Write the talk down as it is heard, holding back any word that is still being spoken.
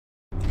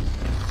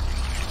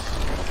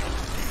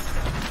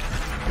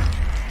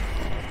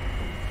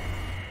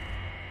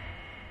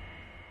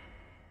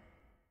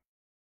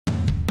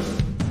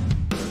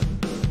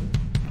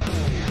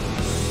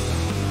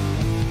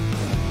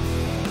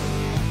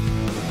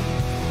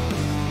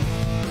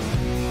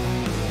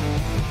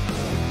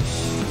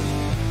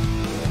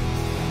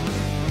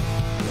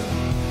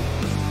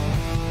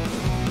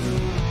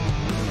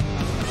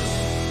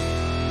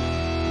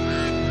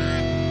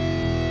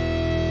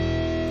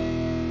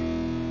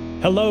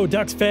Hello,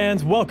 Ducks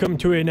fans. Welcome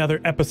to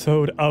another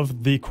episode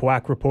of the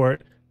Quack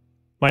Report.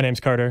 My name's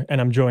Carter,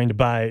 and I'm joined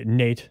by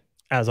Nate,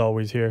 as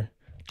always, here.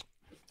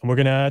 And we're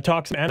going to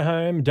talk some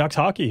Anaheim Ducks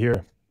hockey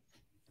here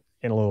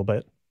in a little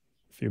bit,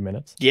 a few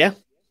minutes. Yeah.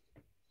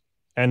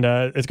 And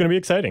it's going to be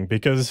exciting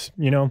because,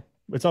 you know,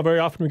 it's not very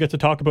often we get to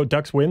talk about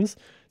Ducks wins.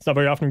 It's not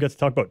very often we get to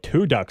talk about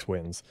two Ducks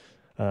wins.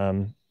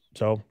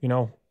 So, you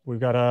know, we've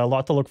got a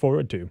lot to look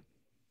forward to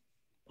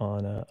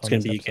on It's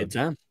going to be episode. a good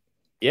time.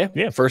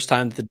 Yeah. First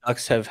time the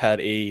Ducks have had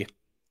I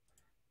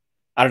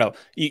don't know.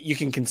 You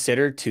can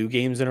consider 2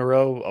 games in a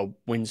row a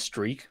win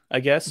streak, I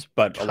guess.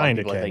 But a lot of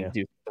people, I think,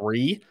 do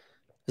 3. This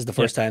is the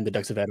first time the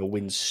Ducks have had a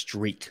win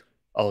streak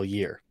all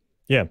year.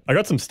 Yeah, I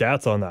got some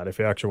stats on that if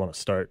you actually want to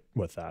start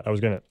with that. I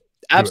was going to.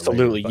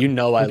 Absolutely. Later,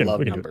 I love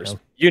numbers.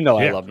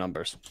 I love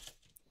numbers.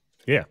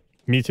 Yeah,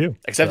 me too.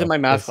 Except in my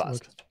math class.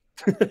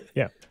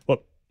 Yeah.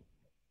 Well,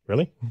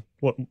 really?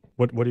 What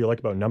do you like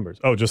about numbers?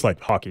 Oh, just like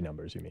hockey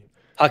numbers, you mean?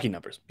 Hockey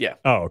numbers, yeah.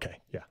 Oh, okay.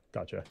 Yeah,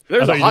 gotcha.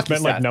 There's a hockey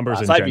meant like numbers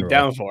class, in general. I'd be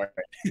down for it.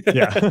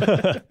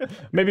 Yeah.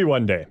 Maybe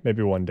one day.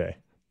 One day.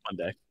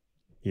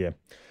 Yeah.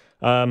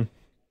 So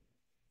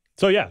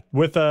yeah,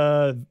 with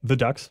the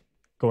Ducks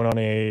going on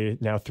a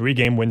now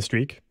 3-game win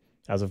streak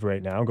as of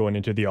right now, going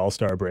into the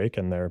All-Star break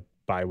and their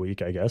bye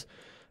week, I guess.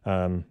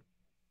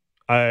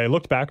 I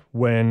looked back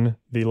when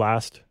the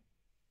last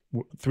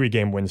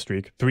 3-game win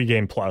streak,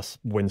 3-game plus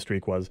win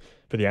streak was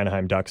for the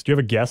Anaheim Ducks. Do you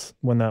have a guess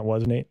when that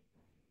was, Nate?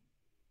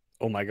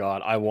 Oh my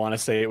God. I want to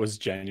say it was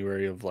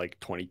January of like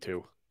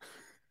 22.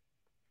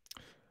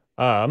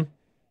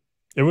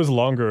 It was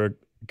longer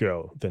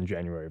ago than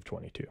January of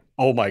 22.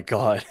 Oh my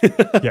God.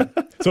 Yeah.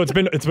 So it's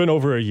been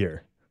over a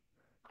year.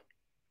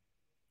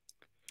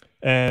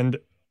 And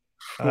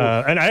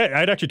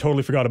I'd actually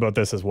totally forgot about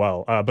this as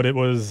well. But it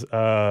was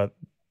I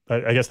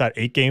guess that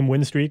 8-game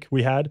win streak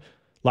we had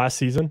last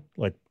season,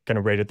 like kind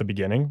of right at the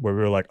beginning, where we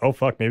were like, oh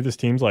fuck, maybe this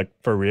team's like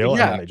for real.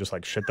 Yeah. And then they just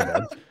like shit the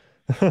bed.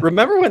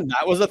 Remember when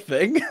that was a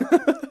thing?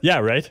 Yeah,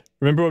 right.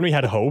 Remember when we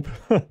had hope?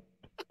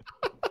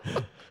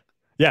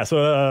 Yeah,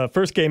 so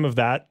first game of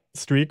that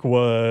streak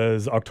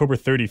was October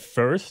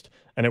 31st,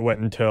 and it went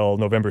until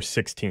November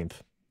 16th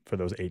for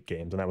those 8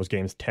 games, and that was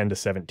games 10 to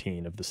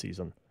 17 of the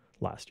season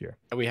last year.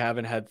 We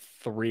haven't had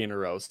 3 in a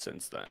row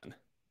since then.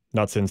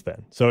 Not since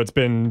then. So it's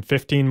been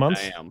 15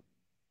 months. Damn.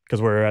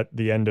 Because we're at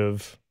the end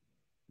of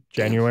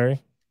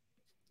January.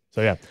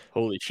 So yeah.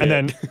 Holy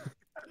shit.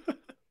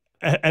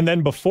 And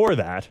then before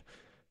that,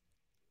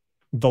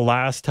 the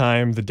last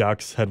time the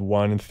Ducks had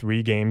won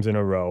 3 games in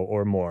a row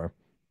or more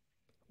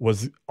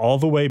was all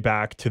the way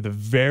back to the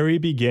very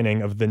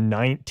beginning of the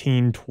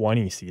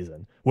 1920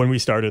 season when we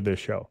started this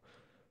show.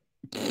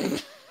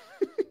 The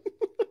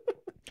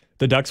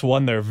Ducks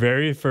won their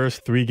very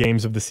first 3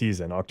 games of the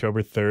season,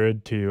 October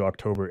 3rd to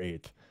October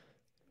 8th.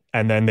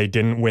 And then they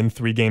didn't win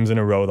 3 games in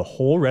a row the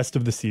whole rest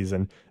of the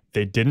season.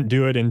 They didn't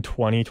do it in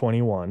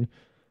 2021.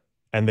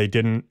 And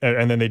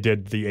then they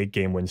did the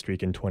 8-game win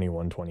streak in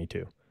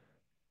 21-22.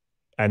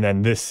 And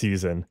then this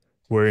season,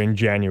 we're in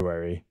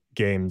January,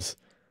 games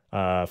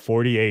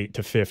 48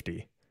 to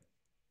 50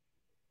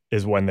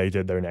 is when they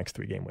did their next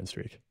 3-game win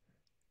streak.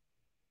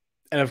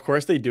 And of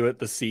course they do it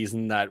the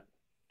season that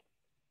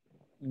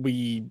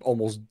we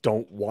almost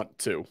don't want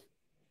to.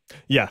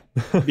 Yeah.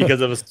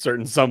 Because of a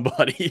certain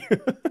somebody.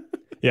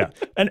 Yeah.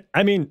 And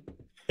I mean,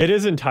 it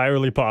is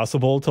entirely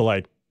possible to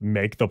like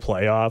make the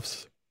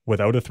playoffs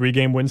without a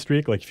 3-game win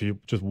streak. Like if you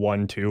just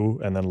won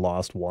 2 and then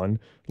lost 1,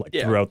 like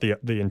throughout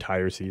the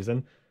entire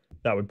season,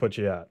 that would put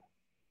you at,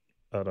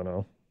 I don't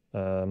know.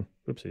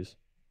 Oopsies.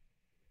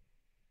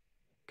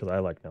 Because I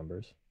like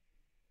numbers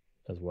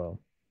as well.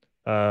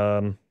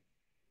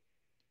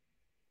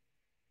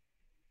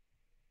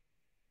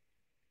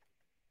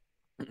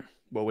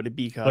 What would it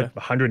be, Kyle? Like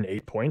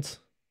 108 points.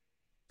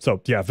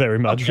 So yeah, very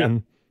much. Okay.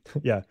 And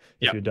yeah,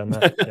 if you'd done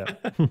that. Yeah.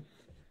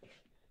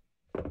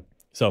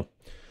 So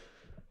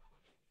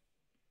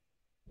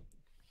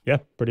yeah,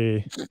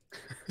 pretty.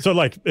 So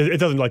like it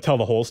doesn't like tell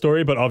the whole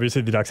story, but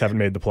obviously the Ducks haven't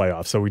made the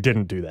playoffs, so we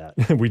didn't do that.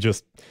 We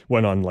just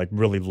went on like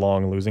really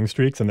long losing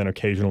streaks and then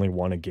occasionally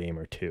won a game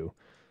or 2.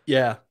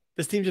 Yeah,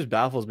 this team just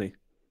baffles me.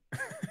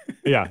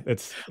 Yeah,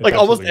 it's like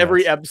almost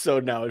every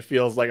episode now. It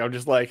feels like I'm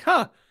just like,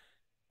 huh.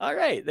 All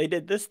right, they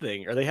did this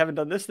thing, or they haven't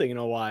done this thing in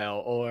a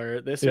while,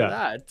 or this or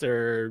that,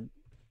 or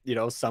you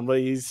know,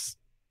 somebody's,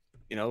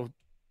 you know,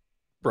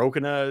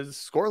 broken a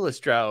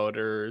scoreless drought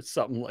or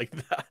something like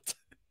that.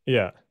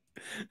 Yeah.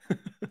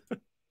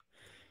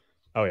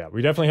 Oh yeah,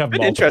 we definitely have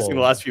been interesting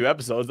the last few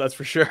episodes, that's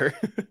for sure.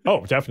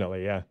 Oh,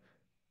 definitely, yeah.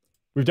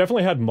 We've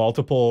definitely had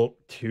multiple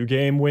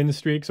 2-game win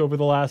streaks over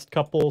the last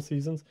couple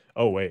seasons.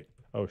 Oh wait.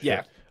 Oh shit.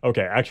 Yeah.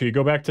 Okay, actually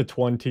go back to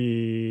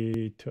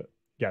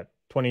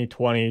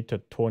 2020 to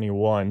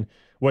 21,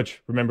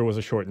 which remember was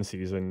a shortened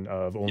season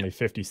of only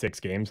 56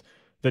 games.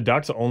 The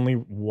Ducks only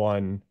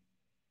won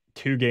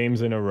 2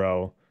 games in a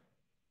row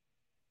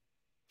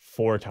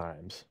 4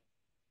 times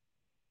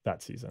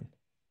that season.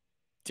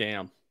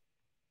 Damn.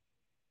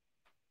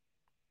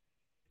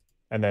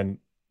 And then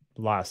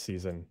last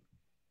season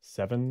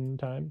 7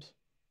 times,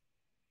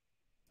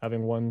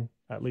 having won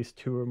at least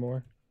 2 or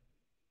more.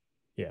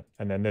 Yeah,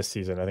 and then this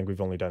season, I think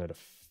we've only done it a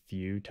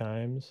few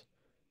times.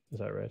 Is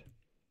that right?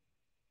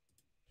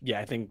 Yeah,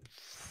 I think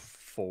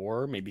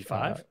 4, maybe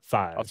 5.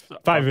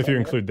 5 if you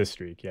include this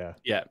streak. Yeah.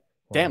 Yeah.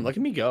 Damn, look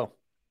at me go.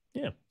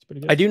 Yeah, it's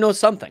pretty good. I do know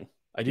something.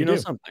 You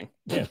something.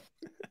 Yeah.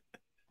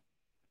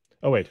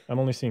 Oh wait, I'm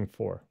only seeing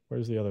 4.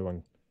 Where's the other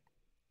one?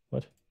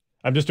 What?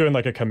 I'm just doing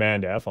like a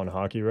Command F on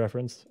Hockey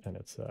Reference, and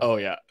it's. Oh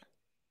yeah.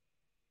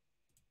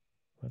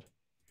 What?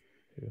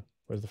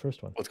 Where's the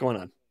first one? What's going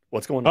on?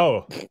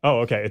 Oh,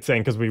 okay. It's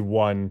saying because we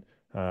won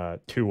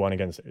 2-1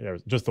 against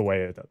just the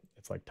way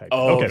it's like typed.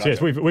 Oh, okay. gotcha.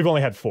 So yes, we've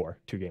only had 4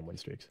 2-game win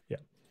streaks. Yeah.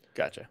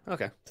 Gotcha.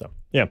 Okay. So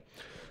yeah.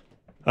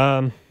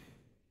 So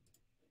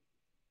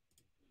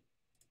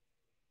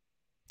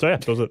yeah,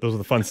 those are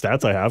the fun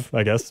stats I have,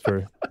 I guess,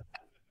 for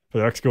the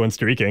Ducks going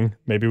streaking.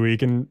 Maybe we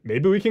can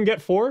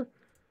get 4.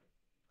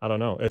 I don't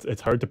know.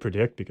 It's hard to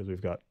predict because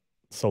we've got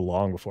so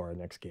long before our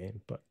next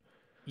game. But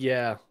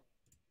yeah,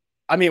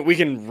 I mean, we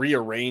can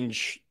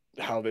rearrange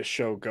how this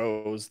show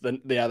goes.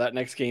 Then that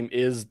next game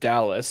is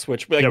Dallas,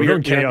 which we're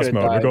going chaos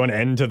mode. We're going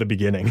end to the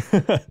beginning.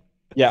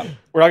 Yeah,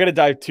 we're not gonna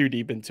dive too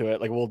deep into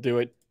it. Like we'll do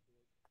it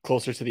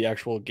closer to the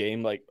actual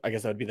game. Like I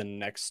guess that would be the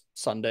next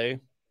Sunday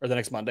or the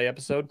next Monday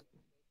episode.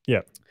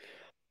 Yeah.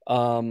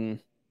 But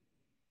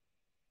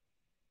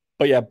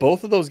yeah,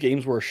 both of those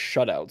games were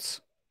shutouts.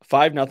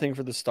 5-0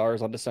 for the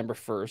Stars on December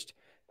 1st,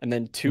 and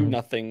then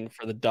 2-0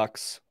 for the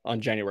Ducks on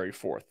January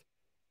 4th.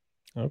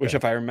 Okay. Which,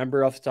 if I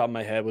remember off the top of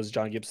my head, was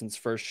John Gibson's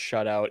first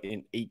shutout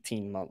in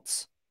 18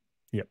 months.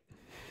 Yep.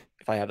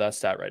 If I have that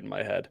stat right in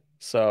my head.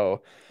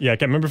 So yeah, I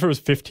can't remember if it was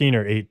 15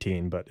 or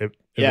 18, but it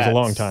was a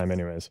long time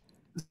anyways.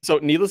 So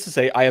needless to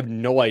say, I have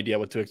no idea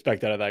what to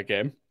expect out of that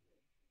game.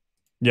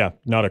 Yeah,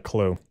 not a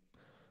clue.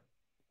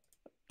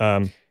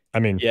 I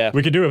mean, yeah,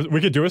 we could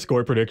do a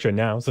score prediction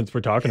now since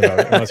we're talking about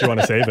it, unless you want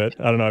to save it.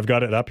 I don't know. I've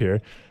got it up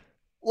here.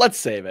 Let's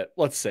save it.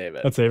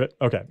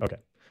 Okay.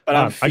 But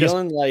I'm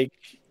feeling like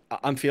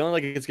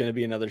it's going to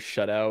be another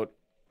shutout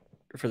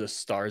for the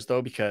Stars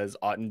though, because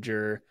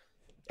Ottinger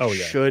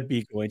should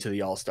be going to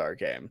the All-Star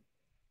game.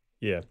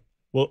 Yeah.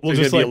 We'll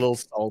just be a little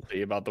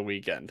salty about the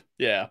weekend.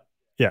 Yeah.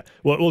 Yeah.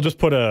 Well, we'll just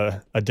put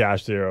a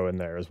 -0 in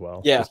there as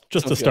well. Yeah.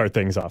 Just to start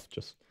things off,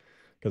 just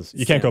because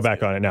you can't go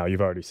back on it now.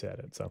 You've already said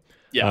it. So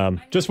yeah.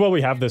 Just while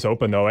we have this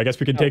open though, I guess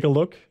we could take a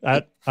look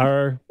at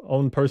our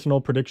own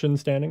personal prediction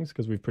standings,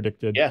 because we've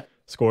predicted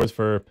scores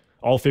for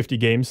all 50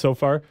 games so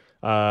far.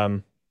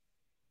 And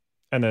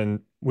then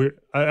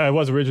I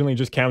was originally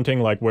just counting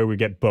like where we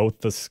get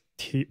both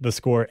the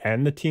score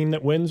and the team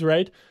that wins,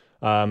 right?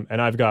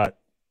 And I've got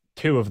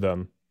 2 of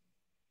them,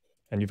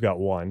 and you've got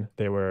 1.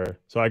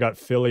 So I got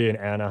Philly and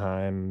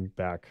Anaheim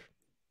back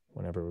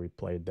whenever we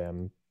played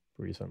them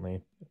recently.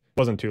 It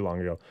wasn't too long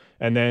ago.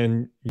 And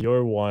then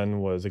your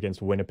one was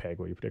against Winnipeg,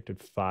 where you predicted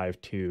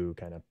 5-2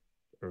 kind of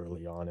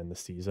early on in the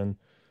season.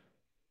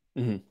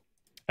 Mm-hmm.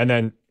 And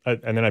then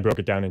I broke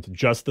it down into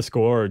just the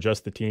score or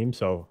just the team.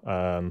 So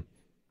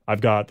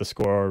I've got the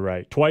score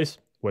right twice,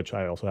 which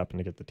I also happen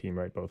to get the team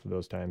right both of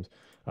those times,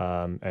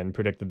 and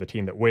predicted the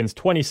team that wins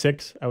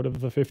 26 out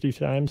of the 50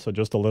 times. So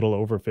just a little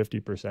over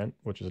 50%,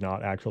 which is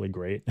not actually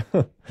great.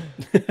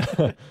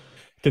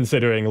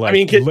 Considering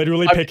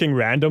picking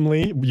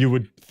randomly, you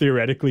would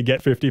theoretically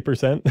get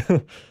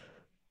 50%.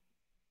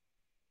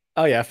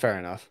 Oh yeah, fair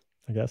enough.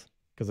 I guess,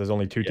 because there's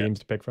only 2 teams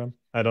to pick from.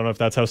 I don't know if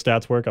that's how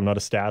stats work. I'm not a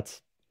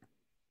stats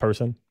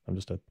person. I'm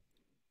just a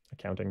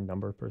accounting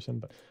number person.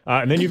 But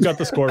and then you've got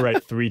the score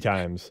right 3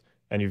 times,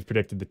 and you've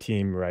predicted the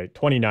team right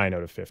 29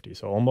 out of 50,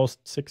 so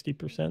almost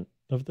 60%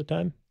 of the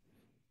time.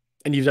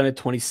 And you've done it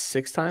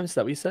 26 times. Is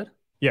that what you said?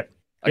 Yeah.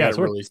 I got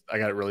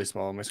it really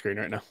small on my screen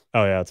right now.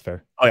 Oh yeah, that's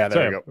fair. Oh yeah,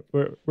 there we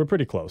go. We're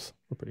pretty close.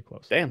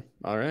 Damn.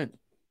 All right.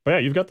 But yeah,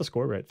 you've got the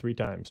score right 3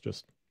 times.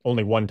 Just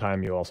only 1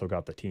 time you also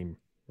got the team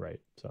right.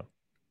 So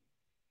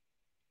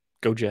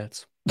go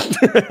Jets.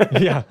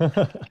 Yeah.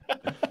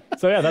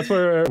 So yeah, that's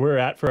where we're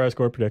at for our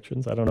score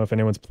predictions. I don't know if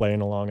anyone's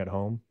playing along at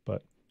home,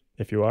 but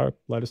if you are,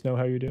 let us know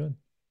how you're doing.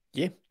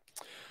 Yeah.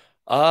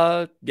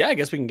 Yeah, I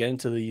guess we can get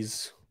into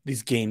these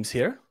games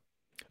here.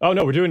 Oh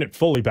no, we're doing it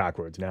fully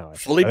backwards now.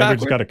 Fully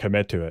backwards. We just got to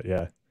commit to it.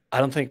 Yeah. I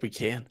don't think we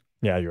can.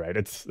 Yeah, you're right.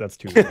 That's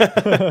too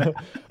weird.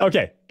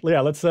 Okay. Yeah,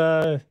 let's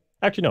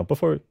actually no,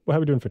 how are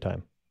we doing for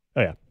time?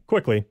 Oh yeah.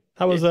 Quickly.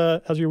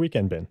 How's your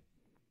weekend been?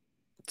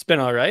 It's been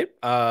all right.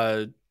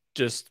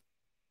 Just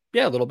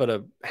a little bit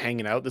of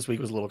hanging out. This week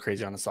was a little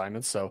crazy on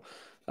assignments, so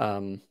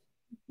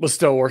was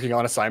still working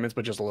on assignments,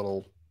 but just a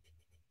little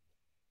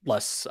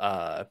less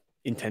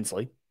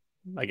intensely,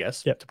 I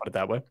guess. Yep. To put it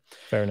that way.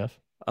 Fair enough.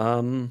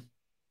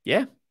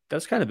 Yeah,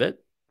 that's kind of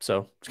it.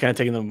 So it's kind of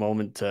taking the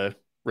moment to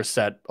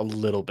reset a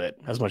little bit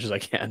as much as I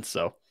can.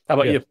 So how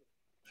about you?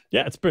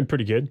 Yeah, it's been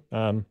pretty good.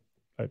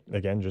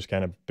 Again, just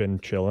kind of been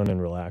chilling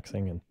and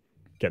relaxing and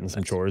getting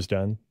some chores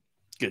done.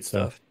 Good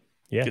stuff. So,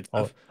 yeah, good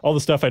stuff. All the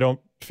stuff I don't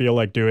feel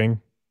like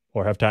doing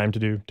or have time to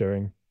do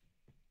during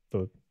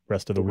the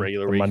rest of the week,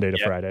 regular the Monday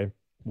to Friday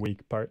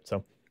week part.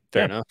 So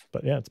fair enough.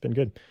 But yeah, it's been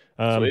good.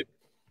 Sweet.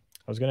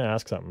 I was going to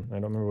ask something. I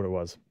don't remember what it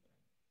was.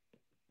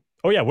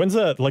 Oh yeah, when's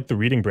the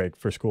reading break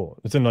for school?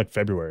 It's in like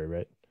February,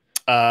 right?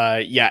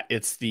 Yeah,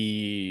 it's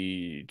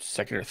the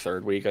second or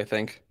third week, I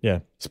think. Yeah,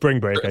 spring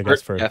break, I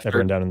guess, Third, for yeah,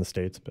 everyone third. down in the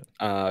States. But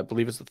I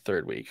believe it's the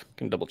third week.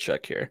 Can double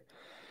check here.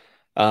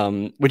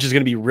 Which is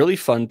going to be really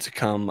fun to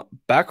come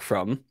back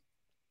from,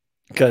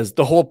 because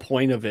the whole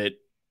point of it,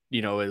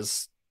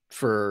 is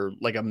for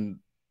like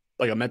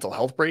a mental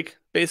health break,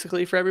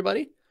 basically, for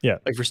everybody, yeah,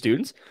 like for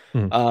students,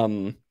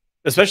 Mhm.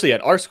 especially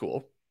at our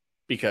school,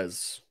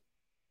 because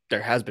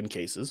there has been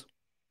cases.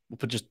 We'll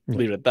just Yeah,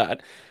 leave it at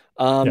that.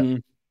 yeah.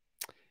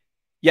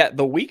 Yeah,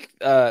 the week.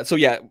 The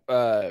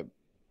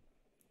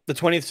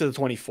 20th to the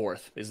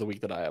 24th is the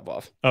week that I have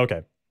off.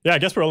 Okay. Yeah, I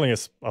guess we're only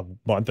a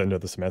month into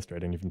the semester. I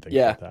didn't even think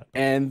Yeah. about that. But.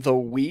 And the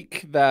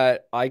week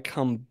that I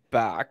come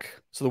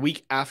back, so the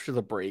week after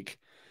the break,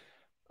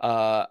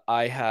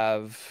 I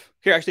have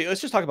here actually,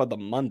 let's just talk about the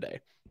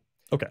Monday.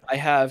 Okay. I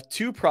have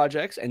 2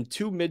 projects and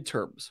 2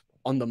 midterms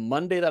on the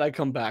Monday that I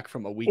come back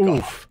from a week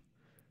Oof. off,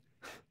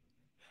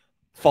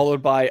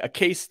 followed by a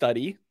case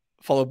study,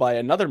 followed by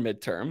another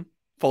midterm,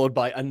 followed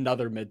by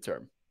another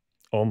midterm.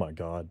 Oh my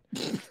God.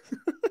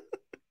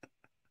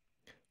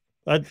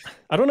 I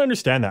don't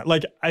understand that.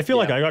 Like, I feel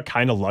like Yeah. I got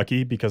kind of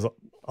lucky because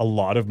a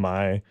lot of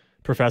my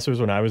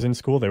professors when I was in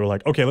school, they were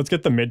like, okay, let's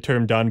get the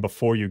midterm done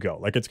before you go.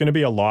 Like, it's going to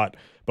be a lot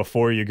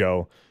before you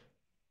go,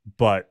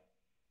 but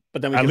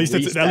But then we at can least you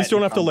reset don't and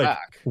have to come like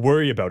back.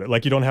 worry about it.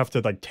 Like, you don't have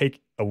to like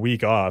take a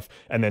week off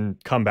and then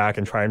come back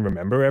and try and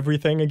remember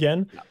everything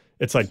again. Yeah.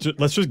 It's like,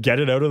 let's just get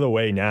it out of the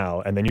way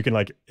now. And then you can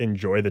like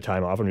enjoy the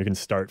time off and we can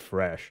start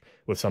fresh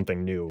with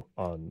something new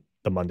on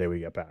the Monday we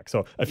get back.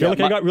 So I feel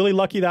like I got really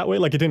lucky that way.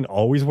 Like it didn't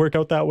always work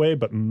out that way,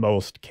 but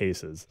most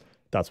cases,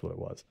 that's what it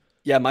was.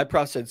 Yeah, my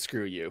prof said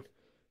screw you.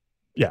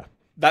 Yeah.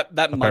 That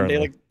Monday, Apparently.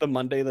 like the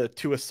Monday, the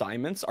 2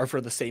 assignments are for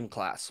the same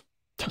class.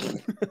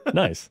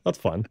 Nice. That's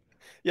fun.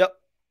 Yep.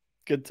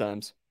 Good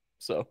times.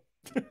 So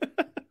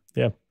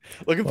yeah.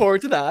 Looking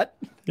forward to that.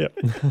 Yeah.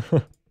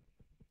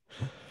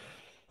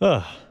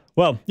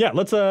 Well, yeah,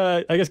 let's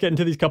I guess get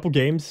into these couple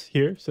games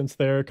here since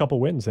they're a couple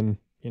wins, and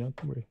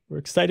we're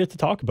excited to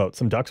talk about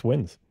some Ducks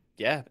wins.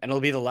 Yeah, and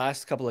it'll be the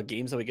last couple of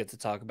games that we get to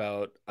talk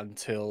about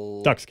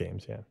until Ducks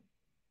games, yeah.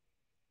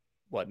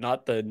 What,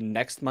 not the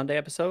next Monday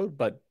episode,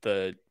 but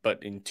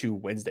in 2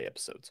 Wednesday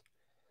episodes.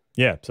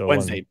 Yeah, so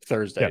Wednesday,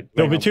 Thursday. Yeah,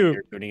 there'll be two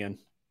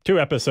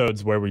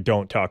episodes where we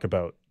don't talk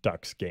about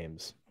Ducks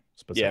games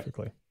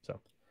specifically. Yeah. So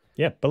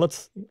yeah, but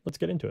let's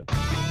get into it.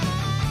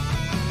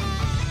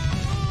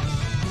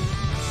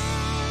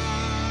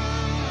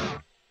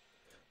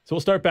 So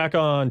we'll start back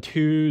on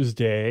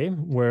Tuesday,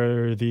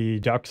 where the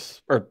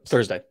Ducks or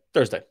Thursday.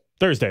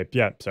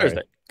 Yeah, sorry.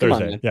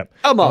 Thursday. Yeah.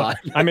 Come on.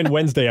 I'm in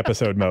Wednesday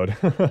episode mode.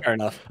 Fair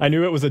enough. I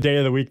knew it was a day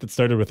of the week that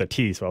started with a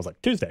T, so I was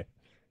like, Tuesday.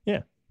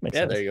 Yeah, makes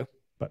sense. Yeah, there you go.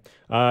 But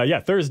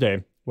yeah,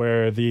 Thursday,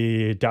 where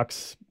the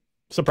Ducks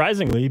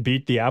surprisingly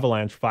beat the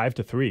Avalanche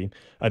 5-3.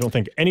 I don't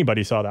think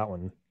anybody saw that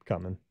one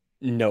coming.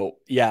 No,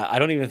 yeah, I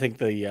don't even think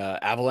the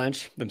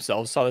Avalanche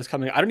themselves saw this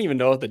coming. I don't even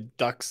know if the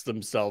Ducks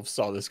themselves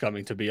saw this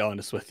coming, to be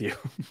honest with you.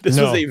 This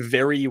was a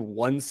very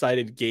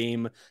one-sided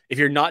game. If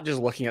you're not just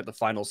looking at the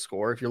final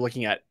score, if you're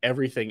looking at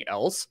everything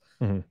else,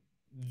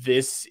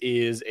 this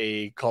is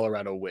a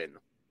Colorado win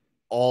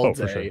all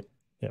day, sure.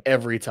 Yep.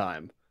 every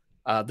time.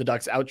 The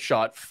Ducks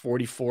outshot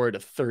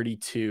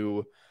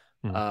 44-32.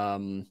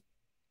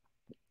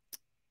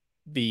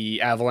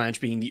 The Avalanche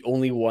being the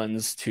only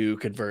ones to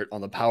convert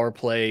on the power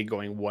play,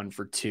 going 1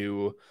 for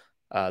 2.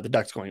 The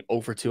Ducks going 0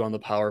 for 2 on the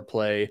power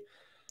play.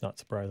 Not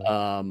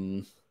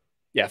surprising.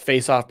 Yeah,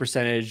 face-off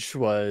percentage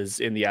was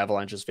in the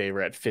Avalanche's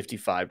favor at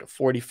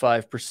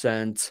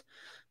 55-45%.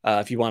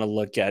 If you want to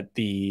look at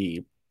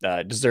the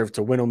deserve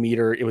to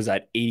win-o-meter, it was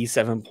at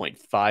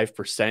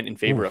 87.5% in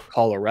favor of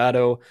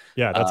Colorado.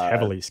 Yeah, that's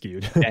heavily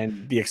skewed.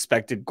 And the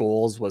expected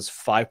goals was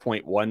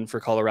 5.1 for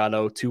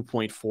Colorado,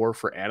 2.4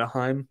 for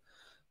Anaheim.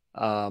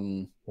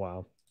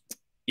 Wow.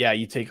 Yeah,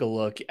 you take a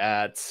look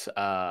at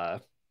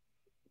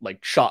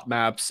like shot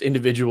maps,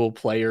 individual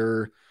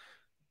player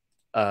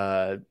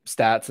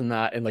stats and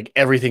that, and like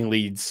everything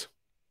leads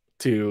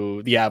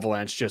to the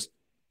Avalanche just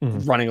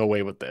running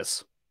away with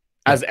this,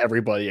 as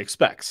everybody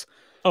expects.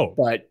 Oh,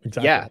 but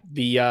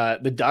exactly. Yeah,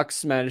 the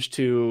Ducks managed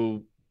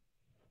to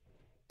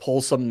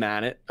pull some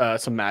magic. I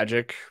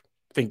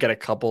think get a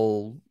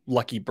couple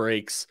lucky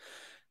breaks,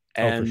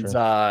 and for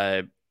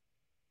sure.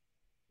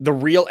 The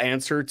real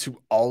answer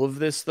to all of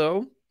this,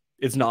 though,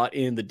 is not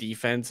in the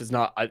defense. It's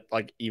not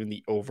like even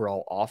the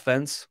overall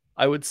offense,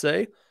 I would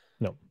say.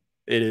 No.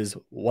 It is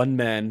one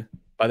man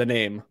by the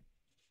name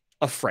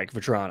of Frank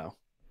Vetrano.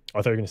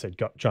 I thought you were going to say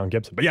John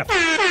Gibson, but yeah,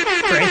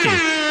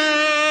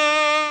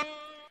 Frankie.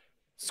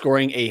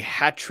 Scoring a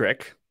hat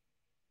trick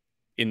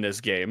in this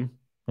game.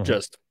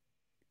 Just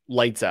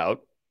lights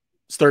out.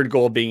 His third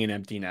goal being an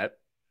empty net.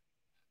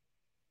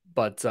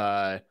 But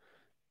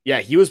yeah,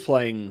 he was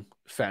playing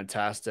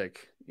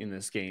fantastic in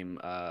this game,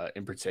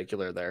 in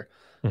particular there.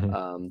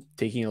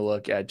 Taking a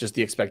look at just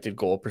the expected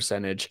goal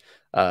percentage.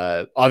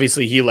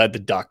 Obviously, he led the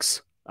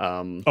Ducks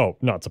Oh,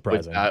 not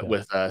surprising.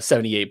 With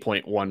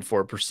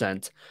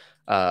 78.14%.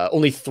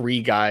 Only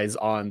 3 guys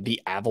on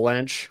the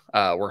Avalanche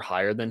were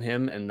higher than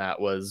him, and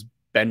that was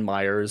Ben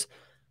Myers,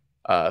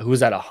 who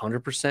was at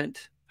 100%.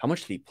 How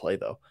much did he play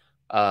though?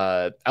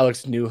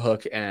 Alex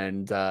Newhook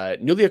and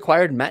newly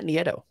acquired Matt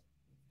Nieto.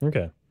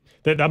 Okay,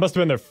 that must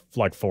have been their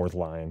like fourth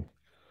line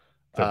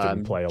that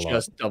didn't play a lot.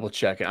 Just double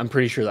checking. I'm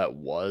pretty sure that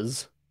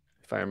was,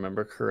 if I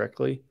remember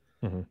correctly.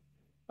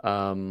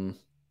 Mm-hmm.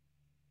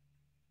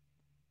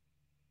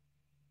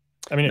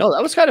 I mean, no,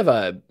 that was kind of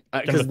a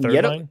because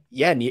Nieto,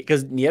 yeah,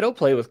 because Nieto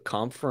played with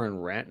Comfer and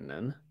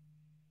Rantanen.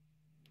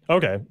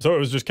 Okay, so it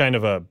was just kind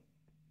of a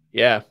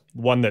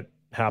one that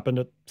happened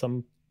at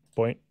some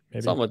point,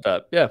 maybe something like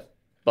that. Yeah,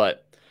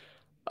 but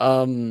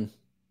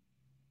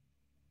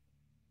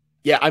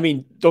yeah, I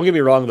mean, don't get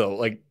me wrong though.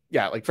 Like,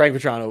 yeah, like Frank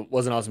Petrano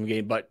was an awesome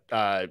game, but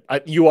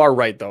you are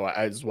right though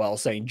as well,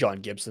 saying John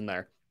Gibson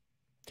there.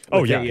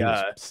 Oh yeah, he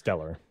was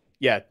stellar.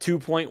 Yeah,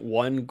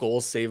 2.1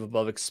 goals save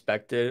above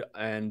expected,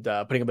 and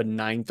putting up a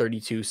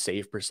 932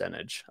 save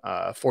percentage.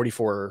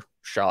 44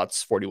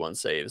 shots, 41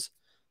 saves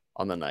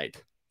on the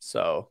night.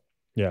 So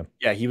yeah,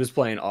 he was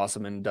playing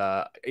awesome. And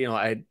you know,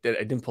 I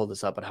didn't pull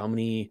this up, but how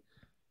many?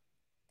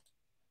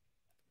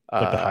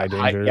 Like the high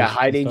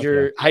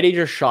danger, high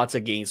danger shots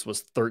against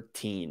was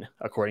 13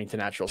 according to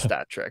Natural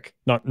Stat Trick.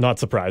 Not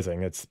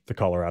surprising. It's the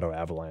Colorado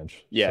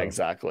Avalanche. Yeah, so.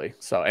 Exactly.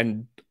 So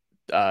and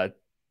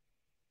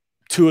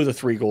 2 of the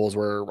 3 goals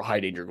were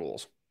high danger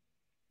goals.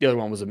 The other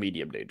one was a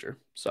medium danger.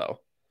 So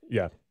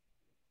yeah,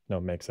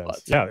 no, makes sense.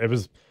 But, yeah, it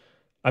was.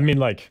 I mean,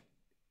 like,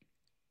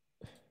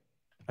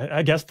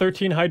 I guess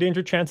 13 high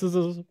danger chances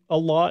is a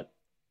lot.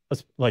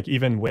 Like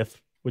even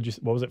with what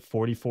was it,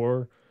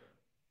 44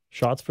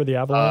 shots for the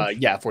Avalanche?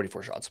 Yeah,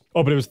 44 shots.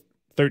 Oh, but it was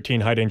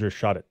 13 high danger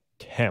shot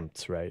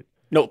attempts, right?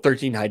 No,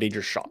 13 high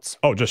danger shots.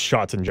 Oh, just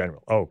shots in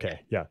general. Oh, okay,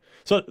 yeah.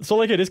 So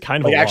like it is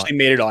kind of like a actually lot.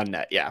 Made it on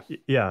net, yeah.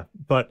 Yeah,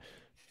 but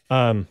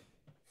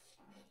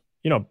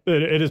you know,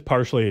 it is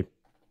partially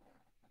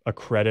a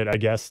credit, I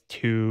guess,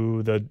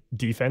 to the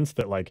defense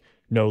that like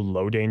no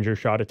low danger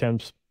shot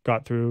attempts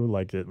got through,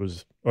 like it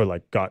was, or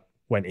like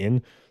went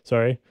in.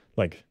 Sorry,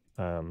 like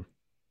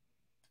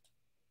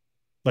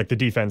the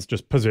defense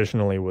just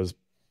positionally was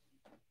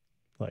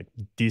like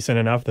decent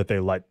enough that they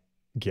let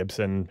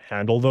Gibson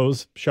handle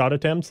those shot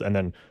attempts, and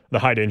then the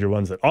high danger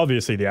ones that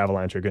obviously the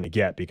Avalanche are going to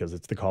get because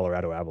it's the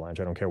Colorado Avalanche.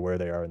 I don't care where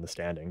they are in the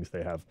standings;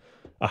 they have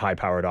a high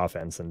powered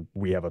offense, and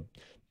we have a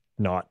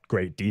not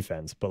great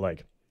defense. But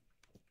like,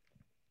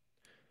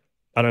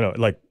 I don't know,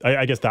 like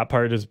I guess that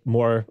part is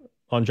more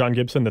on John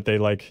Gibson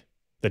that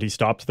he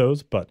stopped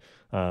those, but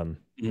I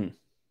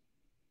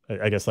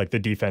guess like the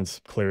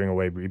defense clearing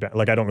away rebound.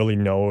 Like I don't really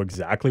know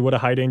exactly what a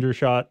high danger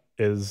shot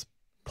is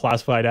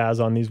classified as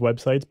on these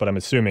websites, but I'm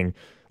assuming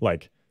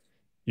like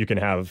you can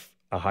have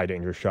a high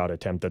danger shot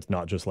attempt that's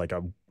not just like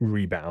a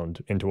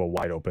rebound into a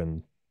wide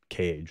open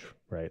cage,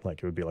 right? Like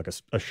it would be like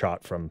a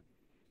shot from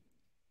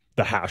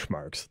the hash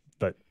marks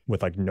that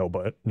with like no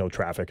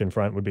traffic in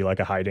front would be like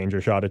a high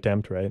danger shot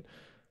attempt, right?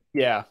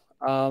 Yeah.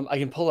 I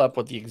can pull up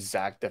what the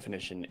exact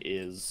definition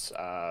is.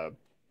 I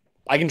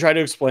can try to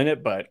explain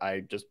it, but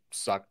I just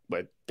suck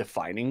with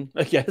defining,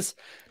 I guess.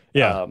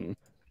 Yeah.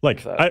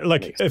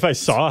 If I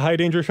saw a high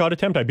danger shot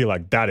attempt, I'd be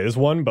like, that is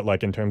one. But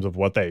like in terms of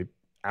what they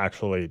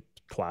actually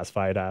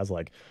classify it as,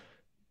 like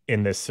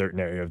in this certain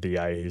area of the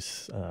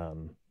ice,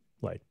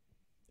 like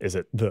is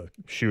it the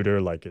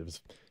shooter? Like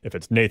if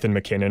it's Nathan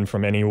MacKinnon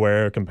from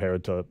anywhere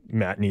compared to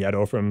Matt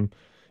Nieto from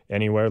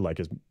anywhere, like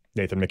is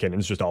Nathan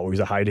MacKinnon's just always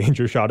a high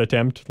danger shot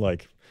attempt?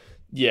 Like,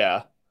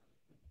 yeah.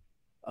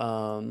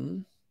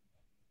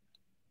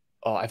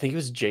 Oh, I think it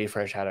was Jay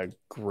Fresh had a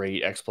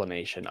great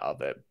explanation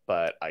of it,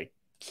 but I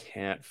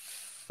can't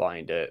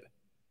find it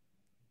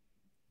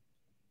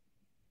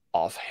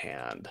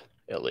offhand,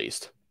 at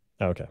least.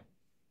 Okay.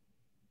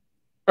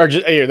 Or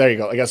just here, there you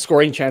go. Like a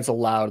scoring chance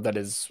allowed that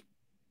is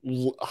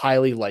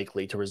highly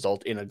likely to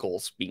result in a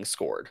goal being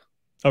scored.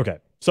 Okay.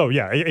 So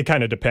yeah, it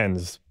kind of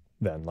depends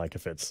then. Like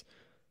if it's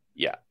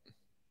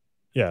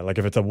like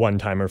if it's a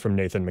one-timer from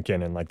Nathan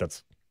MacKinnon, like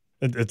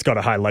it's got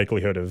a high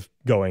likelihood of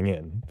going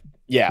in.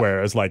 Yeah.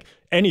 Whereas like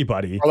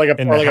anybody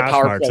in the hash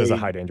marks is a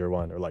high danger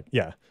one, or like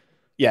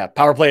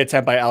power play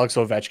attempt by Alex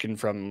Ovechkin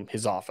from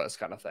his office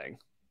kind of thing.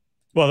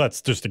 Well,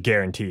 that's just a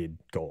guaranteed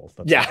goal.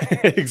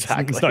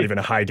 Exactly. It's not even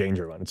a high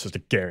danger one. It's just a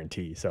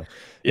guarantee. So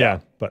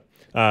but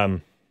I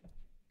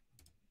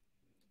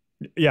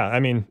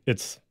mean,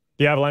 it's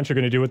the Avalanche are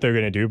going to do what they're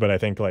going to do, but I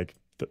think like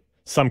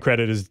some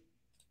credit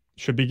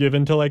should be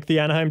given to like the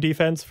Anaheim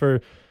defense for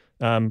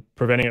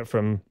preventing it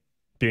from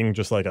being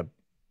just like a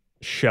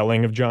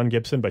shelling of John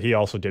Gibson, but he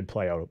also did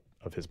play out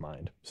of his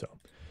mind. So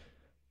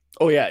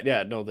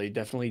no, they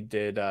definitely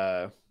did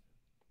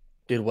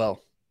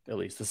well, at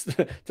least to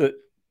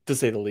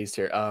say the least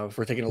here. If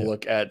we're taking a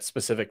look at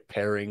specific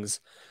pairings,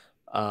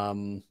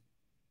 Fowler,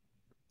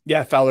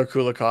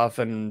 Kulikov,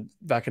 and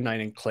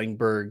Vakanine and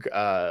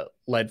Klingberg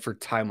led for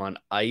time on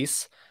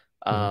ice.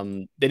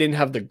 They didn't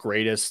have the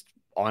greatest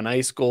on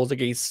ice goals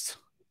against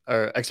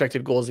or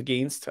expected goals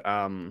against.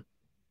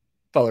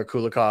 Feller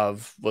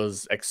Kulikov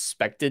was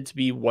expected to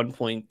be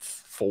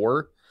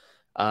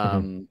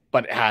 1.4,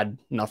 but had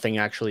nothing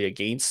actually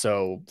against.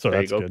 So there you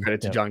that's go. good.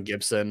 Credit to John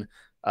Gibson.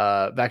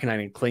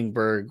 Vakanine and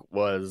Klingberg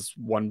was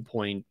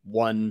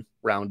 1.1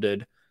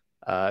 rounded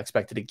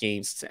expected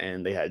against,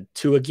 and they had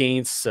 2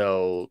 against.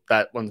 So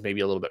that one's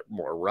maybe a little bit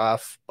more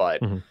rough,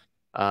 but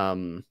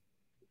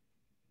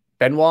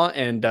Benoit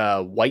and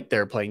White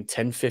there playing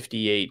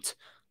 10.58,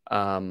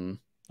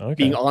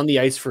 being on the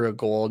ice for a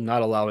goal,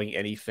 not allowing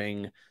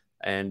anything,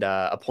 and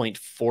a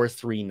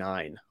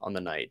 .439 on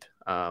the night,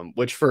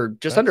 which for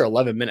just under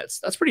 11 minutes,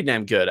 that's pretty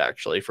damn good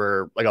actually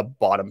for like a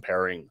bottom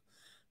pairing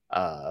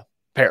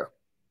pair.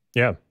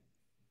 Yeah.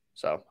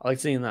 So I like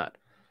seeing that.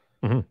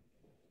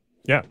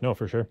 Yeah, no,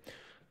 for sure.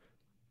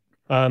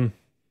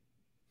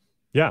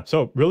 Yeah,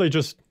 so really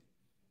just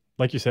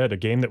like you said, a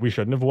game that we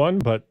shouldn't have won,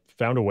 but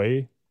found a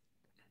way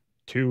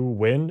to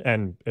win,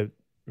 and it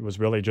was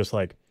really just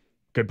like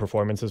good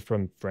performances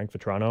from Frank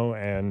Vatrano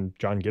and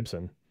John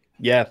Gibson.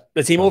 Yeah,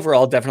 the team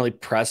overall definitely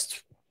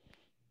pressed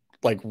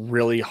like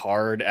really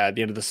hard at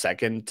the end of the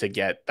second to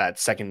get that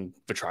second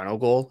Vatrano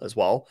goal as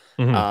well.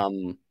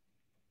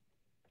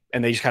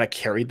 And they just kind of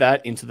carried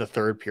that into the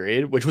third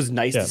period, which was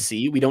nice to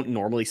see. We don't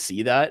normally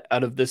see that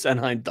out of this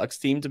Anaheim Ducks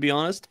team, to be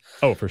honest.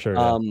 Oh, for sure.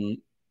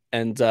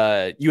 And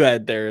you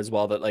had there as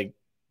well that like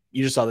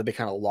you just saw that they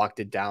kind of locked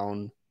it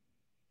down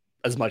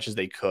as much as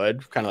they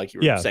could, kind of like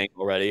you were saying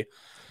already.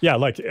 Yeah,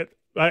 like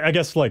I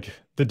guess like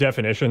the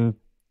definition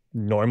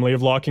normally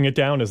of locking it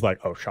down is like,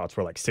 oh, shots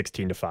were like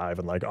 16-5,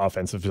 and like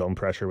offensive zone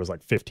pressure was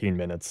like 15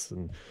 minutes,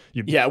 and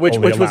which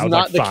was not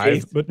like the 5,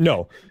 case, but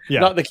not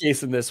the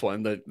case in this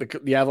one.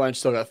 The Avalanche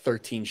still got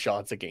 13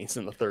 shots against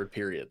in the third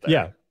period there.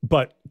 Yeah,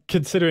 but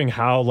considering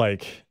how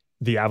like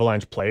the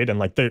Avalanche played, and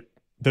like they're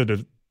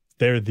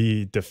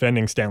the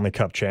defending Stanley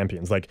Cup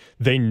champions, like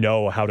they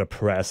know how to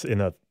press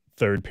in a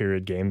third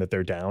period game that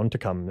they're down to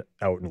come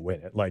out and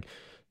win it. Like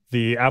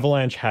the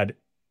Avalanche had,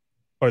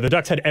 or the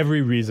Ducks had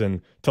every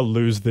reason to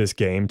lose this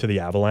game to the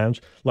Avalanche.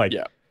 Like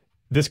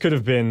this could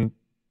have been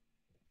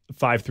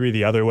 5-3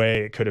 the other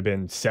way. It could have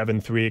been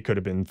 7-3. It could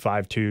have been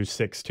 5-2,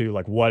 6-2,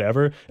 like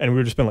whatever. And we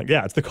were just been like,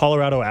 yeah, it's the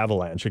Colorado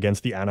Avalanche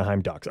against the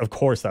Anaheim Ducks. Of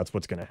course, that's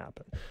what's going to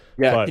happen.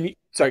 Yeah. But,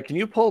 can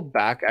you pull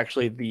back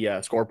actually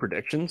the score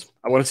predictions?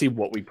 I want to see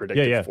what we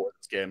predicted for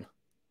this game.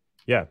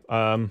 Yeah.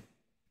 I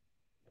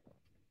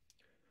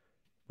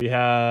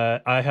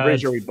had. Pretty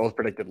sure we both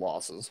predicted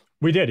losses.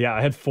 We did, yeah.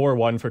 I had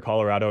 4-1 for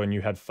Colorado, and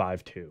you had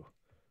 5-2,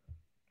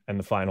 and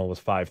the final was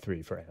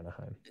 5-3 for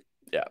Anaheim.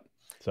 Yeah.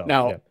 So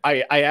now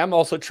I am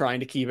also trying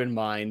to keep in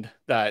mind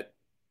that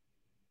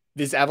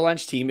this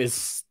Avalanche team is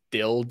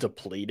still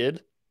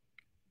depleted.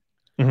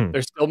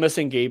 They're still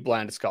missing Gabe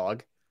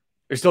Landeskog.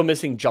 They're still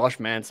missing Josh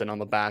Manson on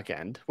the back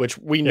end, which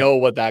we know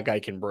what that guy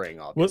can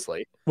bring,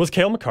 obviously. Was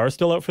Cale Makar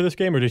still out for this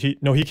game, or did he?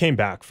 No, he came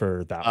back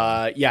for that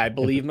one. Yeah, I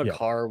believe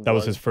Makar that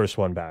was his first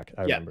one back.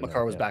 I remember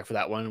Makar was back for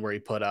that one where he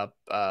put up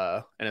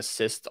an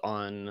assist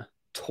on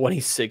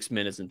 26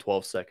 minutes and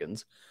 12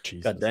 seconds.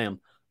 Jesus. God damn.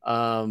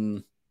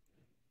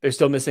 They're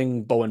still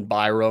missing Bowen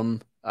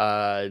Byram,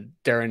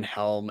 Darren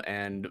Helm,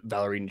 and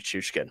Valerie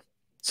Nichushkin.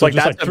 So like,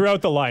 just like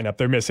throughout the lineup,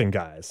 they're missing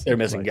guys. They're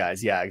missing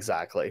guys. Yeah,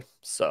 exactly.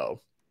 So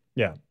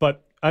yeah,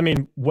 but I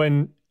mean,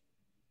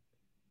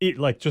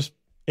 like just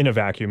in a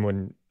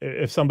vacuum,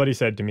 if somebody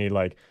said to me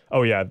like,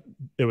 oh yeah,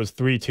 it was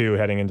 3-2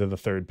 heading into the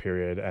third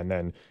period, and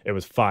then it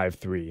was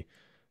 5-3.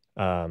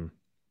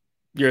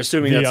 You're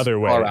assuming the that's other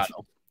way.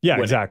 Colorado yeah,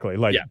 winning. Exactly.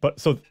 Like, but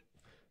so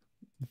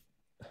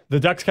the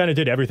Ducks kind of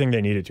did everything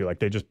they needed to. Like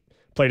they just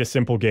played a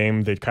simple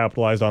game. They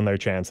capitalized on their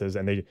chances,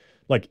 and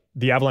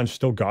the Avalanche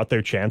still got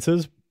their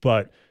chances,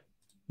 but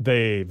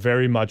they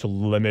very much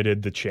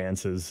limited the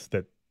chances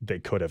that they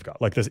could have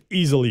got. Like this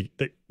easily,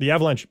 the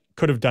Avalanche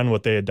could have done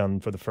what they had done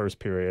for the first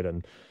period,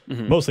 and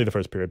mostly the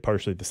first period,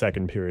 partially the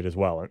second period as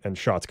well. And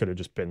shots could have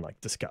just been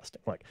like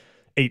disgusting, like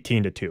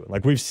 18-2.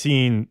 Like we've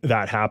seen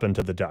that happen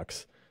to the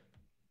Ducks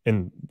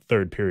in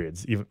third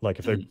periods. Even like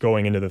if they're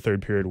going into the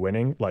third period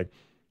winning, like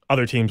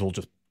other teams will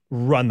just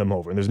run them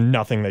over, and there's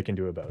nothing they can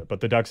do about it.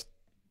 But the Ducks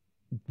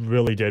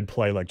really did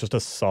play like just a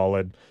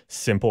solid,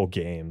 simple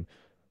game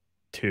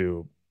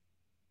to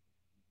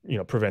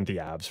prevent the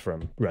Avs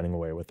from running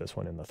away with this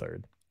one in the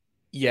third.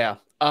 Yeah.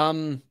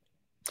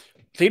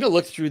 Taking a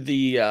look through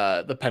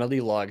the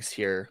penalty logs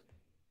here,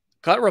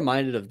 got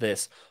reminded of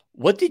this.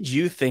 What did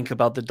you think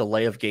about the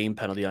delay of game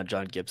penalty on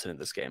John Gibson in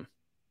this game?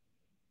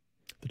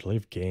 The delay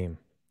of game.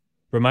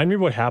 Remind me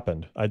what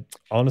happened. I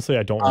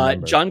honestly don't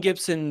remember. John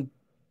Gibson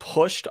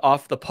pushed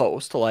off the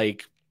post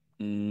like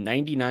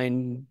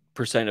 99%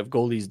 of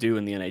goalies do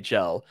in the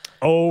NHL.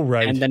 Oh,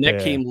 right. And the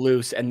net came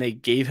loose, and they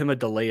gave him a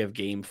delay of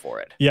game for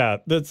it. Yeah,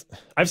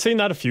 I've seen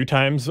that a few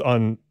times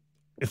in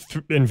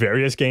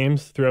various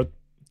games throughout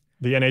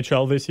the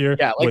NHL this year.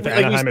 Yeah, with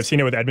Anaheim, I've seen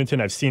it with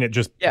Edmonton. I've seen it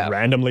just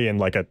randomly in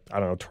like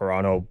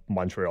Toronto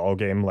Montreal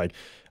game. Like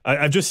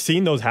I've just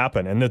seen those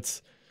happen, and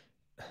it's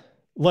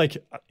like,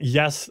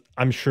 yes,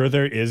 I'm sure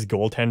there is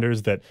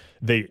goaltenders that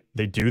they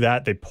do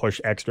that. They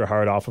push extra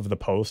hard off of the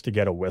post to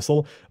get a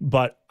whistle,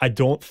 but I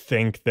don't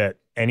think that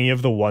any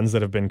of the ones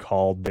that have been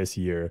called this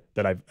year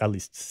that I've at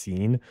least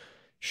seen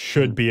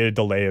should be a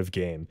delay of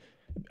game,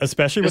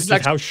 especially This with is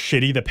just actually, how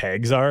shitty the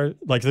pegs are.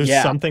 Like, there's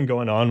yeah, something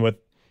going on with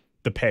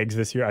the pegs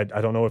this year. I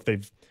don't know if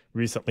they've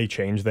recently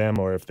changed them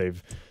or if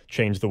they've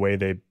changed the way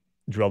they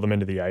drill them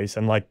into the ice.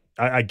 And like,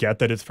 I get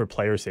that it's for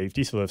player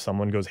safety. So if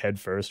someone goes head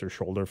first or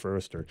shoulder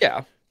first or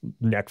yeah.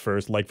 neck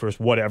first, leg first,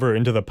 whatever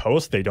into the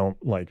post, they don't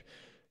like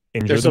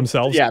injure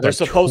themselves They're like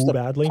supposed too to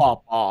badly.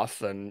 pop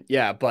off, and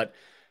yeah, but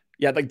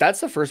yeah, like that's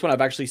the first one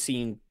I've actually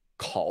seen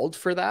called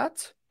for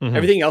that. Mm-hmm.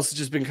 Everything else has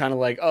just been kind of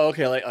like, oh,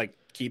 okay, like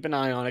keep an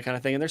eye on it kind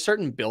of thing. And there's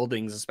certain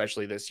buildings,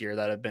 especially this year,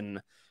 that have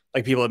been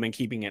like people have been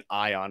keeping an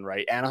eye on,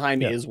 right?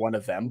 Anaheim Yeah. is one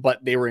of them,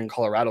 but they were in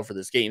Colorado for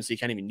this game, so you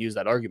can't even use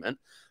that argument.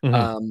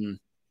 Mm-hmm.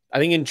 I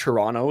think in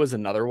Toronto is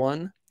another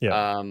one.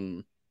 Yeah.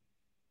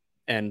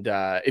 And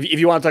if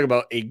you want to talk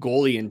about a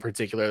goalie in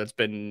particular that's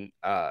been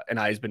an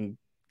eye has been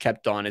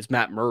kept on, is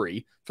Matt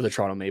Murray for the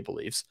Toronto Maple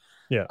Leafs.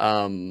 Yeah.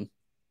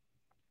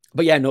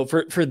 But yeah, no,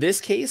 for this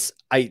case,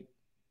 I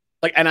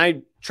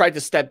tried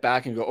to step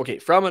back and go, okay,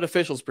 from an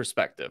official's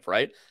perspective,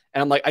 right?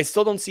 And I'm like, I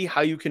still don't see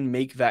how you can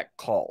make that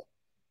call.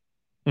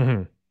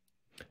 Mm-hmm.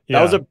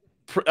 Yeah. That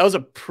was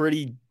a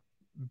pretty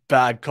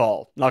bad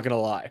call, not gonna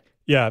lie.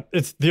 Yeah,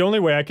 it's the only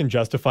way I can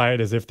justify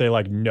it is if they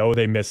like know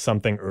they missed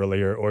something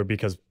earlier or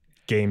because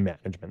game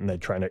management and they're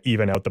trying to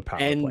even out the power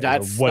And plays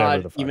that's or whatever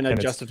not the fuck. even a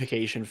And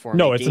justification for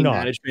no, me. it's Game not.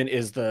 management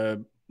is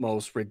the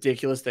most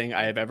ridiculous thing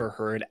I have ever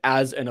heard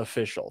as an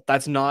official.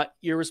 That's not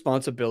your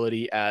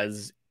responsibility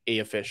as a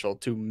official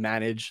to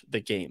manage the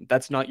game.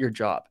 That's not your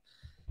job.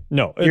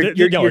 No,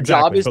 Your job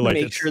exactly. is But to like,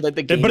 make sure that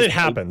the game but is it played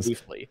happens.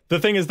 safely. The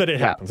thing is that it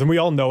happens, and we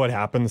all know it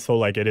happens. So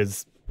like, it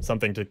is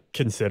something to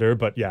consider.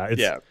 But yeah,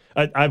 it's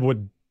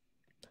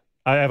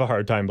I have a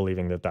hard time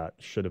believing that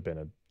should have been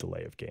a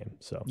delay of game.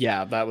 So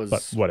yeah, that was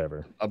but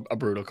whatever. A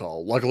brutal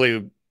call.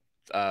 Luckily,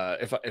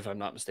 if I'm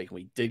not mistaken,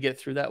 we did get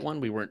through that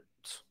one. We weren't.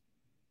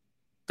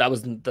 That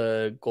wasn't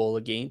the goal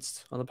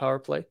against on the power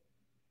play.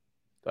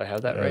 Do I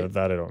have that right?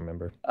 That I don't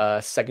remember.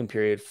 Second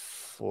period,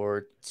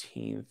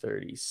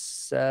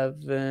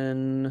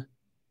 14:37.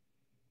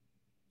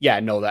 Yeah,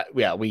 no,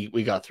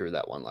 we got through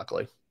that one,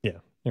 luckily. Yeah.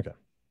 Okay.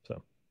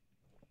 So,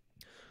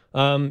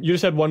 you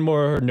just had one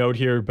more note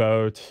here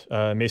about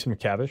Mason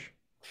McTavish.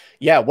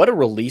 Yeah, what a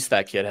release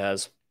that kid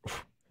has.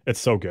 It's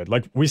so good.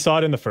 Like, we saw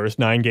it in the first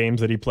 9 games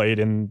that he played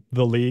in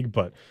the league,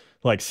 but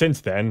like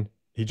since then,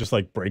 he just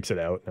like breaks it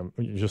out, and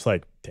you're just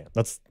like, damn,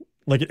 that's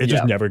like it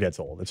just never gets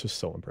old. It's just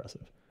so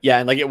impressive. Yeah,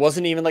 and like it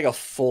wasn't even like a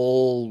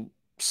full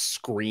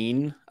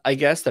screen, I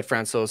guess, that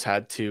Francois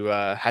had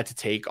to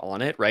take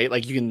on it, right?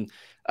 Like you can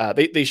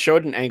they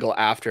showed an angle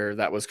after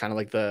that was kind of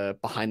like the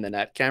behind the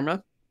net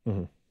camera.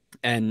 Mm-hmm.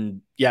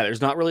 And yeah,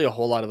 there's not really a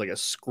whole lot of like a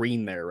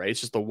screen there, right?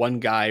 It's just the one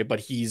guy, but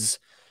he's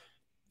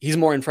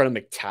more in front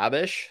of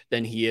McTavish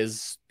than he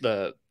is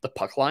the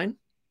puck line.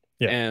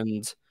 Yeah.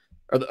 And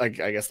or I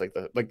guess like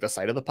the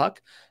side of the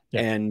puck.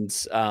 Yeah. And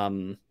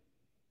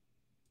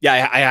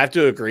yeah, I have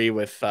to agree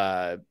with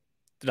the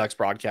Ducks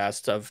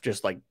broadcast of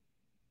just like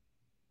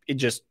it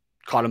just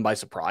caught him by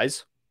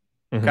surprise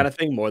kind of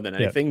thing more than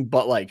anything. Yeah.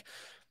 But like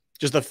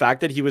just the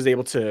fact that he was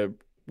able to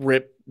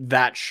rip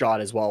that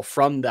shot as well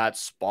from that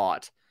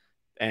spot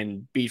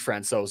and beat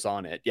Francois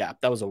on it. Yeah,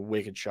 that was a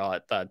wicked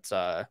shot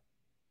that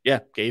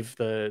gave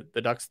the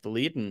Ducks the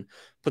lead and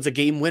puts a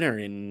game winner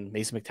in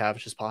Mason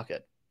McTavish's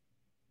pocket.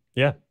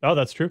 Yeah. Oh,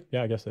 that's true.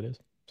 Yeah, I guess it is.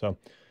 So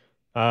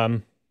yeah,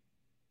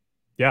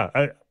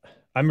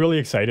 I'm really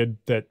excited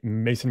that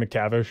Mason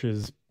McTavish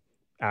is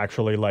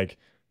actually like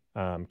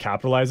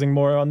capitalizing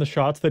more on the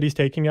shots that he's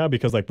taking now,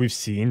 because like we've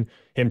seen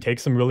him take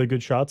some really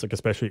good shots, like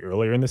especially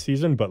earlier in the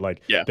season, but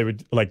like they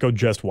would like go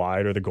just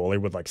wide or the goalie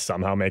would like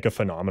somehow make a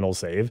phenomenal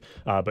save.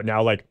 But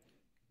now like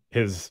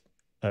his,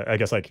 I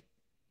guess like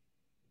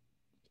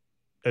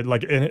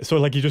so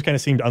like he just kind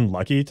of seemed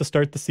unlucky to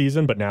start the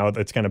season, but now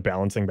it's kind of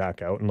balancing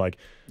back out and like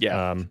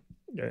and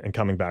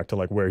coming back to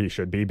like where he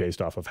should be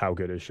based off of how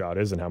good his shot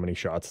is and how many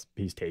shots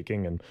he's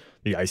taking and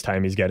the ice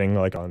time he's getting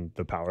like on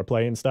the power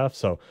play and stuff.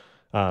 So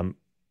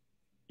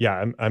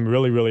yeah, I'm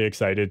really, really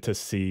excited to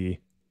see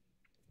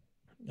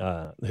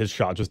his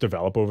shot just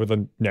develop over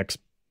the next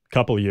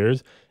couple of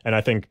years. And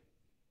I think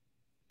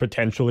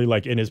potentially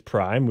like in his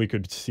prime, we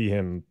could see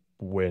him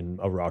win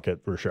a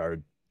Rocket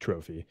Richard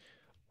trophy.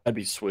 That'd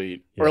be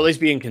sweet. Yeah. Or at least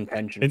be in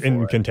contention.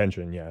 In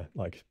contention, yeah.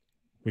 Like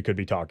we could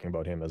be talking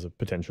about him as a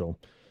potential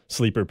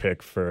sleeper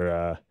pick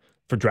for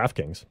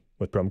DraftKings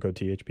with promo code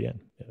THPN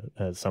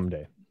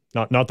someday.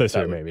 Not this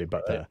year maybe,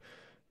 but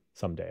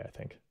someday I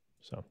think.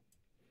 So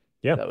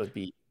yeah. That would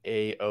be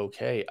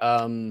A-okay.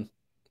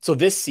 So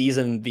this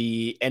season,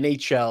 the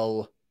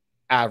NHL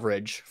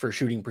average for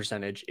shooting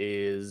percentage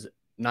is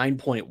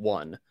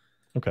 9.1.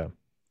 Okay.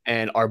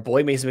 And our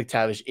boy Mason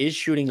McTavish is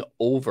shooting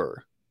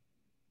over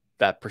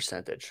that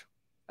percentage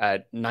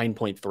at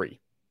 9.3.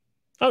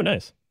 Oh,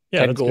 nice. Yeah,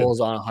 10 that's goals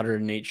good. on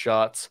 108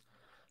 shots.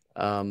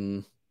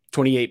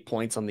 28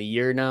 points on the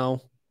year now.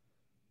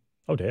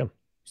 Oh, damn.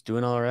 He's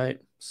doing all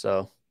right.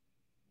 So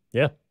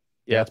yeah,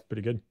 it's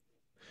pretty good.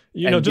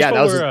 And just yeah,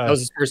 while that we're was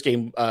his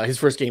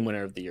first game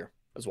winner of the year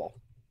as well.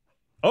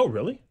 oh,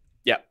 really?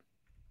 Yeah.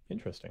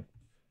 Interesting.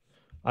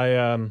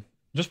 I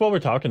just while we're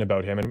talking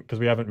about him, and because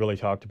we haven't really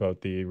talked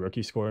about the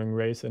rookie scoring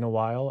race in a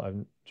while,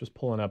 I'm just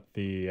pulling up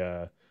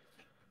the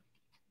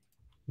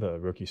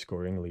rookie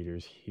scoring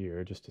leaders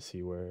here just to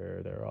see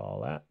where they're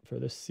all at for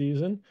this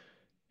season.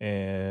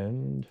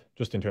 And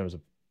just in terms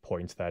of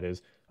points, that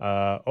is.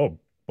 Oh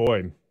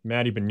boy,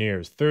 Matty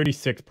Beniers,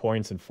 36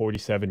 points in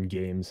 47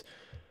 games.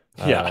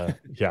 Yeah.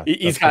 Yeah, He's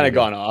that's kind pretty of good.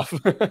 gone off.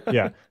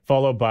 Yeah,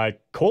 followed by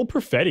Cole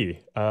Perfetti,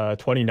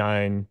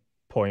 29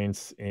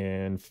 points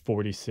in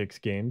 46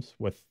 games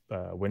with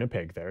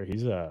Winnipeg there.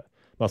 He's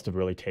must have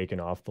really taken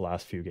off the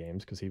last few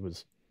games because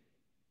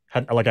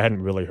I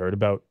hadn't really heard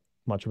about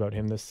much about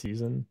him this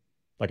season.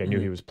 Like I knew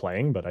he was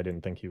playing, but I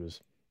didn't think he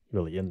was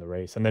really in the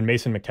race. And then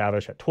Mason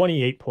McTavish at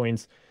 28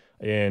 points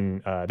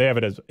in they have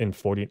it as in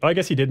 40. Oh, I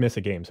guess he did miss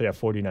a game. So yeah,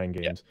 49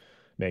 games.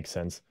 Makes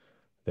sense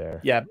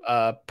there. Yeah,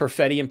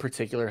 Perfetti in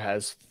particular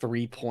has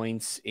 3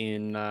 points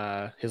in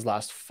his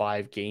last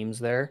 5 games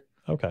there.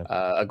 Okay.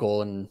 A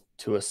goal and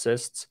 2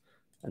 assists.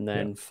 And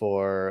then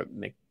for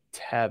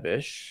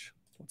McTavish,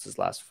 what's his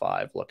last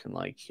 5 looking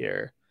like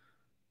here?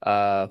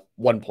 1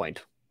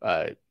 point.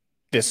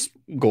 This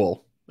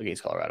goal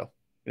against Colorado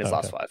in his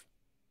last 5.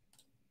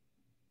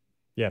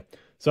 Yeah.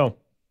 So,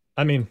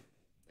 I mean,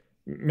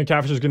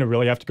 McTavish is going to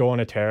really have to go on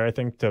a tear, I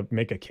think, to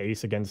make a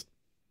case against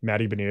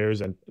Matty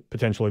Beniers and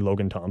potentially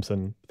Logan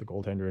Thompson, the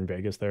goaltender in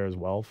Vegas there as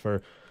well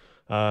for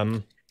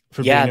being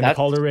in the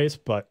Calder race.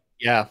 But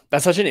yeah,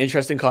 that's such an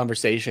interesting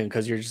conversation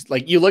because you're just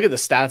like, you look at the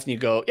stats and you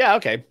go, yeah,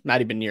 okay,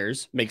 Matty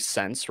Beniers makes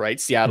sense, right?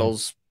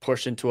 Seattle's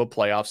pushed into a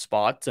playoff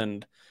spot,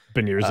 and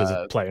Beniers is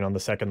playing on the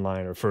second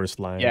line or first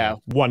line. Yeah.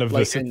 One of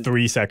the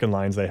 3 second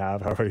lines they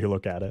have, however you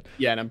look at it.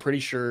 Yeah, and I'm pretty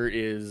sure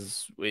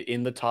is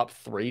in the top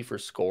 3 for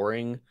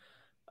scoring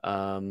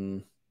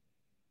for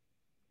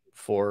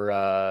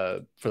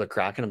the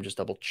Kraken. I'm just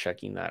double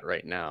checking that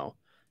right now.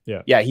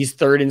 Yeah, he's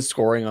 3rd in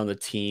scoring on the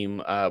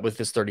team with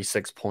his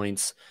 36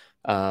 points.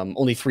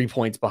 Only 3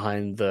 points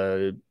behind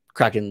the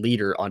Kraken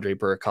leader, Andre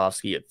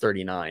Burakovsky, at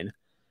 39.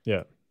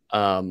 Yeah.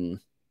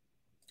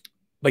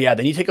 But yeah,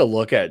 then you take a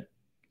look at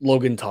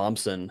Logan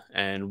Thompson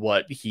and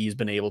what he's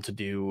been able to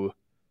do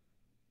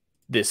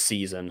this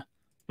season.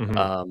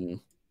 On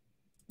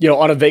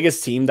a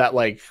Vegas team that,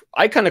 like,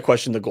 I kind of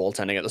questioned the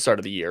goaltending at the start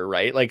of the year,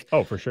 right? Like,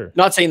 oh, for sure.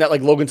 Not saying that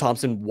like Logan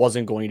Thompson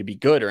wasn't going to be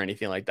good or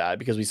anything like that,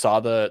 because we saw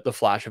the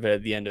flash of it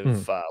at the end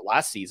of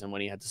last season when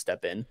he had to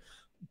step in,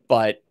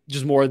 but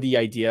just more the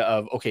idea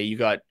of, okay, you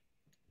got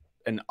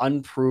an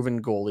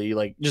unproven goalie,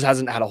 like just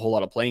hasn't had a whole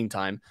lot of playing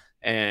time,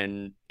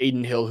 and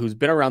Aiden Hill, who's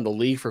been around the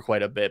league for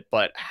quite a bit,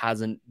 but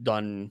hasn't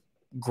done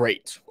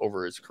great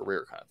over his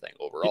career kind of thing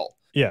overall.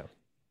 Yeah.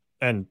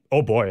 And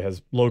oh boy,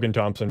 has Logan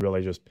Thompson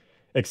really just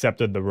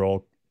accepted the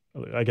role,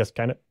 I guess,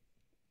 kind of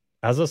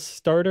as a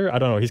starter. I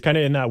don't know. He's kind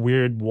of in that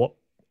weird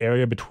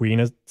area between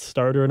a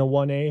starter and a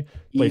 1A.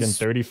 Played in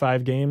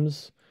 35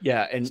 games.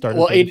 Yeah. And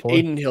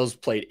Aiden Hill's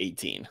played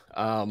 18.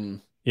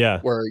 Thompson's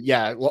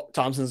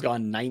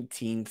gone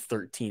 19,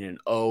 13, and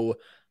 0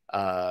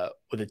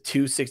 with a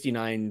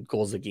 269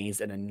 goals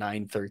against and a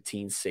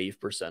 913 save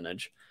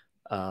percentage.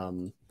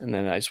 And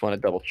then I just want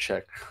to double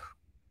check.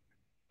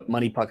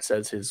 Money Puck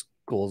says his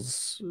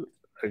goals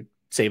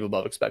save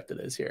above expected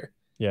is here.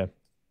 Yeah.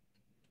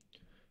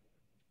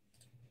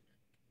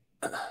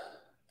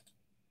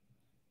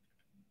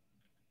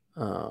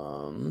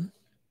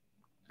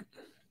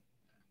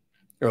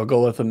 We'll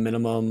go with a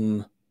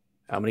minimum.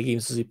 How many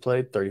games has he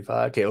played?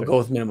 35. Okay, we'll go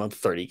with minimum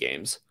 30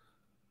 games.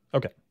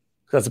 Okay.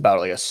 That's about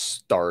like a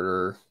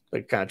starter,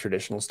 like kind of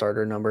traditional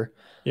starter number.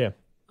 Yeah.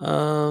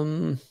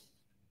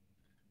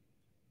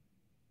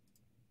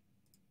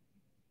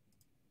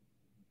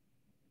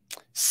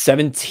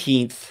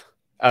 17th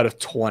out of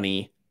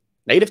 20,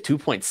 negative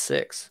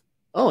 2.6.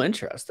 Oh,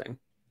 interesting.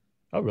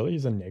 Oh, really?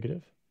 He's a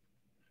negative?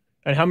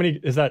 And how many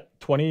is that?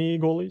 20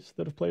 goalies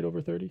that have played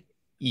over 30?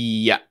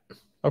 Yeah.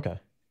 Okay.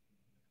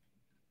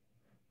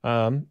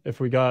 If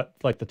we got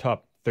like the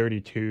top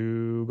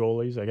 32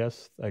 goalies, I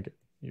guess, like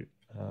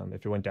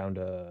if it went down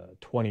to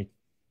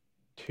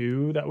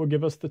 22, that would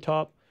give us the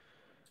top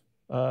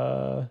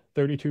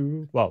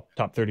 32, well,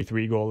 top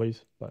 33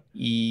 goalies. But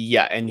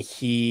yeah, and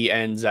he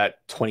ends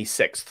at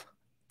 26th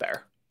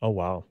there. Oh,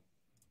 wow.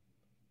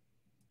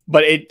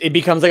 But it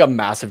becomes like a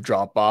massive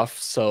drop off.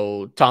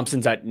 So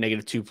Thompson's at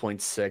negative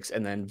 2.6,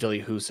 and then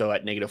Ville Husso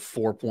at negative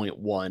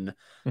 4.1.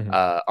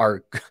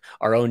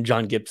 Our own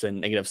John Gibson,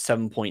 negative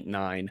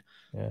 7.9.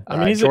 Yeah. I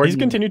mean, he's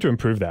continued to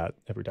improve that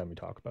every time we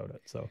talk about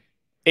it. So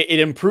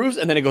it improves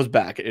and then it goes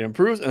back. It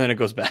improves and then it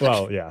goes back.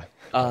 Well, yeah.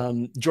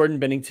 Jordan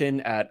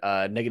Bennington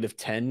at negative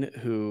 10,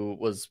 who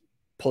was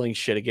pulling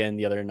shit again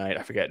the other night.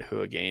 I forget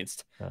who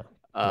against. Not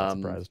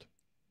surprised.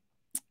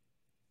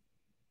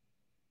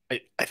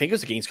 I think it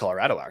was against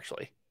Colorado,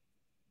 actually.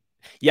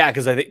 Yeah,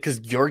 because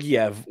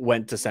Georgiev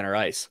went to center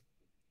ice.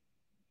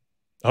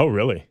 Oh,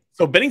 really?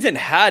 So Bennington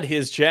had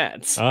his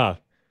chance. And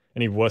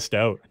he wussed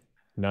out.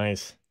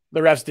 Nice. The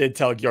refs did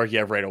tell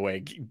Georgiev right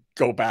away,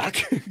 go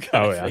back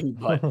kind of thing.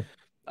 But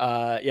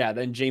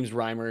then James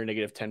Reimer,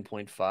 negative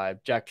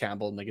 10.5. Jack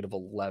Campbell, negative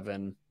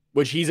 11,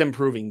 which he's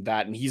improving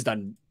that, and he's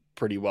done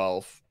pretty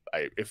well,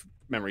 if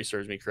memory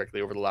serves me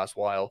correctly, over the last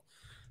while.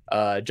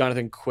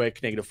 Jonathan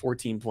Quick, negative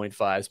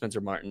 14.5.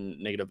 Spencer Martin,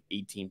 negative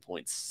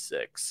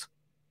 18.6.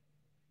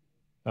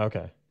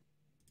 Okay.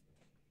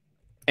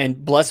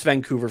 And bless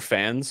Vancouver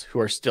fans who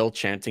are still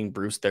chanting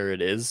Bruce, there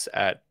it is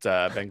at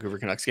Vancouver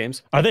Canucks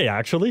games. Are they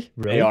actually?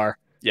 Really? They are.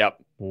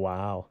 Yep.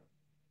 Wow.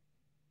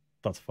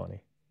 That's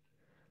funny.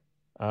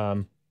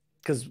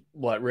 Because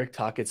Rick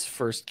Tockett's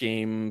first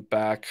game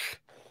back,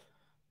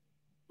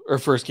 or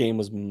first game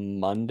was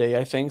Monday,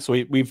 I think. So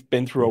we've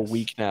been through a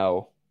week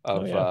now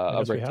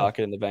of Rick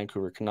Tocchet and the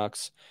Vancouver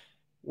Canucks,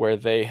 where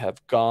they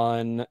have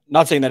gone,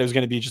 not saying that it was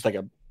going to be just like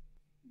a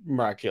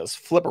miraculous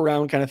flip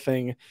around kind of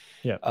thing.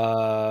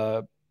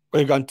 Yeah.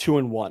 They've gone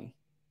 2-1,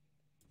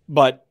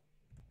 but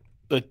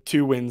the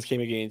 2 wins came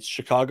against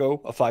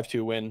Chicago, a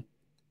 5-2 win,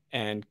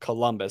 and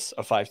Columbus,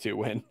 a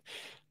 5-2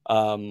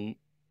 win.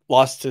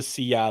 Lost to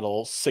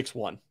Seattle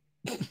 6-1.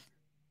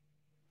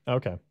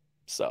 Okay.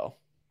 So.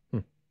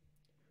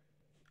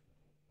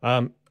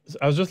 I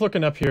was just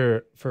looking up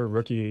here for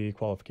rookie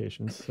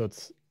qualifications. So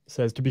it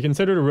says to be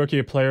considered a rookie,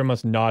 a player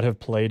must not have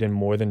played in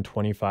more than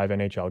 25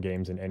 NHL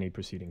games in any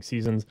preceding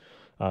seasons,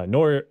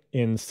 nor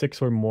in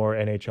 6 or more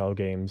NHL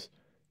games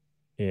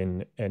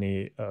in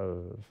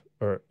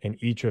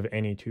each of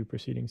any 2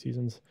 preceding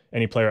seasons.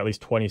 Any player at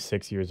least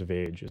 26 years of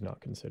age is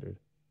not considered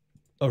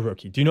a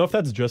rookie. Do you know if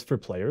that's just for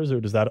players, or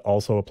does that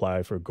also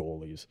apply for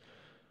goalies?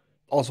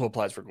 Also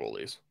applies for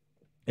goalies.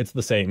 It's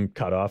the same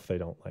cutoff. They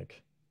don't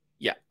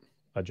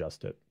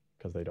adjust it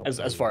because they don't.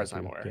 As far as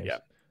I'm aware, games. Yeah.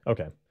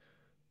 Okay.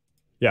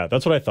 Yeah,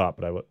 that's what I thought,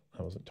 but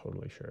I wasn't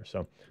totally sure.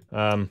 So.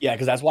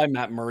 Because that's why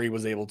Matt Murray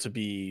was able to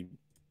be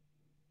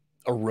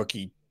a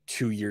rookie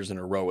 2 years in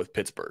a row with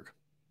Pittsburgh.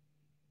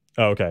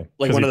 Oh, okay.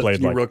 Like one of the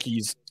few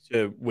rookies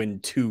to win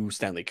 2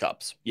 Stanley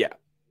Cups. Yeah.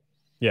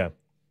 Yeah.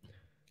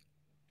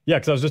 Yeah,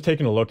 because I was just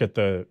taking a look at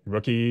the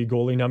rookie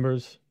goalie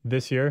numbers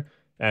this year,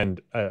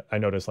 and I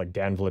noticed like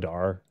Dan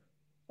Vladar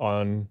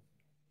on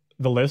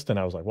the list, and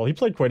I was like, well, he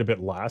played quite a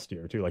bit last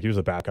year too. Like he was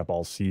a backup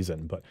all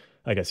season, but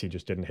I guess he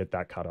just didn't hit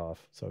that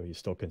cutoff, so he's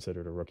still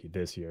considered a rookie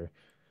this year.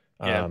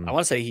 Yeah, I want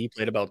to say he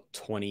played about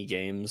 20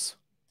 games.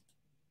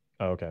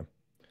 Oh, okay.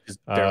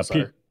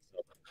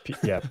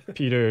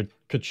 Peter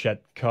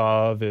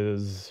Kochetkov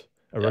is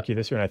a rookie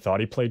this year, and I thought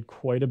he played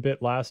quite a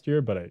bit last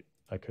year, but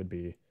I could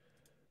be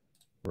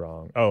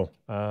wrong. Oh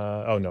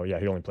no, yeah,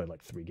 he only played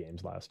like 3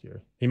 games last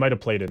year. He might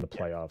have played in the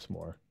playoffs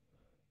more.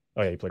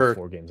 Oh yeah, he played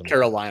 4 games in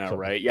Carolina,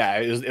 right? Yeah,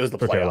 it was the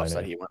playoffs Carolina,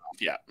 that he went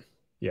off. Yeah.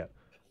 Yeah.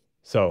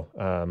 So,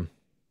 where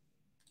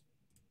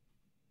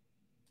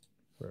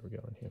are we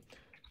going here?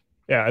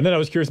 Yeah, and then I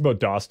was curious about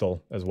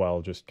Dostal as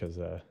well, just because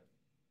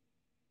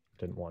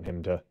didn't want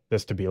him to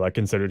be like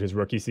considered his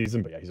rookie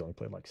season, but yeah, he's only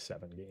played like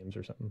 7 games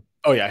or something.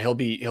 Oh yeah, he'll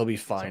be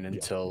fine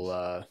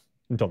until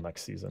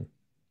next season.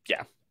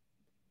 Yeah.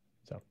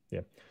 So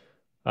yeah.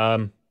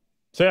 So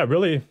yeah,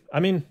 really, I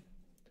mean,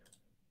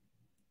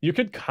 you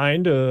could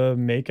kind of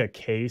make a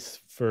case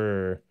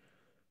for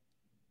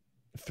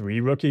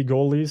 3 rookie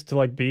goalies to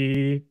like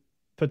be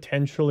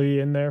potentially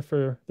in there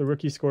for the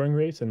rookie scoring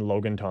race, and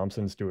Logan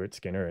Thompson, Stuart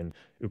Skinner, and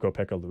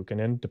Ukko-Pekka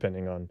Luukkonen,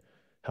 depending on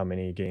how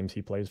many games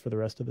he plays for the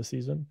rest of the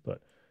season.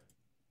 But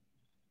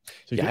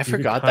so I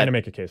forgot that kind of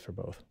make a case for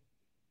both.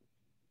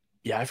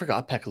 Yeah, I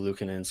forgot Pekka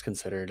Luukkonen is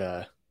considered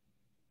a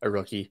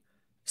rookie.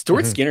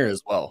 Stuart Skinner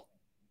as well.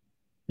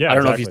 Yeah, I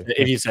don't know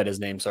if you said his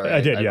name. Sorry, I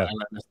did. Yeah, I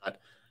missed that.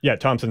 Yeah,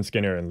 Thompson,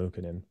 Skinner, and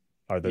Luukkonen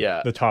are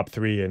the top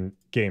 3 in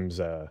games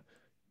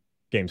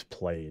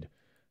played,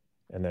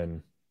 and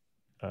then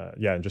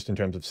and just in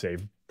terms of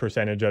save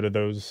percentage out of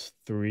those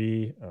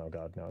 3, oh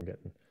god, now I'm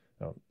getting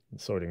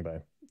sorting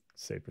by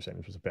save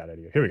percentage was a bad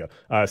idea. Here we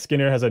go.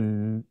 Skinner has a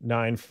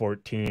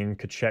 914.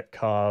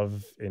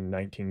 Kochetkov in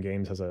 19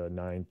 games has a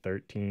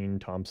 913.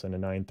 Thompson a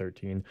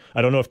 913.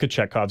 I don't know if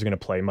Kochetkov's going to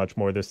play much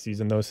more this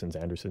season though, since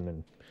Anderson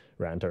and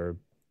Ranta are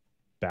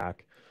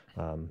back.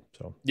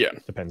 So yeah,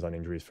 depends on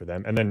injuries for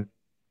them. And then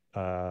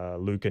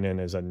Luukkonen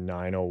is a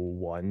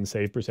 901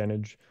 save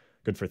percentage,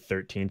 good for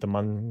 13th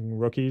among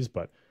rookies.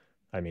 But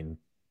I mean,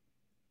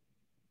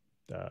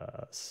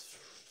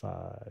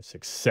 5,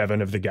 6,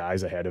 7 of the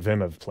guys ahead of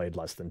him have played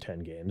less than 10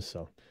 games,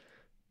 so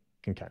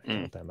can kind of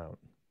count them out.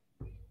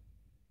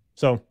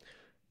 So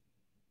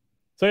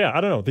yeah,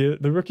 I don't know.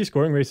 The rookie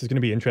scoring race is going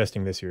to be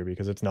interesting this year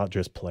because it's not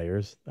just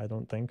players, I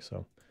don't think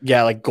so.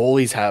 Yeah, like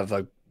goalies have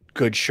a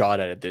good shot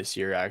at it this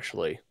year,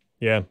 actually.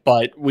 Yeah.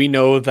 But we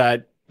know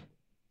that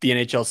the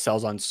NHL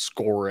sells on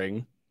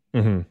scoring,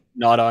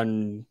 not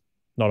on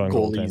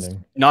goalies,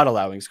 not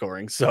allowing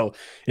scoring. So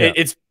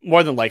it's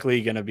more than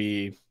likely going to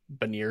be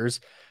Beniers.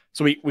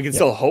 So we can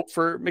still hope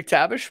for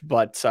McTavish,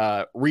 but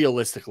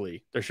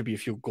realistically, there should be a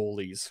few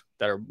goalies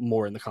that are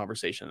more in the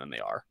conversation than they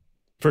are.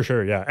 For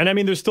sure, yeah. And I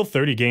mean, there's still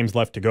 30 games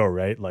left to go,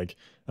 right? Like,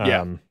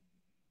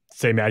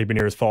 say Matty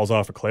Beniers falls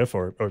off a cliff,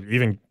 or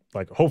even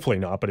like, hopefully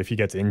not, but if he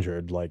gets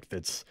injured, like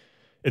it's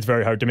it's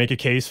very hard to make a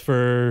case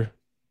for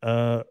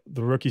the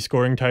rookie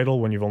scoring title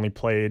when you've only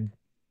played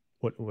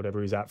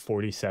whatever he's at,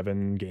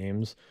 47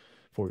 games.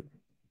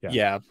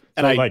 Yeah.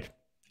 And so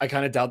I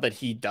kind of doubt that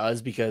he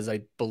does, because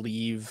I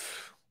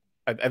believe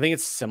I think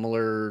it's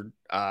similar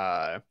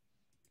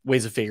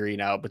ways of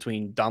figuring out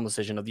between Dom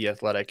Decision of The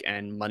Athletic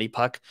and Money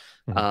Puck.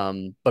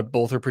 But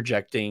both are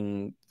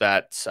projecting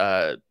that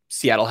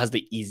Seattle has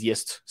the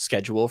easiest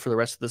schedule for the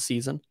rest of the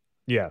season.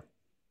 Yeah.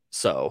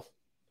 So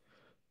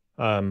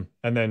and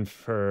then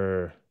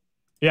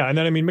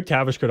I mean,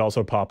 McTavish could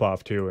also pop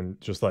off too and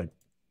just like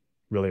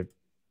really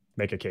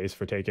make a case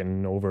for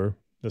taking over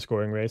the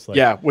scoring race. Like,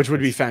 yeah, which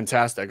would be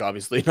fantastic.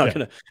 Obviously, not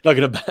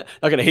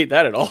gonna hate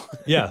that at all.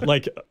 Yeah,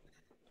 like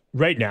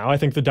right now, I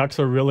think the Ducks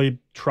are really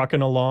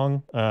trucking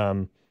along.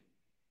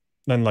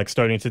 Then like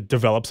starting to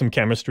develop some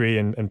chemistry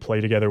and play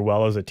together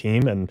well as a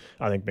team. And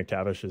I think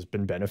McTavish has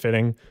been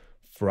benefiting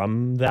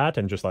from that,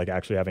 and just like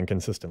actually having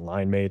consistent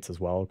line mates as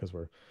well, because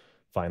we're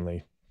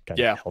finally kind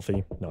of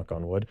healthy, knock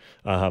on wood.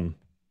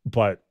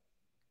 But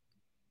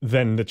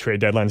then the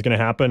trade deadline is going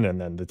to happen,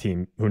 and then the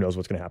team, who knows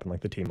what's going to happen?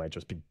 Like the team might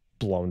just be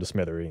blown to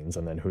smithereens,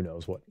 and then who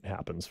knows what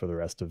happens for the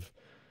rest of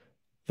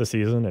the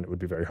season. And it would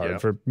be very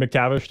hard for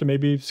McTavish to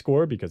maybe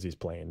score, because he's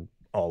playing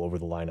all over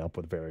the lineup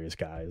with various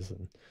guys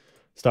and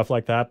stuff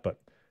like that.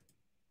 But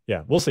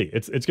yeah, we'll see.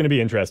 It's going to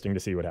be interesting to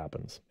see what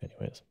happens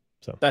anyways.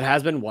 So that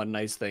has been one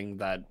nice thing,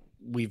 that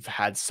we've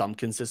had some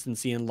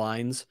consistency in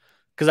lines.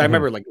 Because I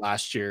remember like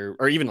last year,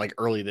 or even like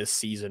early this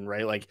season,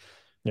 right? Like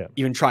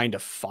even trying to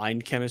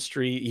find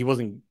chemistry,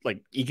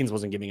 Eakins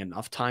wasn't giving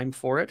enough time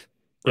for it.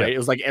 Right. It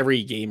was like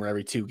every game or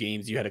every 2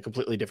 games, you had a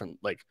completely different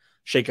like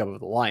shakeup of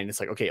the line. It's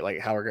like, okay, like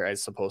how are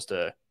guys supposed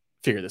to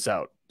figure this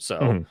out?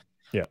 So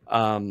I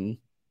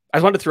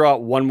just wanted to throw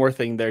out one more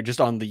thing there, just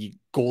on the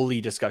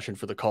goalie discussion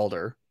for the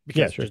Calder,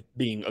 because just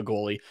being a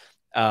goalie,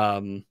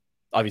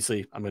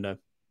 obviously I'm gonna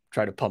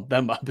try to pump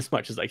them up as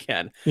much as I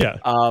can.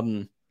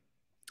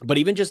 But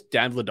even just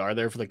Dan Vladar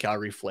there for the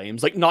Calgary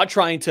Flames, like not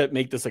trying to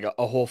make this like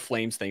a whole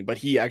Flames thing, but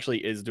he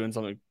actually is doing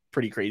something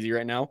pretty crazy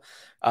right now,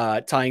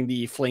 tying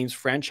the Flames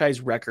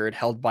franchise record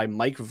held by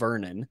Mike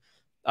Vernon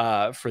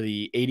for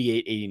the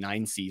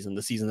 88-89 season,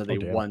 the season that they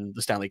won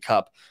the Stanley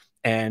Cup.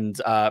 And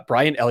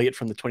Brian Elliott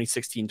from the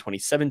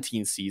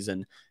 2016-2017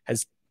 season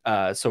has,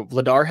 so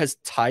Vladar has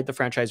tied the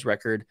franchise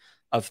record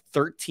of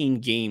 13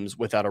 games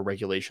without a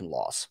regulation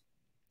loss.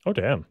 Oh,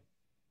 damn.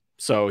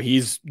 So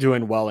he's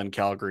doing well in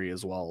Calgary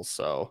as well.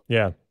 So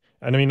yeah,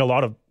 and I mean, a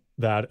lot of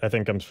that I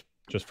think comes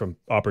just from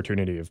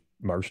opportunity of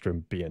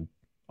Markstrom being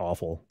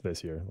awful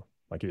this year.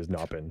 Like he has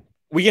not been.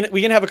 We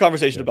can have a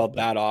conversation about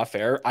that off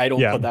air. I don't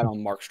put that on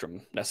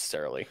Markstrom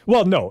necessarily.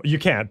 Well, no, you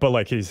can't. But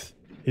like he's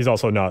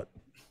also not.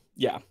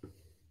 Yeah.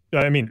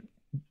 I mean,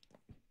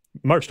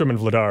 Markstrom and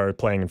Vladar are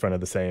playing in front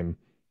of the same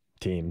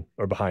team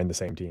or behind the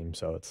same team,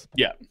 so it's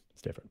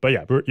different. But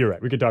yeah, you're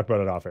right. We could talk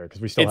about it off air,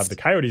 because we still have the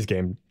Coyotes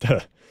game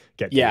to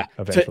get to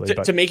eventually.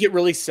 To make it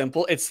really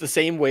simple, it's the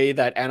same way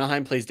that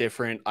Anaheim plays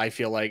different, I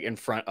feel like, in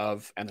front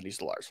of Anthony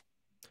Stolarz.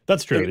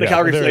 That's true. The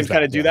Calgary Flames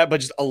kind of do that, but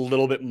just a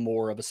little bit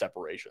more of a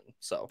separation.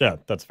 So yeah,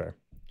 that's fair.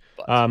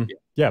 But,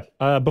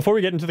 before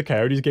we get into the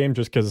Coyotes game,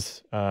 just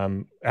because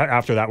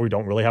after that we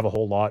don't really have a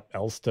whole lot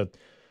else to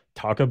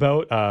talk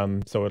about,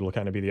 so it'll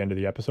kind of be the end of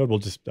the episode. We'll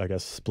just, I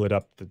guess, split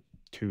up the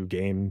 2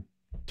 game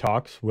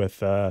talks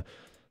with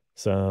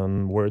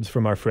some words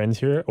from our friends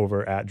here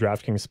over at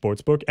DraftKings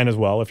Sportsbook. And as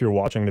well, if you're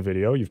watching the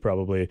video, you've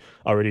probably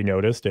already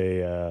noticed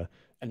another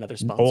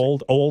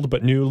sponsor. old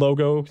but new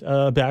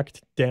logo back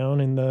down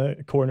in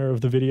the corner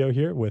of the video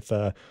here with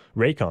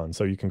Raycon.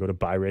 So you can go to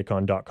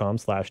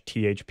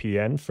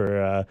buyraycon.com/THPN for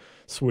a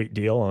sweet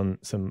deal on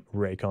some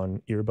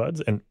Raycon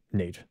earbuds. And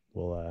Nate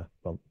will,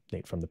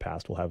 Nate from the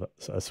past will have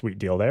a sweet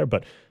deal there.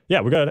 But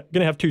yeah, we're going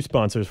to have 2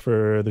 sponsors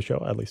for the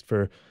show, at least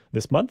for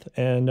this month.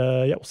 And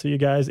we'll see you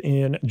guys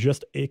in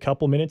just a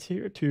couple minutes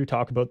here to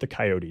talk about the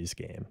Coyotes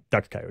game.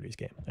 Ducks Coyotes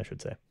game, I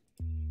should say.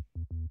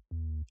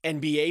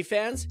 NBA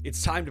fans,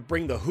 it's time to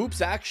bring the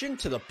hoops action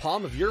to the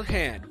palm of your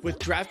hand with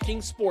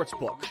DraftKings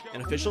Sportsbook,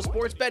 an official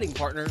sports betting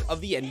partner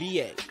of the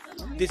NBA.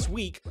 This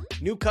week,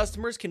 new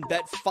customers can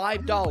bet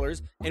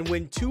 $5 and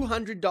win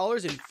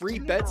 $200 in free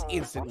bets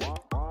instantly.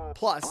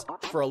 Plus,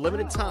 for a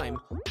limited time,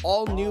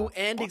 all new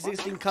and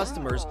existing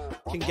customers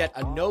can get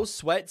a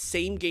no-sweat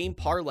same-game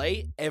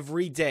parlay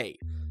every day.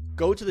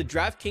 Go to the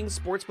DraftKings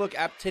Sportsbook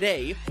app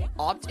today,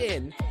 opt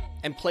in,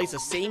 and place a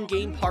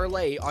same-game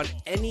parlay on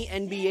any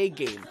NBA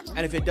game.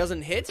 And if it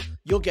doesn't hit,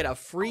 you'll get a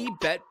free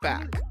bet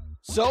back.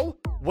 So,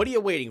 what are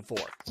you waiting for?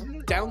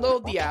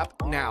 Download the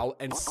app now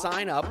and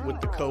sign up with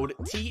the code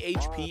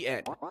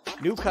THPN.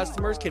 New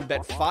customers can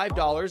bet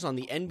 $5 on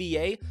the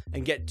NBA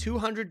and get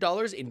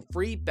 $200 in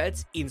free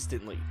bets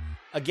instantly.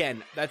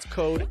 Again, that's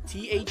code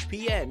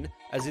THPN,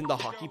 as in the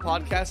Hockey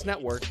Podcast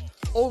Network,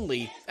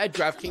 only at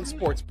DraftKings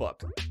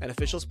Sportsbook, an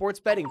official sports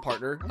betting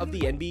partner of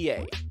the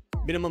NBA.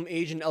 Minimum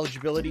age and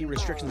eligibility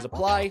restrictions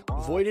apply.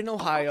 Void in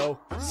Ohio.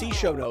 See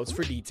show notes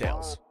for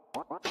details.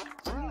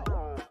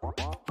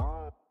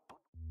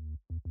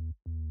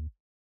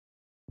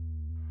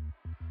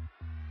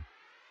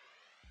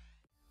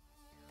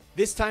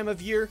 This time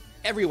of year,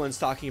 everyone's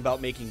talking about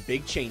making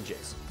big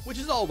changes, which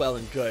is all well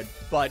and good,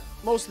 but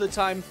most of the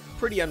time,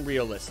 pretty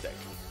unrealistic.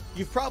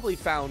 You've probably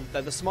found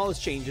that the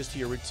smallest changes to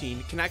your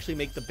routine can actually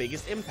make the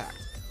biggest impact.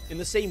 In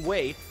the same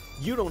way,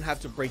 you don't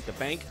have to break the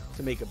bank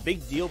to make a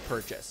big deal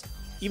purchase.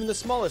 Even the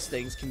smallest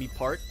things can be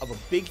part of a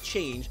big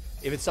change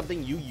if it's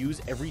something you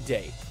use every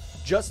day.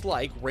 Just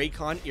like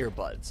Raycon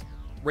earbuds.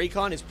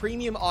 Raycon is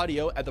premium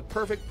audio at the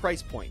perfect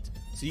price point,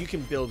 so you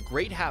can build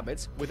great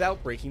habits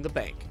without breaking the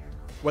bank.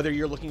 Whether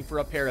you're looking for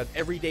a pair of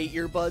everyday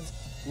earbuds,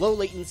 low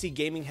latency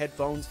gaming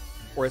headphones,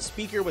 or a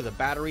speaker with a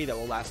battery that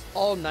will last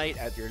all night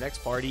at your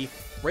next party,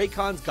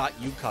 Raycon's got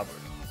you covered.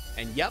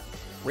 And yep,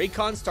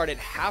 Raycon start at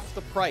half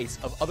the price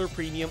of other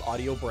premium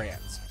audio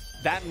brands.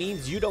 That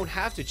means you don't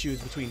have to choose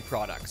between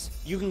products.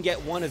 You can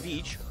get one of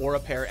each, or a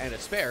pair and a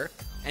spare,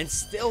 and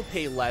still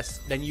pay less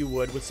than you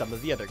would with some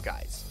of the other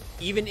guys.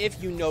 Even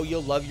if you know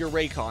you'll love your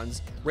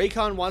Raycons,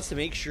 Raycon wants to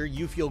make sure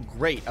you feel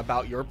great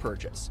about your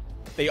purchase.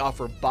 They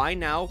offer buy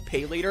now,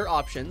 pay later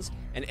options,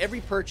 and every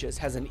purchase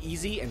has an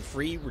easy and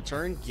free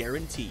return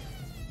guarantee.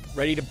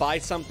 Ready to buy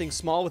something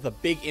small with a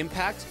big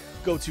impact?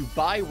 Go to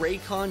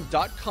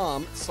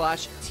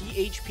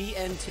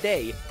buyraycon.com/THPN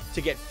today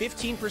to get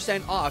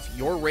 15% off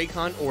your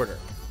Raycon order.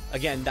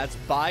 Again, that's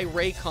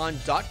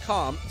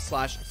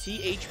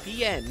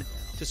buyraycon.com/THPN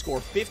to score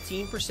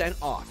 15%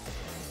 off.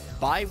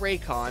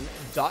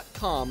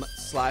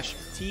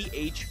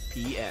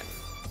 buyraycon.com/THPN.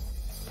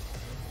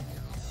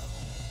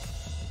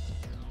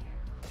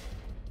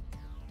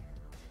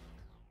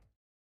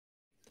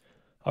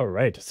 All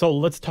right, so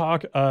let's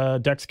talk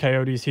Ducks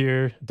Coyotes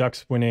here.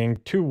 Ducks winning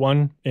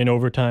 2-1 in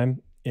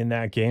overtime in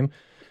that game.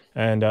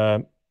 And,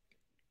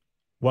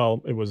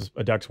 well, it was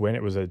a Ducks win.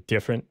 It was a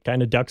different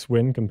kind of Ducks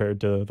win compared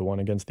to the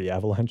one against the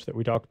Avalanche that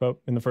we talked about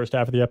in the first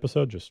half of the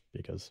episode, just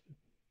because,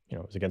 you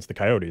know, it was against the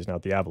Coyotes,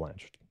 not the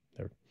Avalanche.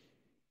 They're a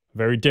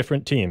very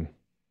different team,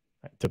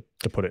 to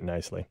put it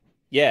nicely.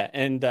 Yeah,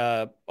 and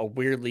a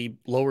weirdly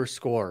lower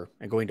score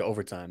and going to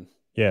overtime.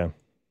 Yeah.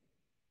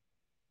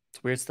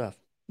 It's weird stuff.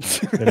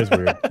 It is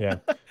weird. Yeah.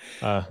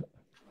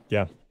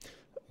 Yeah.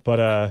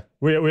 But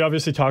we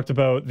obviously talked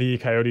about the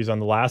Coyotes on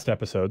the last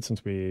episode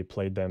since we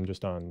played them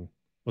just on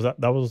was the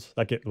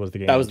game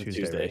that was on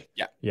Tuesday, right?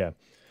 Yeah. Yeah.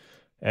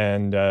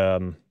 And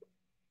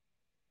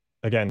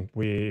again,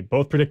 we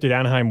both predicted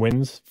Anaheim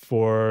wins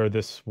for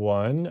this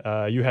one.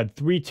 You had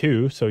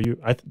 3-2, so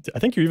I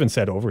think you even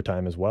said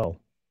overtime as well.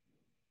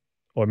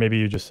 Or maybe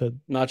you just said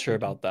not sure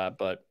about that,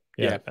 but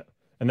yeah.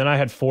 And then I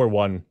had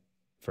 4-1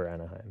 for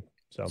Anaheim.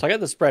 So I got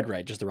the spread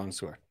right, just the wrong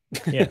score.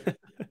 Yeah.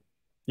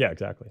 Yeah,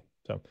 exactly.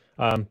 So,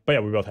 but yeah,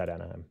 we both had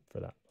Anaheim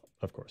for that,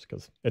 of course,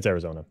 because it's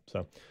Arizona.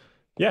 So,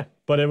 yeah,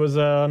 but it was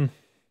kind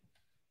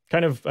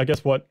of, I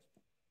guess,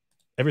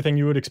 everything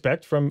you would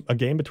expect from a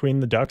game between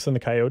the Ducks and the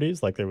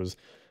Coyotes. Like, there was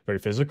very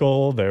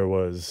physical. There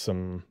was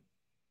a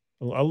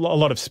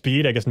lot of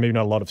speed. I guess maybe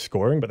not a lot of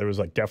scoring, but there was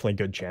like definitely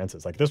good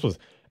chances. Like, this was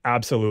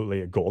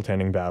absolutely a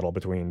goaltending battle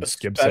between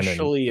Gibson and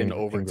especially in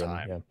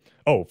overtime. Yeah.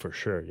 Oh, for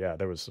sure. Yeah,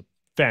 there was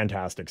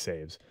fantastic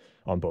saves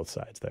on both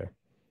sides there.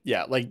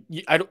 Yeah, like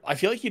I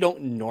feel like you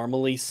don't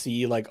normally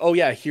see like, oh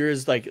yeah,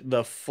 here's like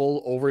the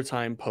full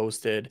overtime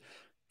posted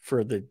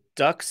for the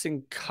Ducks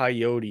and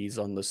Coyotes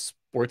on the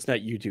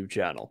Sportsnet YouTube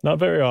channel. Not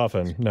very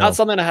often. No. Not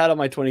something I had on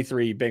my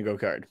 23 bingo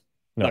card.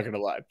 No. Not gonna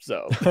lie.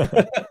 So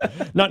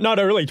not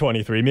early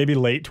 23, maybe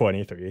late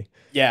 23.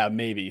 Yeah,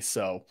 maybe.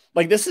 So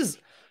like this is,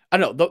 I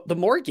don't know, the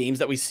more games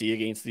that we see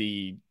against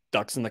the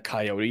Ducks and the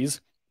Coyotes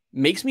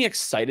makes me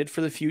excited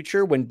for the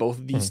future when both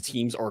of these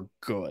teams are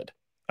good.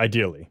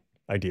 Ideally.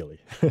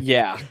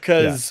 Yeah,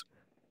 because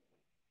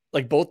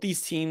like both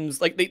these teams,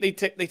 like they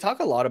talk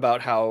a lot about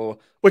how,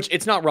 which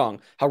it's not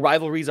wrong, how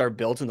rivalries are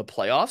built in the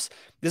playoffs.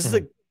 This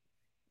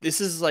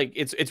is like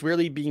it's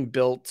really being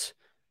built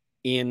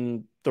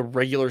in the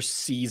regular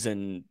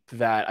season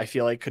that I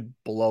feel like could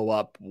blow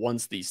up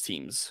once these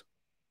teams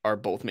are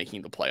both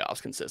making the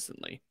playoffs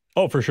consistently.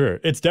 Oh, for sure.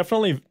 It's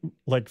definitely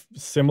like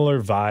similar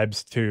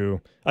vibes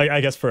to, I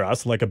guess for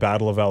us, like a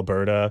Battle of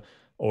Alberta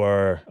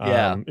or,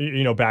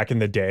 you know, back in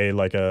the day,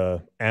 like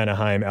a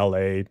Anaheim,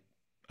 LA,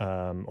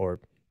 or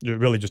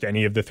really just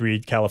any of the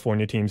three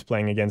California teams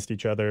playing against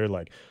each other,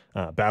 like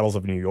Battles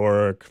of New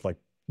York, like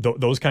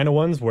those kind of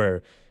ones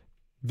where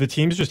the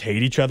teams just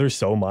hate each other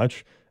so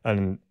much,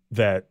 and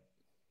that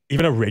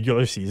even a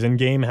regular season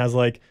game has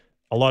like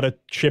a lot of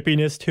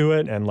chippiness to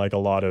it and like a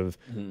lot of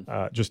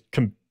just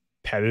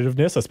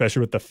competitiveness,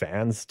 especially with the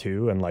fans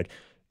too. And like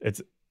it's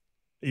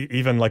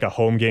even like a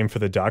home game for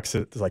the Ducks,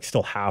 it's like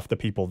still half the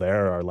people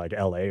there are like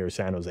LA or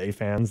San Jose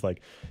fans. Like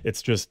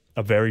it's just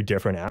a very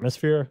different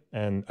atmosphere,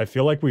 and I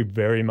feel like we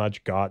very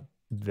much got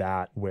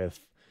that with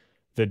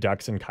the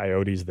Ducks and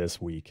Coyotes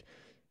this week.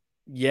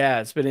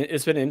 Yeah, it's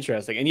been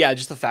interesting. And yeah,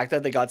 just the fact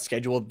that they got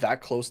scheduled that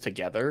close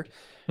together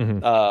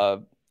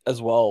as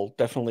well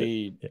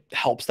definitely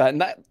helps that.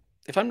 And that,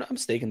 if I'm not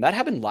mistaken, that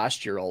happened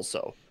last year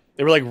also.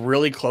 They were like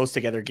really close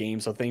together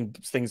games, so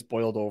things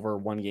boiled over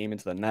one game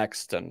into the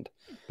next. And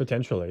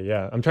potentially,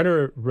 yeah. I'm trying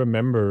to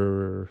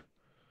remember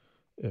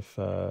if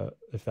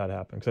that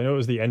happened. Because I know it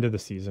was the end of the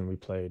season we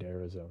played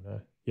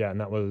Arizona. Yeah, and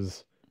that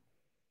was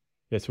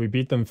so we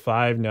beat them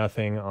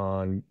 5-0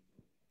 on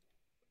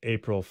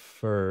April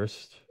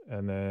 1st,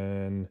 and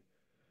then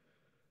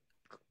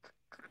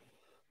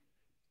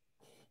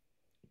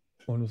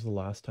when was the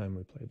last time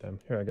we played them?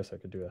 Here, I guess I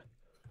could do a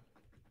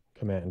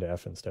Command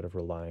F instead of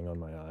relying on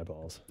my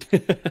eyeballs.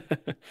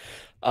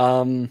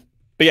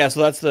 But yeah,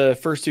 so that's the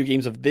first 2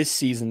 games of this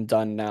season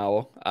done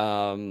now.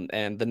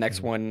 And the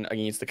next one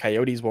against the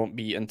Coyotes won't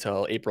be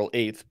until April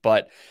 8th.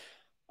 But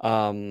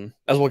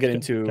as we'll get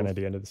into kind of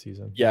the end of the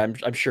season. Yeah,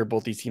 I'm sure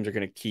both these teams are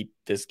going to keep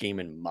this game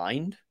in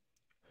mind.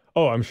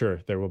 Oh, I'm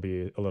sure there will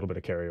be a little bit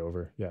of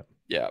carryover. Yeah.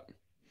 Yeah.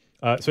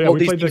 So yeah, we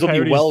these played the teams will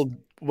Coyotes.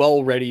 be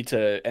well ready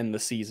to end the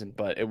season,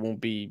 but it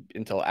won't be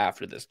until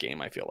after this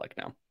game, I feel like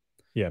now.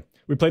 Yeah.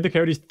 We played the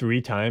Coyotes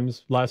 3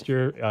 times last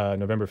year,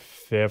 November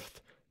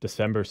 5th,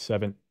 December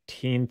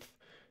 17th,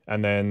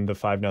 and then the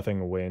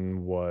 5-0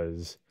 win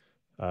was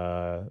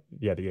the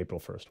April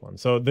 1st one.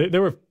 So they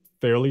were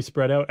fairly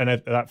spread out, and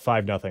that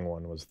 5-0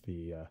 one was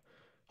the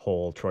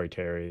whole Troy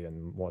Terry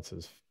and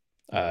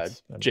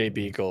Jay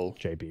Beagle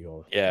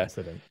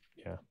incident.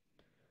 Yeah.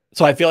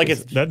 So I feel like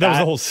that was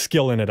the whole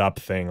skilling it up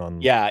thing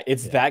on. Yeah,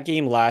 that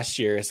game last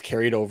year is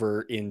carried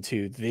over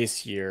into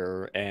this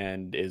year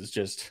and is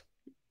just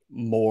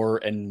more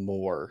and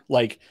more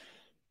like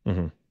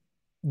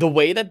the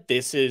way that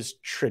this is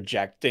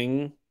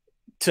trajecting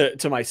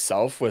to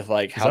myself with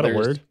like how there's a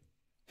word.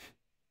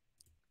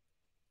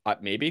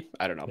 Maybe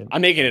I don't know.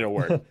 I'm making it a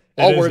word.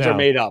 All words are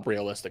made up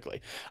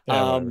realistically.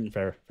 Yeah,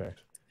 fair.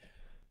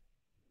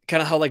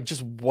 Kind of how like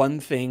just one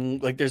thing,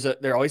 like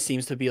there always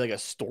seems to be like a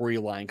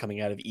storyline coming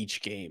out of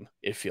each game.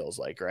 It feels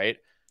like, right?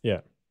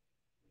 Yeah.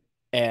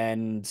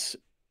 And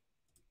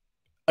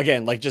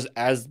again, like just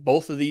as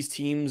both of these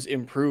teams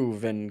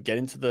improve and get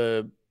into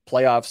the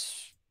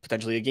playoffs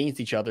potentially against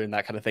each other and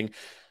that kind of thing,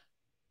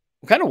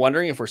 I'm kind of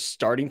wondering if we're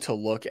starting to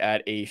look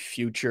at a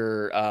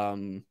future.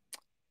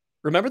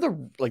 Remember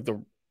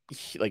the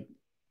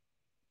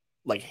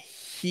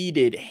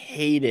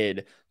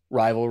hated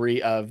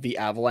rivalry of the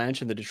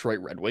Avalanche and the Detroit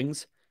Red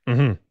Wings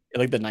in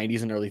like the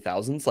 90s and early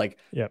thousands. Like,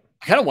 yeah,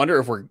 I kind of wonder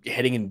if we're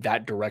heading in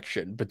that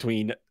direction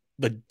between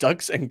the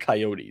Ducks and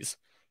Coyotes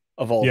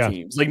of all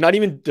teams, like not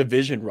even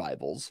division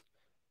rivals,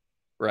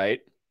 right?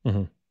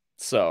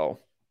 So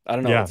I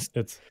don't know. Yeah,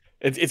 it's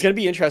going to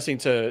be interesting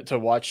to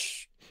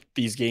watch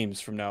these games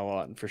from now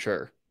on for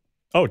sure.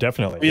 Oh,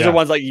 definitely. These are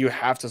ones like you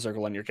have to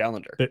circle on your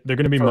calendar. They're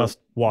going to be must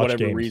watch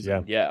games.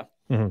 Reason. Yeah.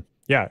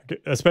 Yeah,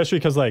 especially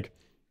because like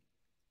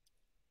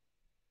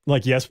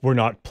yes, we're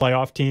not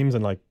playoff teams,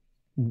 and like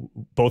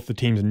both the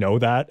teams know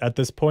that at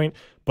this point,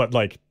 but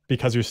like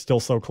because you're still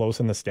so close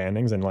in the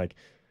standings, and like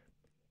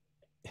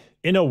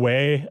in a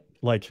way,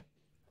 like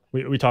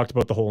we talked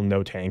about the whole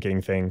no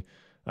tanking thing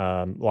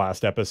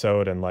last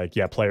episode, and like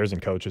players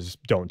and coaches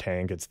don't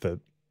tank. It's the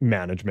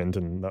management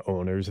and the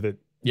owners that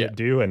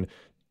do, and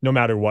no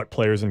matter what,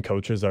 players and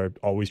coaches are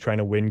always trying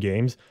to win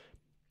games.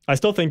 I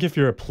still think if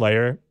you're a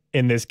player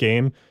in this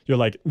game, you're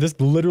like, this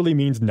literally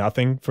means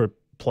nothing for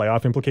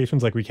playoff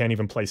implications. Like we can't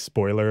even play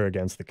spoiler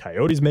against the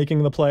Coyotes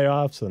making the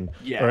playoffs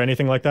or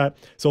anything like that.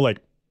 So like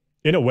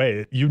in a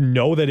way, you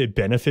know that it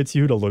benefits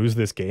you to lose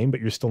this game, but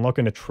you're still not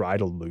going to try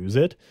to lose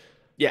it.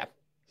 Yeah.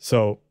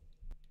 So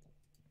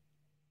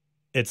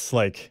it's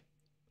like,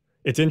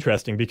 it's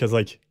interesting because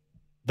like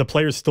the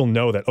players still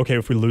know that, okay,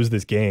 if we lose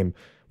this game,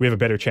 we have a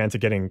better chance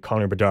of getting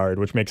Connor Bedard,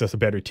 which makes us a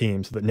better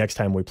team, so that next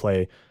time we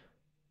play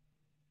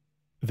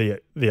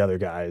the other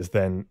guys,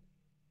 then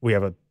we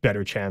have a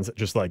better chance at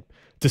just like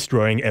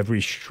destroying every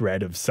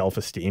shred of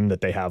self-esteem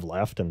that they have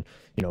left, and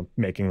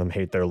making them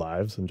hate their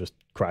lives and just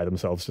cry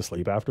themselves to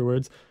sleep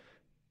afterwards,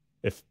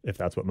 if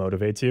that's what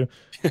motivates you.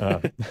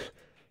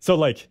 So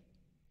like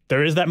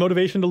there is that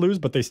motivation to lose,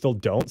 but they still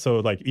don't. So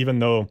like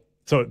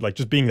like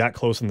just being that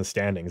close in the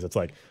standings, it's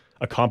like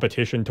a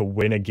competition to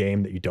win a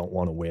game that you don't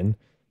want to win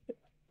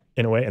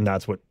in a way, and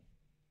that's what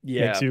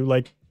makes you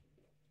like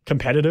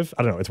competitive.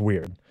 I don't know, it's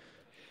weird.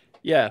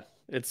 Yeah,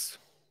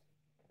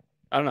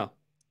 I don't know.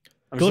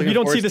 You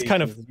don't see this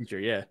kind of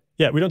future,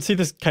 we don't see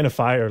this kind of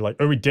fire,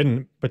 or we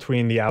didn't,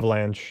 between the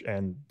Avalanche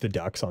and the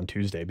Ducks on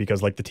Tuesday,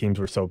 because like the teams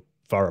were so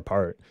far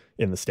apart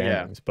in the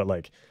standings. But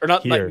like, or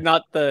not here,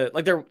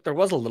 there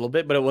was a little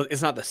bit, but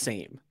it's not the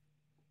same.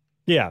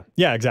 Yeah,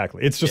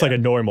 exactly. It's just like a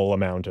normal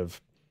amount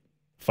of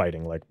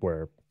fighting,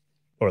 or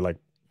like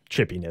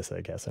chippiness,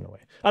 I guess, in a way.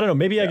 I don't know.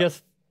 Maybe I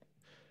guess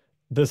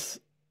this,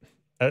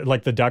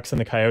 like the Ducks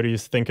and the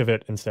Coyotes, think of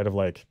it instead of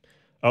like,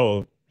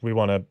 oh, we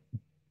want to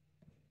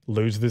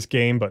lose this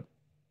game, but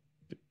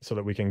so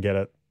that we can get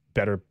a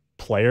better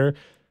player.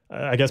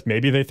 I guess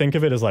maybe they think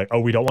of it as like,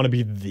 oh, we don't want to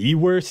be the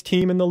worst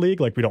team in the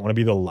league. Like we don't want to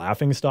be the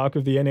laughing stock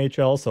of the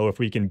NHL. So if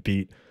we can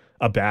beat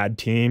a bad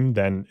team,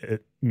 then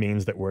it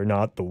means that we're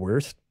not the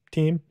worst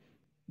team.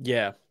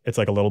 Yeah. It's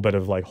like a little bit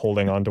of like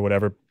holding on to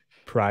whatever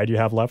pride you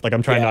have left. Like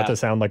I'm trying not to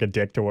sound like a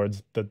dick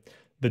towards the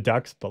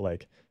Ducks, but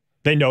like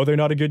they know they're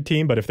not a good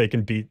team, but if they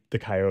can beat the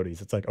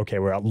Coyotes, it's like, okay,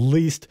 we're at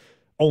least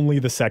only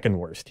the second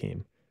worst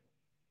team.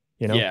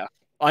 Yeah.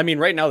 I mean,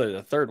 right now they're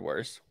the third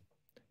worst.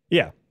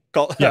 Yeah.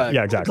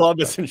 Yeah, exactly.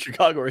 Columbus and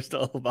Chicago are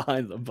still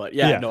behind them, but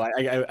no,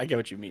 I get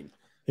what you mean.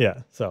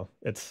 Yeah, so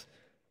it's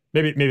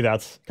maybe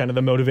that's kind of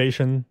the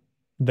motivation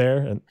there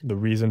and the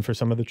reason for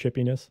some of the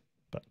chippiness.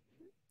 But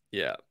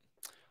yeah,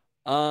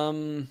 I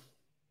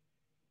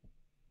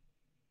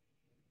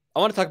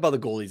want to talk about the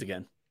goalies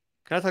again.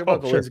 Can I talk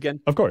about goalies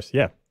again? Of course,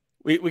 yeah.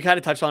 We kind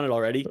of touched on it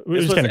already. We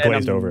just kind of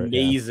glazed over it.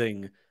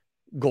 Amazing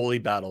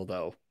goalie battle,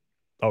 though.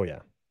 Oh yeah.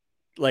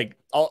 Like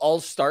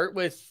I'll start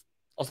with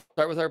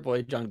our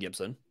boy John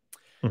Gibson.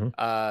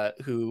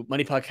 Who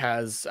Money Puck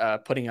has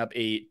putting up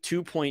a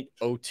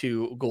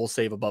 2.02 goal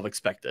save above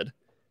expected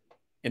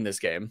in this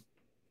game,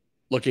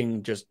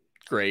 looking just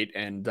great.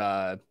 And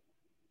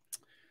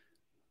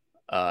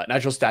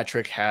Natural Stat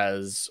Trick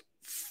has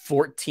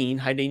 14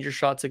 high danger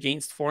shots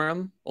against for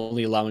him,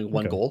 only allowing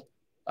one goal.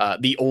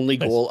 The only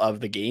goal of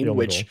the game,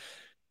 which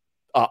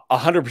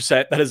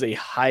 100% that is a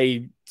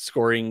high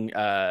scoring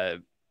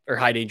or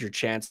high danger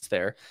chance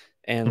there.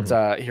 And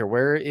here,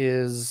 where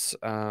is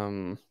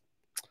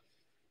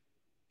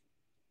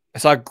I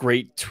saw a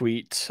great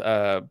tweet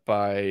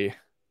by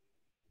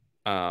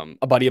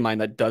a buddy of mine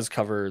that does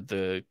cover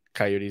the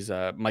Coyotes,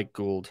 Mike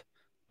Gould,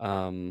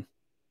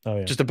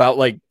 just about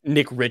like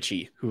Nick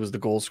Ritchie, who was the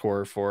goal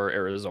scorer for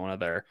Arizona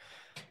there.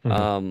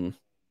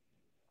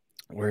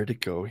 Where'd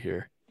it go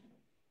here?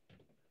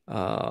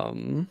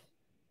 Come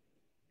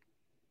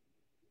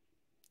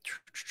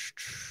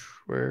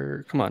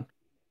on.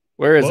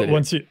 Where is it?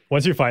 Once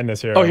you find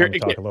this here, here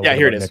talk a little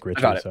here bit it is. Nick Ritchie,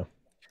 I got it.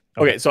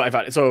 Okay, so I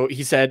found it. So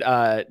he said,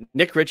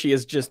 Nick Ritchie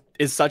is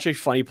such a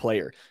funny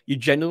player. You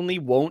genuinely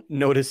won't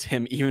notice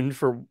him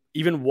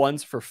even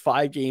once for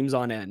 5 games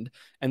on end,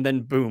 and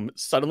then boom,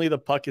 suddenly the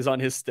puck is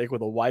on his stick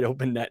with a wide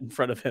open net in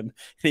front of him, and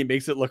he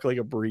makes it look like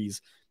a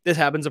breeze. This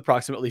happens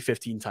approximately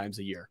 15 times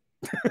a year.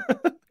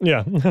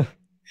 Yeah,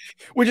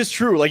 which is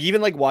true. Like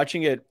even like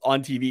watching it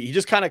on TV, he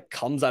just kind of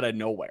comes out of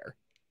nowhere.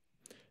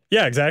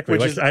 Yeah, exactly.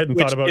 I hadn't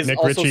thought about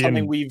Nick Ritchie in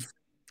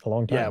a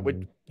long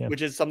time.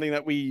 Which is something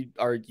that we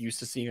are used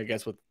to seeing, I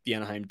guess, with the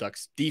Anaheim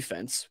Ducks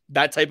defense.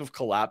 That type of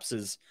collapse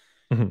is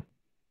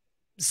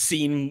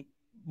seen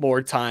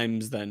more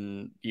times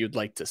than you'd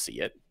like to see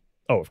it.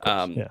 Oh, of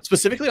course.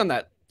 Specifically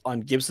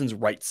on Gibson's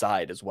right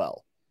side as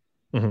well.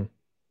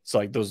 So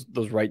like those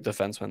right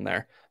defensemen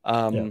there,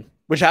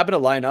 which happen to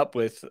line up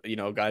with,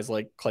 guys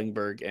like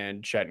Klingberg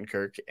and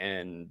Shattenkirk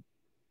and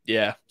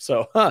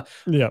so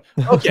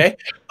okay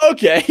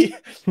you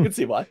can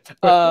see why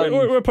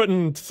we're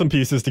putting some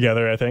pieces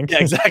together, I think. Yeah,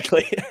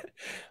 exactly.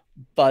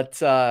 But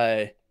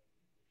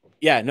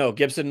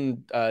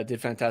Gibson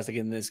did fantastic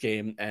in this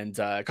game, and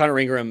Connor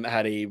Ingram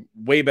had a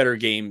way better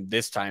game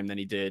this time than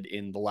he did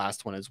in the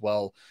last one as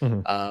well.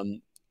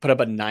 Put up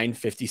a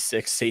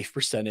 956 save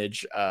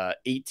percentage,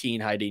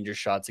 18 high danger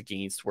shots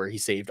against, where he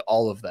saved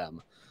all of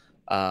them.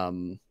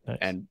 Nice.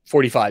 And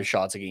 45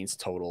 shots against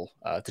total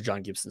to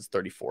John Gibson's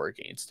 34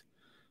 against.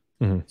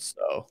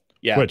 So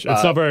which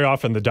it's not very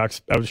often the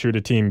Ducks outshoot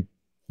a team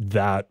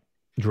that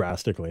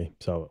drastically.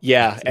 So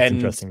it's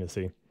interesting to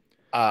see.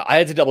 I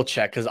had to double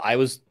check because I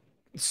was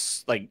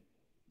like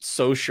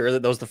so sure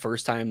that was the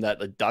first time that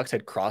the Ducks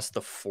had crossed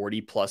the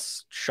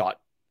 40+ shot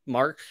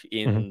mark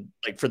in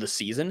like for the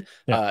season.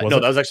 That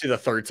was actually the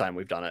third time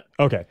we've done it.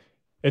 Okay,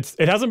 it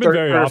hasn't been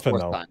very often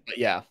though. Time, but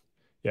yeah,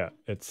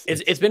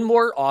 it's been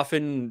more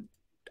often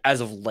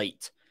as of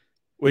late,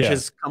 which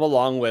has come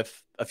along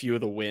with a few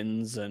of the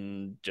wins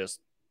and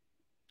just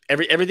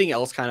everything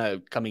else kind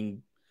of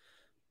coming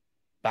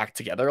back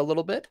together a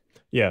little bit.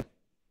 Yeah,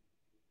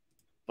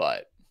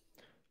 but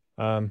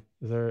can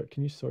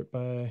you sort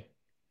by?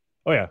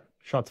 Oh yeah,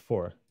 shots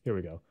 4. Here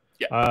we go.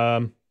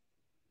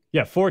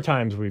 4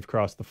 times we've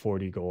crossed the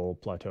 40 goal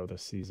plateau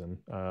this season.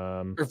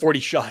 Or 40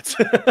 shots.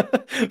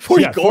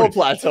 40 goal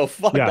plateau.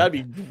 Fuck, that'd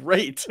be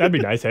great. That'd be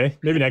nice, hey?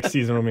 Maybe next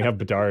season when we have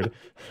Bedard.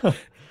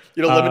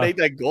 You'd eliminate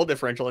that goal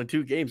differential in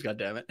 2 games,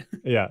 goddammit.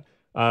 Yeah.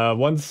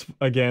 Once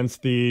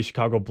against the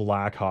Chicago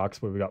Blackhawks,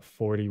 where we got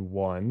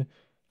 41.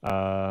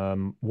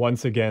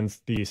 Once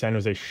against the San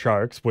Jose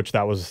Sharks, which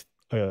that was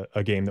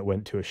a game that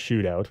went to a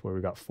shootout, where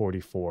we got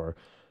 44.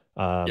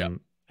 And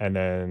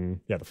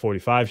then, the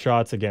 45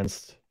 shots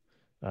against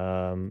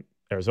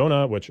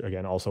Arizona, which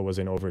again also was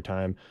in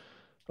overtime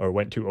or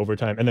went to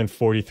overtime, and then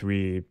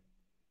 43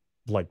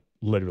 like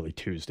literally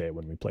Tuesday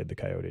when we played the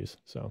Coyotes.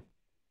 So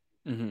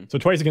so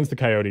twice against the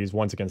Coyotes,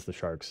 once against the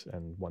Sharks,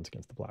 and once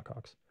against the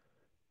Blackhawks.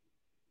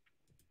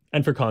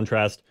 And for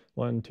contrast,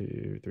 1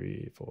 2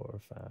 3 4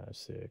 5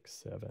 6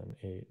 7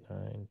 8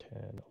 9 10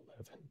 11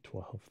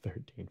 12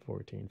 13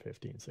 14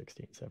 15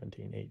 16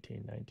 17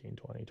 18 19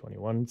 20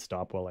 21.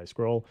 Stop while I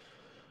scroll.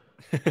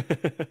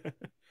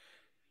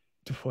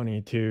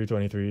 22,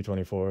 23,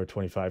 24,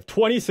 25,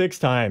 26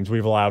 times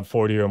we've allowed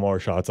 40 or more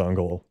shots on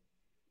goal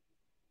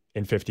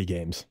in 50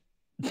 games.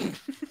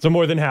 So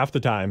more than half the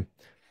time.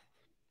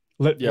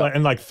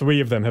 And like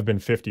 3 of them have been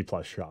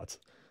 50+ shots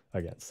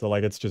against. So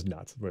like it's just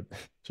nuts. We're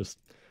just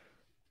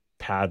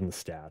padding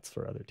stats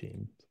for other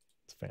teams.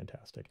 It's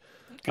fantastic.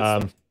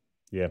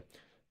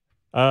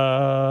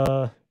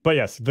 but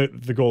yes, the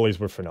goalies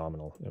were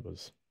phenomenal.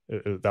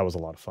 That was a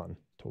lot of fun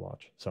to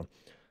watch. So,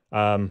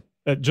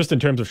 just in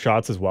terms of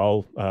shots as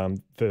well,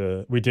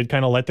 we did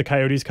kind of let the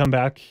Coyotes come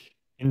back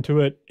into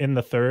it in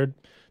the third,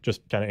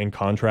 just kind of in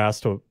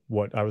contrast to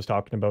what I was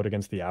talking about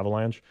against the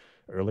Avalanche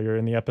earlier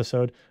in the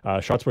episode.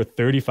 Shots were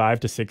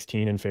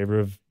 35-16 in favor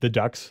of the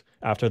Ducks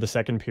after the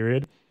second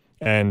period,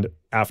 and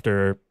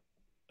after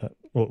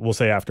we'll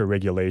say after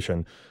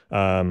regulation.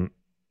 I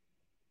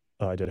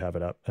did have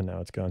it up and now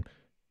it's gone.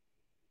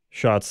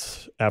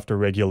 Shots after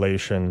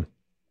regulation.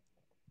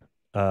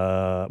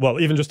 Well,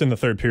 even just in the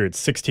third period,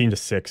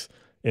 16-6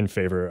 in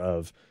favor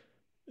of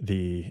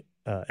the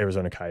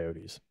Arizona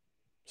Coyotes.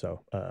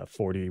 So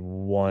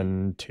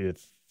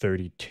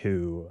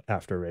 41-32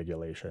 after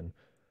regulation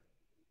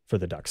for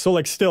the Ducks. So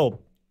like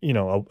still,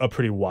 a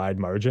pretty wide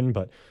margin,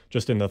 but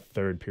just in the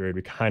third period,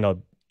 we kind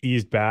of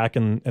eased back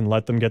and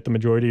let them get the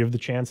majority of the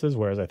chances.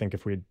 Whereas I think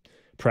if we'd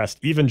pressed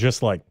even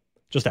just a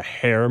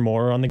hair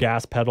more on the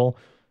gas pedal,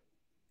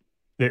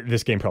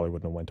 this game probably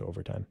wouldn't have went to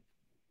overtime.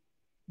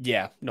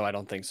 Yeah, no, I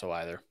don't think so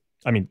either.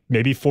 I mean,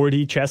 maybe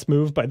 4D chess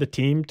move by the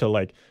team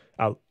to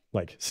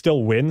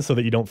still win so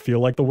that you don't feel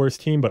like the worst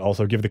team, but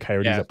also give the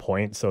Coyotes a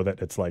point so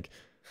that it's like,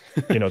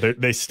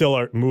 they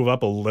still move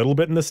up a little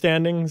bit in the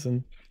standings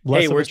and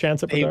less of a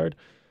chance at Bedard.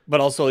 But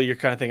also you're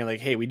kind of thinking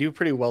like, hey, we do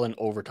pretty well in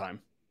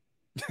overtime.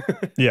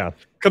 Yeah.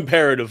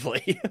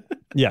 Comparatively.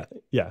 Yeah.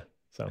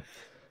 So,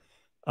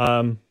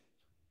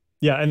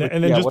 yeah. And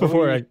then just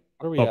before what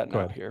are we at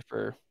now here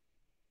for,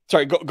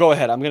 sorry, go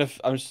ahead. I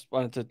just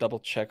wanted to double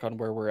check on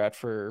where we're at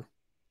for,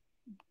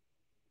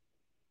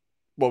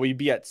 we'd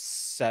be at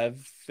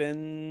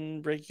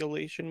 7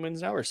 regulation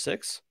wins now or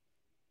 6,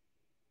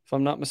 if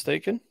I'm not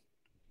mistaken.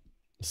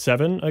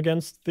 7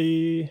 against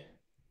the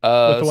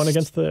one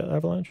against the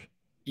Avalanche.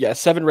 Yeah,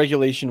 7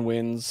 regulation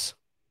wins,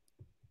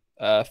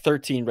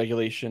 13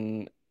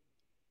 regulation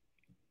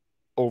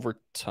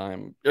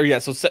overtime. Or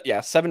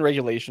 7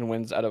 regulation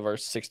wins out of our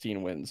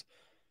 16 wins.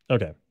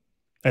 Okay,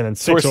 and then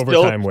 6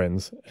 overtime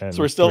wins. And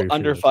so we're still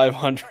under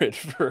 500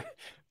 for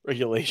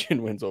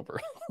regulation wins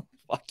overall.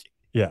 Fuck.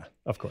 Yeah,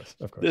 of course.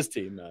 This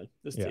team, man.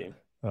 This team.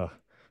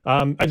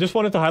 I just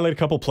wanted to highlight a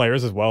couple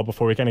players as well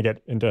before we kind of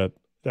get into,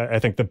 I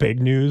think, the big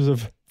news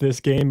of this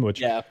game,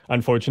 which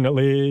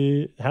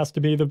unfortunately has to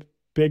be the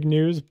big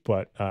news.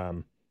 But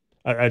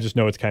I just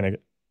know it's kind of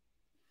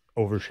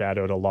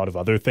overshadowed a lot of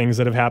other things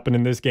that have happened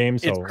in this game.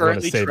 So it's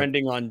currently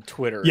trending on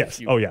Twitter.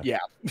 Yes. Yeah.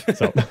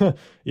 So,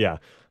 yeah.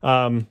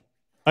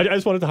 I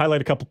just wanted to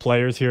highlight a couple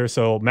players here.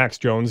 So Max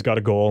Jones got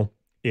a goal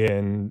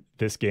in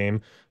this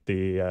game.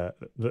 The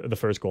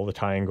first goal, the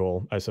tying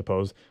goal, I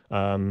suppose.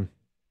 So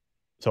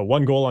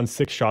 1 goal on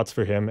 6 shots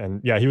for him,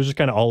 and he was just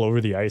kind of all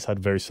over the ice. Had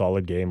a very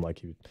solid game.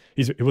 Like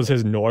it was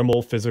his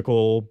normal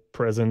physical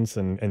presence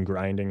and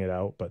grinding it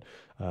out. But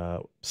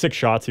 6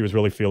 shots, he was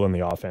really feeling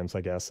the offense,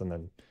 I guess, and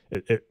then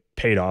it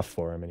paid off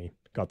for him, and he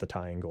got the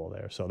tying goal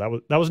there. So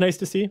that was nice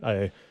to see.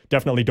 I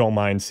definitely don't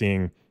mind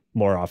seeing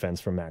more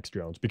offense from Max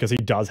Jones because he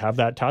does have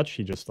that touch.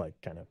 He just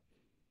kind of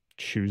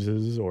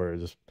chooses or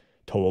is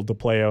told to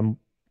play a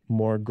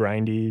more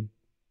grindy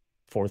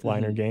fourth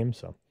liner game.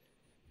 So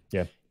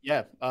Max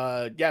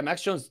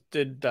Jones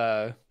did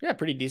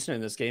pretty decent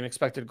in this game.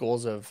 Expected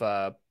goals of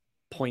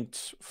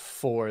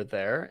 0.4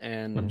 there,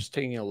 and I'm just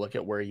taking a look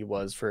at where he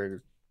was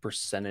for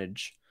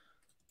percentage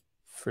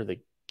for the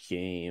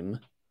game.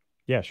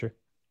 Yeah, sure.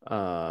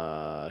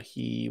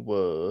 He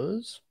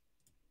was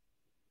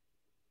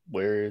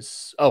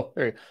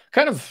there,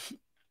 kind of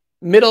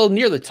middle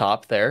near the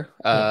top there.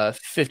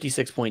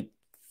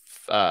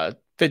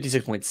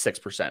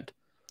 56.6%.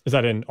 Is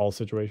that in all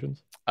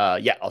situations?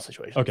 Yeah, all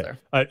situations. Okay. There.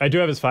 I do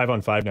have his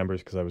 5-on-5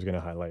 numbers because I was going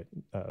to highlight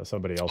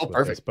somebody else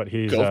with this, but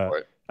he's at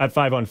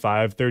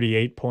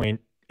 5-on-5,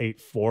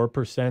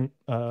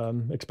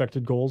 38.84%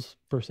 expected goals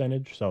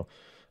percentage. So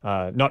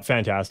not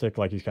fantastic.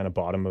 Like he's kind of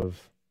bottom of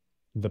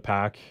the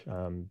pack,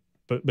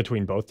 but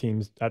between both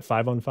teams at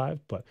 5-on-5,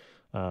 but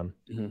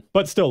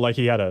still, like,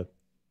 he had a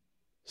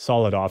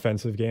solid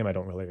offensive game. I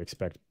don't really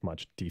expect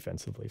much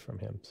defensively from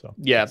him. So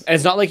yeah, and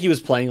it's not like he was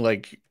playing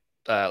like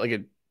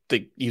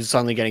he was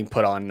suddenly getting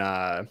put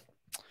on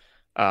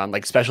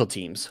like special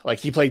teams. Like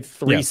he played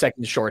 3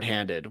 seconds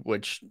shorthanded,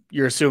 which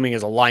you're assuming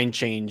is a line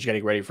change,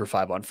 getting ready for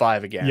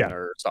 5-on-5 again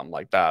or something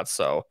like that.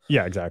 So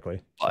yeah,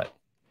 exactly. But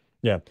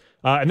yeah,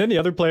 and then the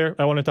other player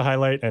I wanted to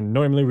highlight, and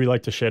normally we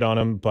like to shit on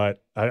him,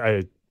 but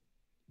I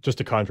just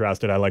to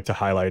contrast it, I like to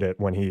highlight it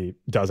when he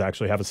does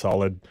actually have a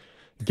solid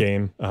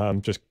game.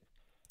 Just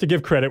to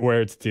give credit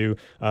where it's due.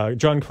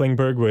 John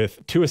Klingberg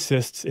with 2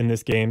 assists in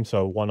this game,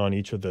 so 1 on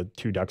each of the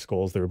 2 Ducks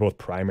goals. They were both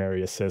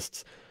primary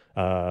assists.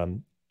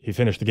 He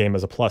finished the game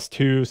as a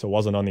 +2, so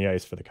wasn't on the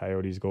ice for the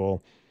Coyotes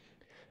goal.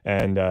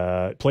 And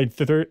played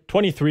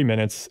 23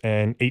 minutes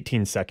and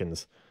 18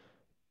 seconds.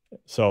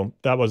 So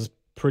that was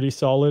pretty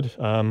solid.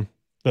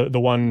 The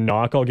one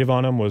knock I'll give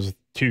on him was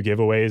 2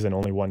 giveaways and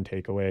only 1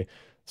 takeaway.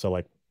 So,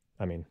 like,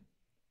 I mean,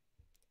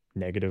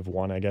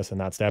 -1, I guess, in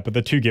that stat. But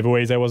the 2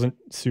 giveaways I wasn't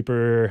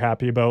super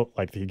happy about.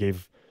 Like, he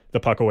gave the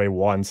puck away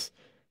once,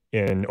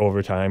 in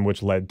overtime,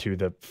 which led to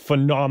the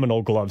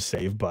phenomenal glove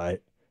save by,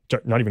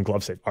 not even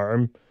glove save,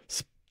 arm,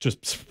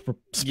 just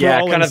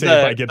sprawling kind of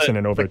save by Gibson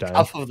in overtime. The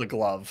cuff of the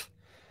glove.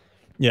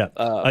 Yeah.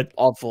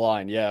 Off the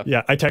line, yeah.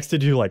 Yeah, I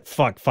texted you like,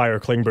 fuck, fire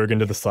Klingberg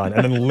into the sun.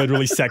 And then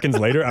literally seconds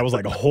later, I was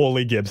like,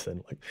 holy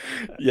Gibson. Like,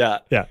 yeah.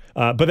 Yeah.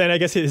 But then I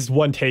guess his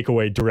one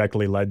takeaway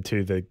directly led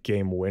to the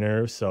game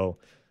winner. So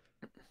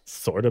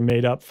sort of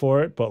made up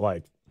for it. But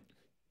like,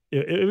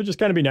 it would just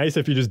kind of be nice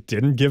if you just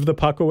didn't give the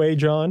puck away,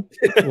 John.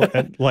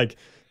 Like,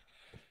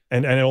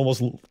 and it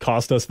almost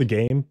cost us the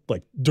game,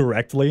 like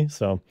directly.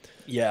 So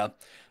yeah.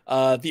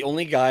 The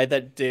only guy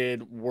that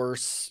did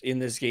worse in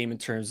this game in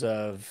terms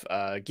of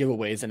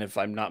giveaways, and if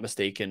I'm not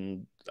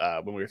mistaken,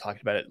 when we were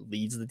talking about it,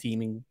 leads the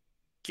team in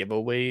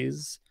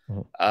giveaways.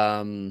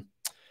 Mr.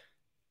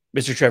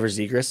 Trevor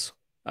Zegras,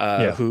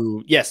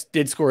 who, yes,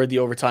 did score the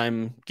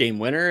overtime game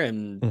winner,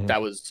 and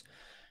that was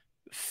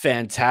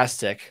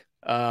fantastic.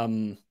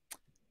 And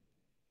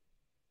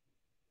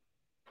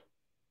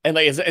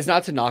like, it's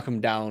not to knock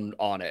him down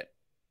on it.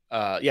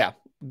 Yeah,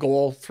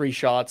 goal, 3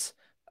 shots.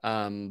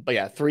 But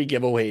yeah, 3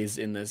 giveaways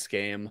in this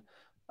game.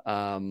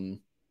 Man,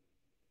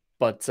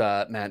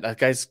 that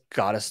guy's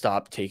got to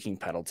stop taking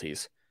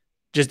penalties.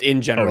 Just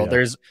in general,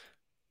 there's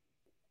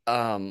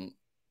like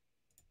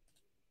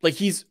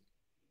he's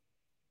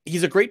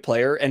a great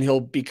player and he'll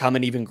become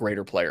an even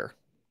greater player,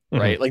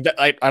 right? Like that,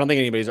 I don't think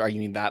anybody's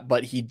arguing that,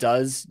 but he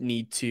does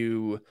need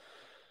to.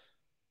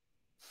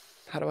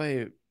 How do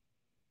I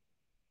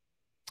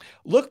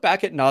look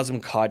back at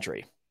Nazem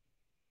Kadri?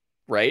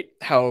 Right?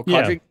 How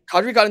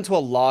Kadri got into a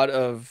lot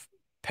of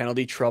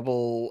penalty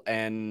trouble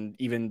and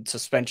even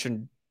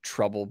suspension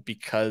trouble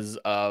because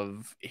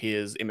of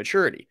his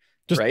immaturity.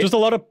 Just a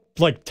lot of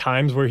like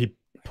times where he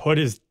put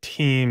his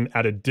team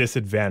at a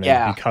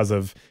disadvantage because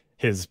of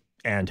his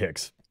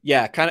antics.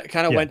 Yeah, kind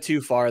of went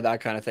too far,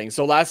 that kind of thing.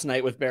 So last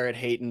night with Barrett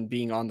Hayton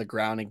being on the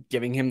ground and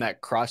giving him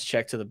that cross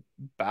check to the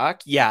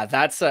back,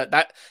 that's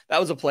that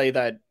was a play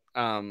that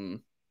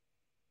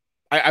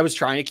I was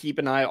trying to keep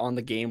an eye on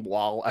the game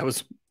while I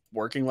was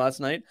working last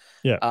night.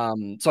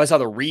 So I saw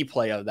the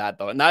replay of that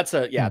though, and that's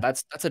a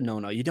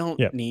no-no. You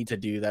don't need to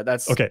do that.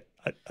 That's okay.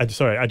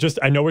 Sorry.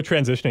 I know we're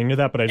transitioning to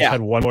that, but I just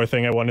had one more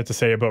thing I wanted to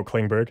say about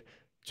Klingberg.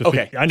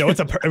 I know it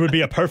would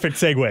be a perfect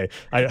segue.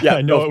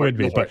 I know it would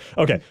be, but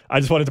okay. I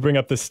just wanted to bring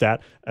up this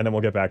stat and then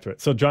we'll get back to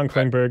it. So John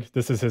Klingberg,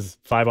 this is his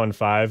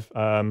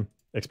 5-on-5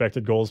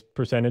 expected goals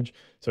percentage.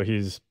 So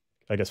he's,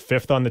 I guess,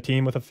 5th on the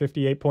team with a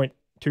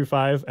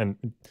 58.25,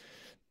 and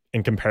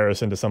in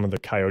comparison to some of the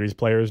Coyotes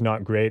players,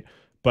 not great.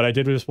 But I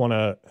did just want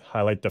to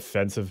highlight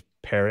defensive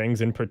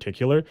pairings in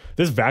particular.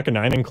 This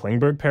Vakanainen and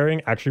Klingberg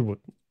pairing actually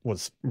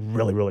was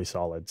really, really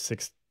solid.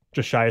 Just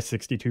shy of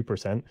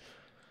 62%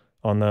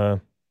 on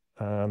the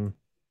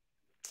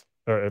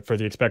or for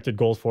the expected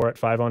goals for it,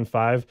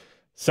 5-on-5.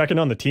 Second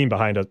on the team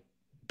behind a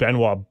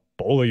Benoit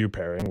Beaulieu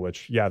pairing,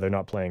 which they're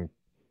not playing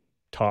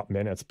top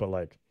minutes, but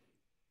like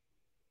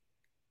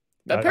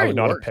that I would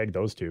not have pegged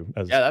those two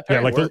as that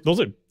pairing like those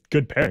are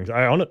good pairings.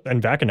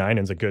 And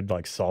Vakanainen's a good,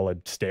 like,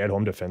 solid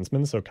stay-at-home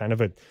defenseman, so kind of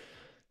a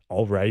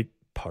all-right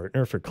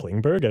partner for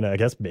Klingberg. And I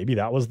guess maybe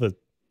that was the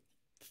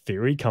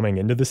theory coming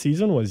into the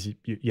season, was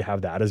you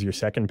have that as your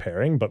second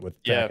pairing, but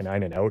with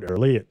Vakanainen out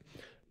early, it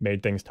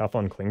made things tough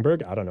on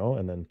Klingberg. I don't know.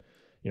 And then,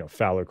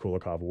 Fowler,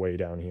 Kulikov way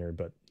down here,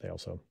 but they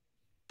also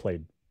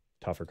played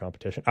tougher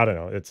competition. I don't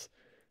know.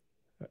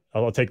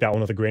 I'll take that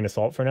one with a grain of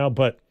salt for now.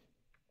 But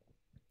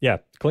yeah,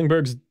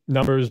 Klingberg's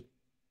numbers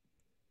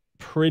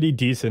pretty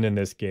decent in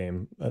this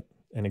game.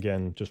 And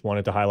again, just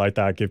wanted to highlight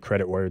that, give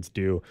credit where it's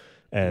due.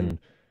 And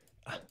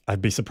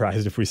I'd be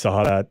surprised if we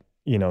saw that,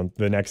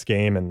 the next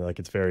game, and like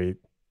it's very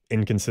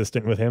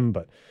inconsistent with him,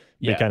 but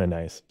it'd be kind of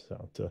nice.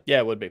 So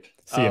it would be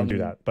see him do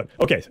that. But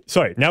okay,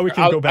 sorry. Now we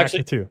can go back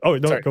to oh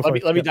no, sorry, go for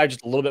it. Let me dive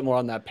just a little bit more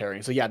on that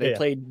pairing. So they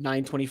played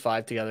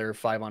 925 together,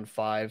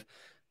 5-on-5.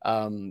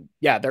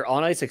 Their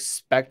on ice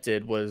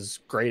expected was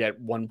great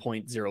at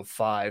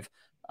 1.05.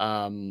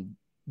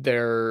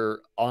 Their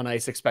on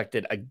ice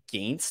expected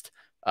against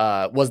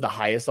was the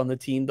highest on the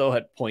team though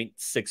at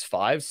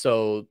 0.65.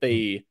 So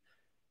the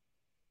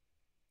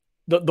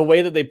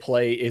way that they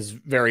play is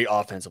very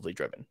offensively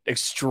driven,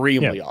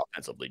 extremely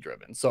offensively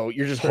driven. So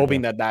you're just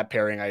hoping that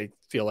pairing, I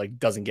feel like,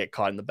 doesn't get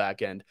caught in the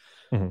back end.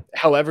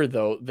 However,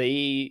 though,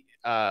 they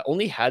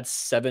only had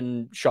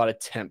 7 shot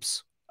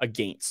attempts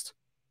against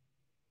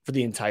for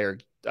the entire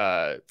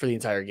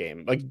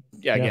game. Like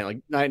again,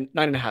 like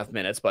 9.5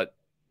 minutes, but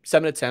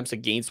 7 attempts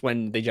against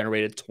when they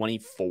generated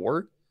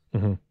 24.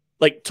 20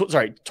 like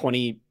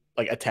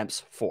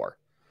attempts for.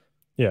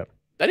 Yeah,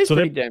 that is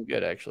pretty damn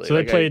good actually. So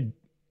they played.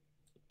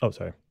 Oh,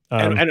 sorry.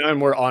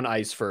 And we're on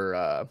ice for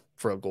a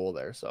goal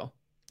there. So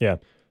yeah.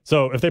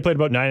 So if they played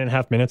about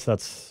 9.5 minutes,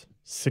 that's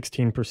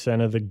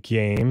 16% of the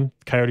game.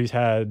 Coyotes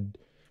had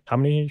how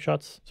many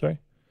shots? Sorry.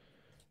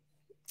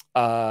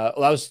 That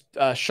was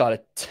shot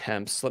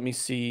attempts. Let me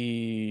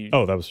see.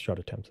 Oh, that was shot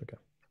attempts. Okay.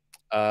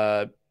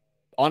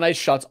 On ice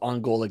shots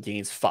on goal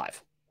against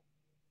 5.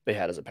 They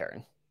had as a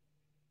pairing.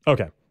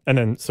 Okay, and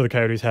then so the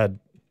Coyotes had.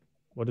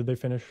 What did they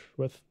finish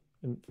with?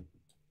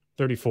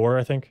 34,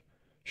 I think.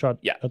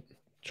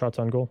 Shots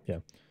on goal. Yeah.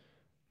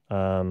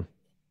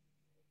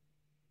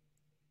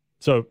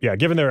 So yeah,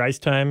 given their ice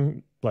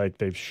time, like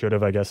they should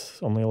have, I guess,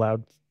 only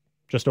allowed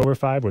just over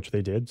 5, which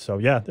they did. So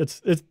yeah,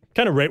 it's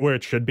kind of right where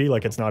it should be.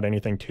 Like it's not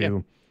anything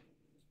too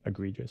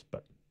egregious,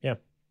 but yeah,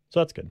 so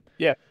that's good.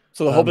 Yeah.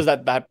 So the hope is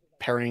that that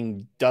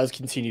pairing does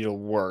continue to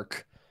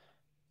work,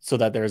 so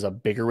that there's a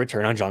bigger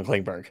return on John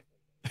Klingberg.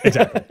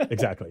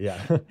 Exactly. Yeah.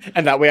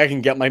 And that way I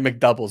can get my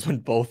McDoubles when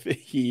both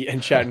he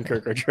and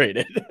Shattenkirk are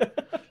traded.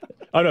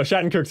 Oh no,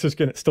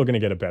 Shattenkirk's still gonna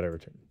get a better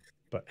return.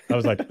 But I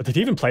was like, did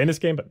he even play in this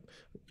game? But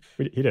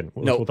he didn't.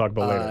 We'll talk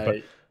about later.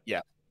 But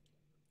yeah.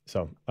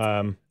 So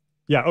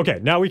yeah, okay.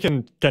 Now we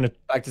can kind of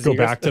go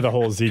back to the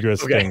whole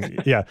Zegras thing.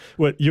 Yeah.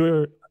 What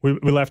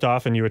we left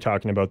off, and you were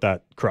talking about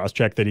that cross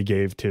check that he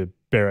gave to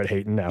Barrett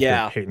Hayton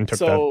after Hayton took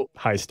the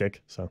high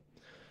stick. So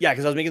yeah,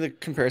 because I was making the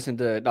comparison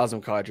to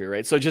Nazem Kadri,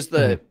 right? So just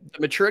the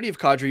maturity of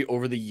Kadri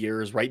over the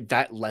years, right?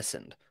 That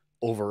lessened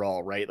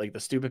overall, right? Like the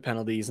stupid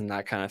penalties and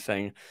that kind of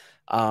thing.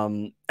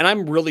 And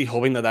I'm really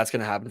hoping that that's going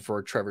to happen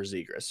for Trevor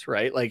Zegras,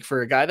 right? Like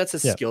for a guy that's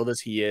as skilled as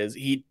he is,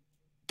 he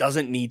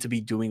doesn't need to be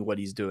doing what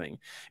he's doing.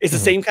 It's the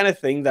same kind of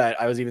thing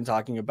that I was even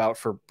talking about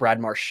for Brad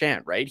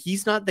Marchand, right?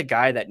 He's not the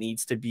guy that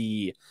needs to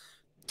be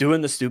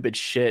doing the stupid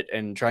shit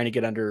and trying to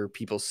get under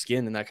people's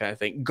skin and that kind of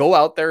thing. Go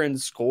out there and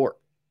score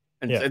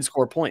and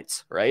score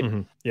points, right?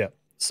 Yeah.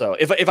 So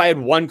if I had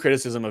one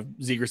criticism of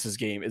Zegras'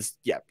 game is,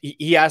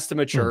 he has to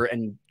mature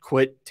and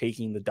quit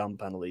taking the dumb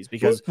penalties,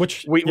 because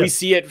we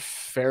see it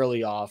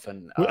fairly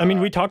often. I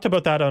mean, we talked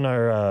about that on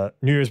our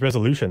New Year's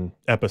resolution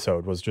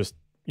episode, was just,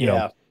 you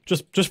know,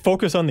 just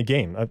focus on the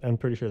game. I'm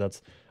pretty sure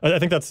I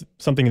think that's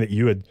something that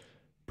you had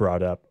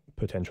brought up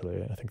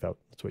potentially. I think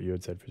that's what you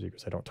had said for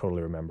Zegras. I don't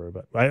totally remember,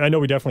 but I know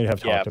we definitely have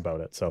talked about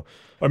it. So,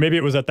 or maybe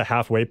it was at the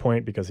halfway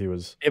point, because he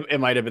was.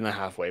 It might have been the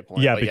halfway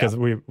point. Yeah, because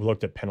we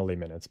looked at penalty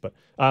minutes. But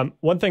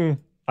one thing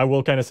I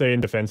will kind of say in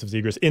defense of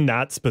Zegras in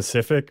that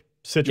specific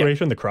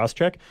situation, the cross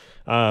check.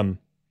 Well,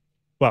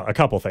 a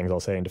couple things I'll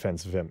say in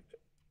defense of him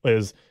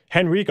is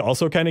Henrique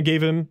also kind of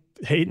gave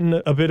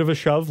Hayton a bit of a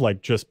shove,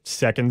 like just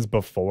seconds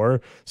before.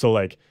 So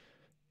like,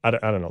 I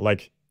don't know,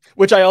 like,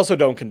 which I also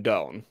don't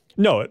condone.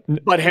 No,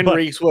 but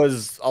Henrique's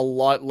was a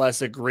lot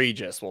less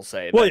egregious, we'll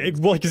say. Well,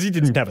 because he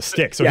didn't have a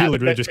stick, so he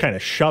literally just kind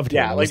of shoved him.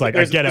 Yeah, was like,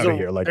 get out of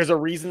here. Like, there's a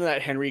reason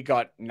that Henrique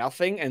got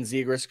nothing and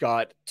Zegras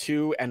got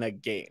 2 and a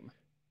game.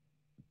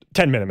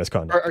 10-minute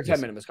misconduct. Or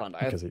 10-minute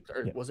misconduct.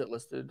 Was it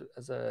listed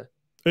as a?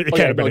 It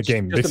can't have been a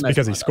game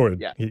because he scored.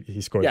 Yeah.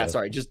 He scored. Yeah,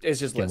 sorry. It's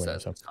just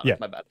listed. So. Yeah,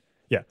 my bad.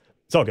 Yeah,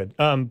 it's all good.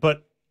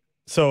 But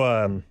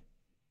so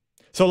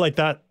like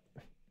that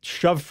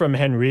shove from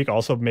Henrique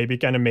also maybe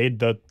kind of made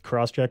the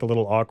cross check a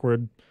little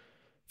awkward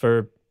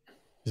for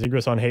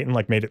Zegras on Hayton,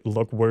 like made it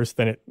look worse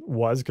than it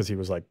was, because he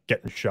was like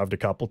getting shoved a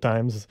couple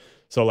times.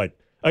 So like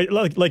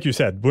you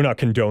said, we're not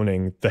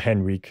condoning the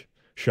Henrique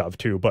shove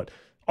too, but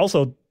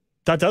also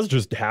that does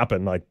just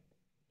happen like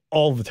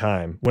all the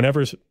time.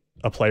 Whenever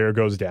a player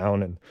goes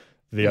down and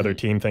the other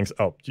team thinks,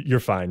 oh, you're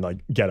fine, like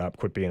get up,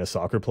 quit being a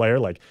soccer player,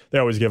 like they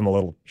always give him a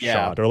little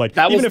shot. Or like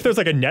even if there's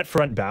like a net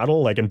front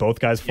battle, like and both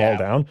guys fall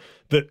down,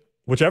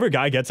 whichever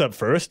guy gets up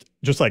first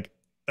just like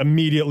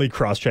immediately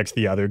cross checks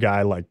the other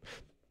guy, like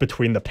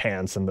between the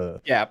pants and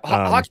the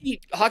hockey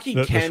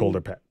the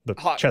shoulder pad, the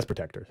chest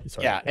protector.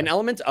 Sorry. An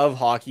element of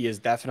hockey is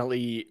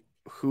definitely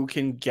who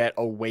can get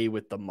away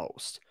with the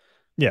most.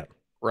 Yeah.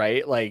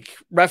 Right. Like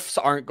refs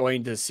aren't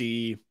going to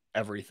see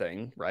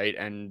everything, right?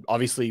 And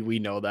obviously we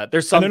know that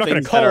there's some. And they're not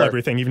going to call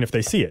everything, even if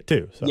they see it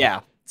too. So.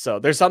 Yeah. So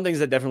there's some things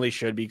that definitely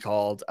should be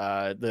called.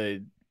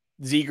 The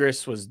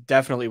Zegras was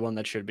definitely one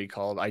that should be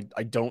called.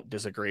 I don't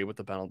disagree with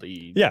the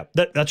penalty. Yeah,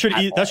 that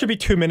should be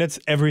 2 minutes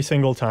every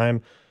single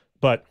time.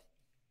 But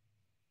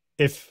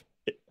if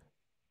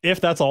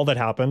that's all that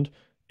happened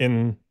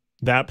in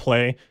that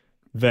play,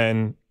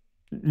 then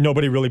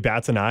nobody really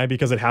bats an eye,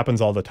 because it happens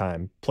all the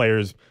time.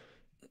 Players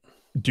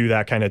do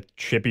that kind of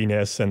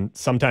chippiness, and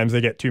sometimes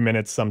they get 2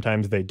 minutes,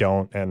 sometimes they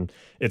don't, and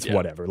it's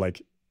whatever.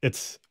 Like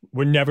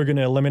we're never going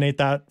to eliminate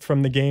that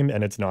from the game,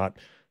 and it's not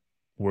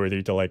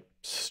worthy to like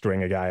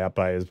string a guy up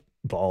by his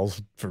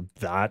balls for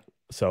that.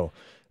 So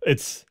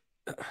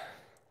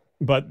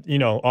but you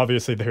know,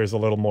 obviously there's a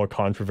little more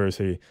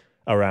controversy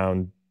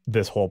around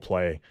this whole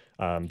play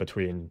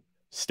between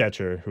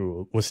Stetcher,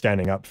 who was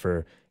standing up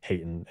for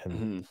Hayton,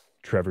 and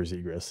Trevor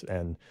Zegras.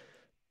 And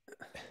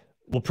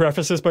we'll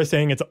preface this by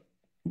saying it's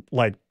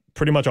like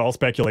pretty much all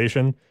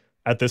speculation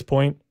at this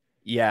point.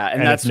 Yeah,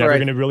 and that's never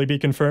going to really be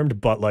confirmed,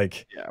 but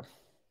like,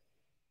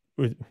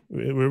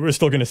 we're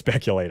still going to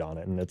speculate on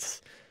it, and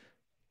it's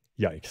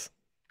yikes.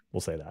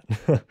 We'll say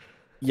that.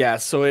 Yeah,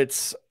 so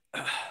it's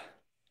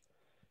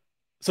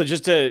so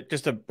just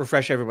to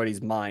refresh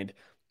everybody's mind,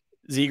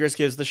 Zegras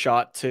gives the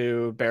shot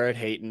to Barrett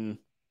Hayton.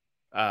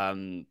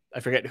 I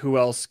forget who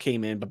else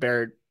came in, but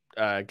Barrett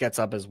gets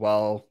up as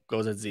well,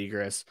 goes at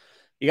Zegras.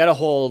 You got a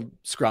whole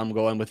scrum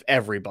going with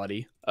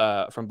everybody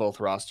from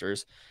both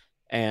rosters.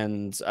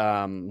 And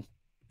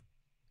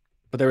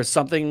but there was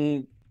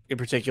something in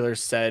particular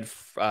said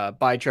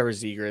by Trevor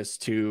Zegras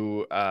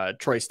to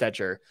Troy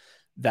Stecher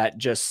that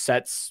just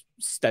sets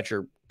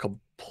Stecher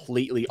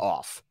completely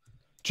off.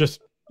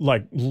 Just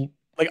like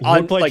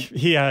on looked like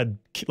he had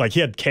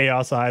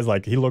chaos eyes.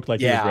 Like he looked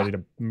like he was Yeah. ready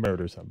to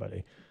murder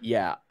somebody.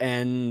 Yeah,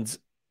 and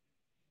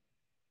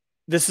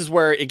this is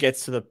where it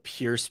gets to the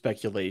pure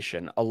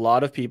speculation. A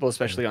lot of people,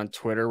 especially on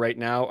Twitter right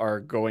now, are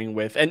going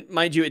with, and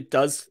mind you, it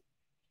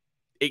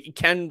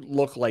can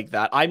look like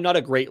that. I'm not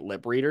a great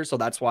lip reader, so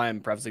that's why I'm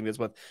prefacing this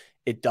with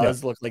it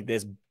does look like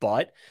this,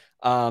 but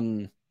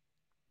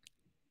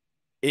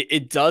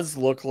it does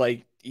look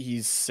like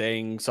he's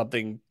saying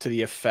something to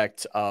the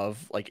effect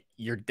of like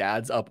your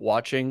dad's up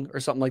watching or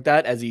something like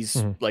that, as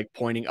he's like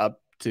pointing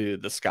up to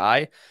the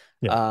sky.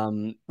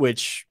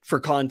 Which for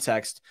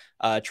context,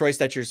 Troy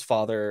Stecher's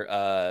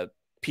father,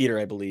 Peter,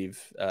 I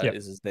believe,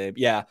 is his name.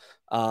 Yeah.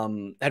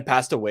 Had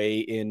passed away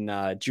in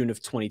June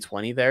of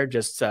 2020 there,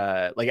 just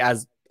like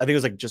as I think it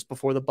was like just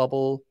before the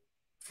bubble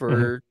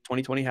for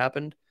 2020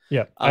 happened.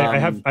 Yeah.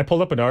 I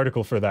pulled up an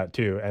article for that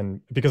too.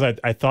 And because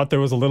I thought there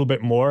was a little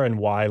bit more, and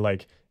why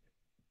like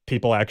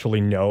people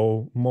actually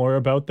know more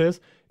about this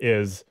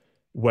is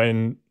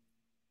when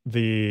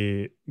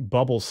the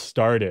bubble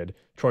started,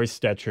 Troy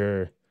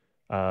Stecher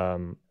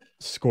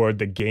scored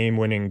the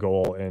game-winning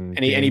goal in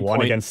game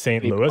one against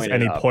St. Louis,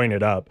 and he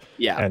pointed up,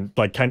 and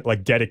like kind of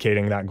like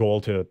dedicating that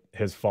goal to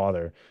his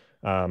father.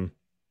 And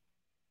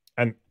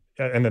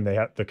then they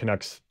have the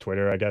Canucks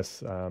Twitter, I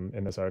guess,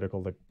 in this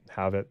article to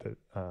have it that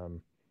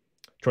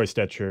Troy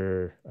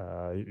Stecher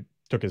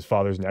took his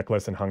father's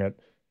necklace and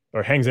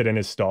hangs it in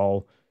his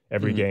stall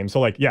every game. So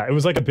like, yeah, it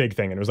was like a big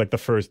thing, and it was like the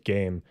first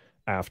game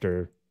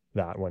after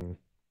that when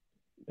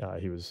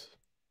he was.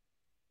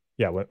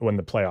 Yeah, when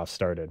the playoffs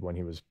started, when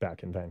he was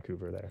back in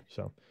Vancouver there.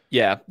 So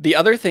yeah, the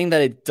other thing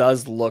that it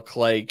does look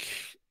like,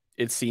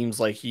 it seems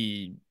like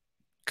he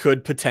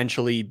could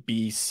potentially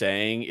be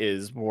saying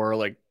is more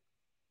like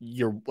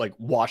you're like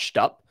washed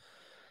up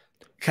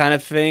kind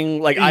of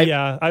thing. Like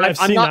I've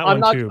seen that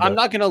one too. I'm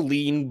not gonna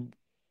lean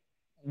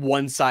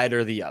one side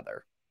or the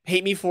other.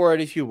 Hate me for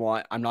it if you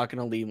want. I'm not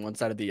gonna lean one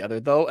side or the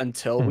other though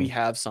until we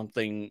have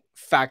something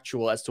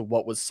factual as to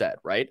what was said,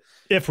 right?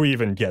 If we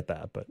even get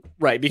that, but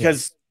right,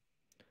 because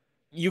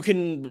you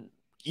can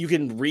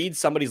read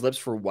somebody's lips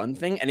for one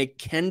thing and it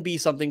can be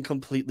something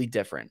completely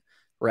different,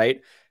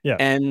 right? Yeah.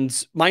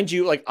 And mind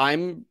you, like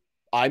I'm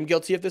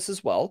guilty of this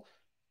as well.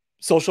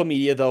 Social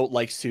media though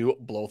likes to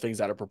blow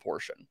things out of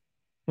proportion.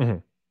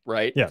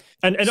 Right? Yeah.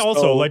 And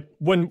also like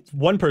when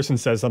one person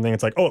says something,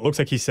 it's like, oh, it looks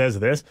like he says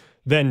this,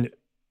 then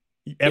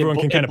everyone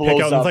can kind of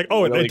pick out and it's like,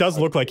 oh, really it does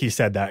look like he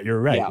said that. You're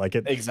right. Yeah, like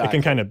it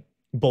can kind of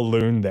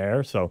balloon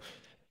there. So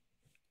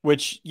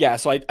which, yeah,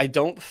 so I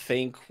don't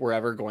think we're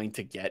ever going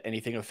to get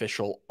anything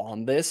official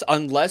on this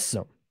unless,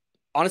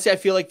 honestly, I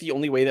feel like the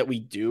only way that we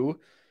do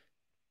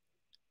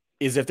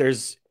is if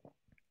there's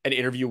an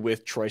interview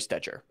with Troy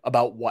Stecher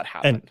about what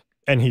happened.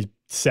 And he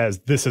says,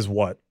 this is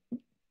what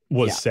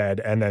was said.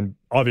 And then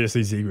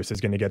obviously Zegras is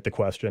going to get the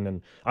question.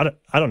 And I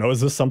don't know, is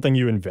this something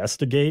you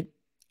investigate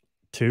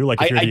too? Like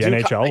if you're the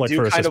NHL, like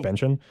for a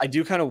suspension? I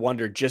do kind of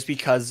wonder just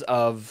because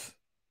of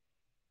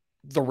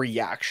the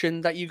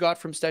reaction that you got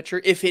from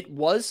Stecher. If it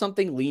was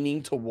something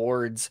leaning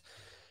towards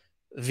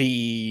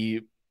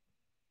the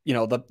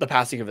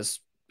passing of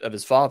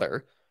his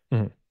father,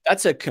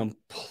 that's a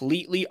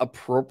completely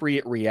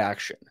appropriate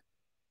reaction.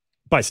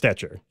 By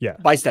Stecher, yeah.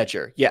 By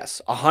Stecher,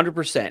 yes,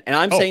 100%. And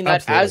I'm saying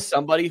that absolutely. As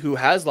somebody who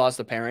has lost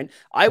a parent,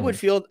 I would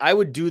feel I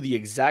would do the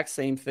exact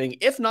same thing,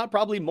 if not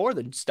probably more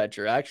than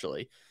Stecher,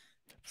 actually.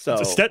 So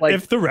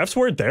if the refs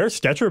weren't there,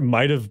 Stecher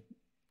might have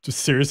just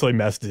seriously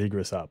messed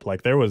Zegras up.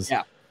 Like there was,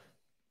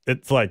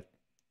 it's like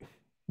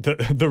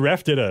the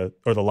ref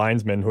or the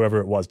linesman, whoever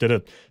it was, did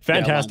a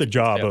fantastic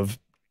job of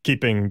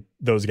keeping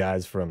those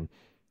guys from,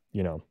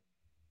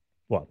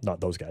 well,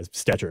 not those guys,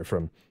 Stecher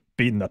from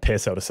beating the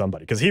piss out of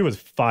somebody because he was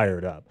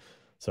fired up.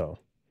 So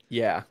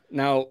yeah.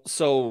 Now,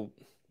 so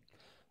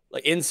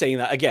like in saying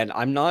that, again,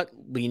 I'm not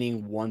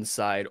leaning one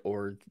side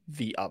or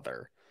the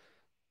other.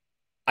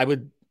 I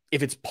would,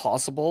 if it's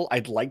possible,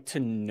 I'd like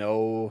to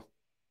know.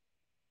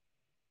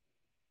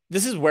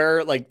 This is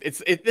where like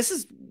this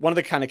is one of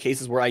the kind of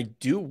cases where I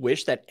do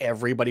wish that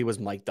everybody was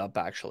mic'd up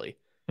actually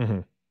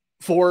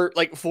for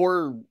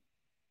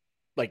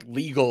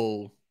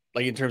legal,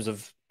 like in terms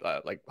of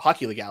like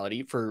hockey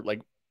legality, for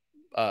like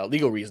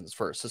legal reasons,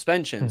 for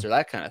suspensions or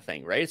that kind of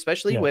thing, right?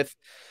 Especially with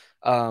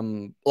a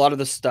lot of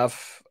the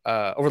stuff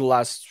over the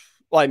last,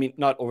 well, I mean,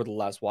 not over the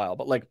last while,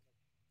 but like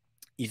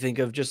you think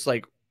of just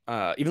like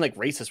even like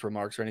racist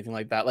remarks or anything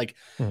like that, like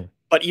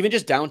but even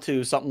just down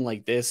to something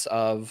like this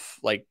of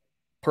like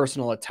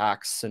personal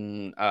attacks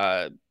and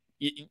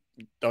you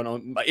don't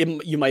know,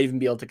 you might even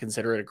be able to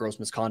consider it a gross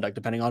misconduct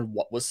depending on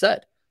what was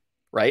said,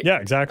 right? Yeah,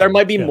 exactly. There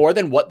might be more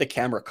than what the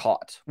camera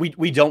caught.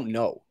 We don't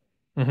know,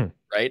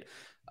 right?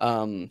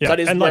 So that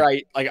is where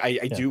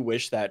I do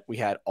wish that we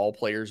had all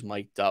players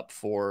mic'd up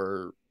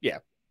for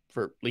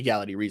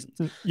legality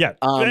reasons.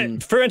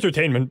 For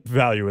entertainment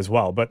value as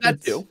well. But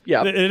that too.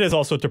 Yeah, it is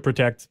also to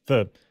protect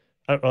the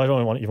I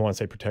don't even want to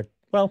say protect.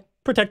 Well,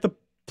 protect the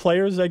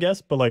players, I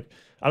guess, but like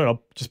I don't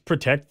know, just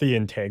protect the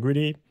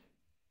integrity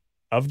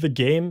of the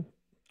game,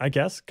 I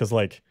guess, because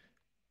like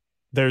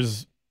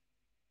there's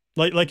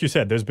like you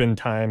said, there's been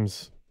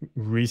times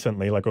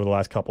recently, like over the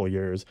last couple of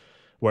years,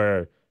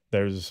 where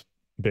there's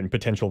been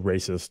potential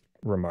racist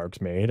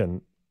remarks made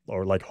and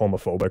or like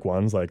homophobic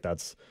ones. Like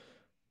that's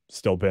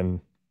still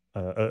been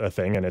a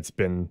thing, and it's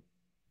been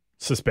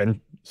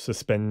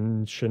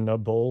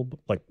suspensionable.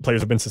 Like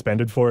players have been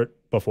suspended for it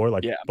before.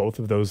 Like both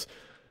of those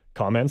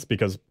comments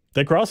because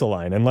they cross a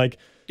line, and like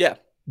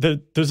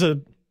there's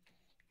a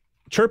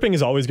chirping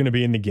is always going to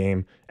be in the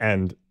game,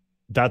 and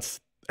that's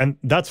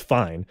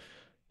fine.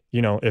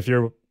 You know, if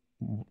you're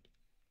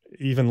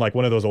even like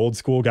one of those old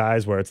school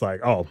guys where it's like,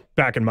 oh,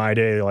 back in my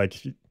day,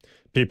 like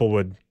people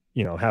would,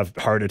 you know, have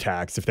heart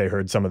attacks if they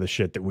heard some of the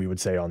shit that we would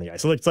say on the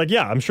ice. So it's like,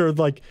 yeah, I'm sure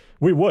like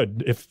we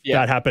would if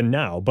that happened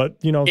now, but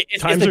you know,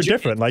 times are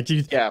different. Like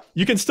you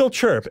can still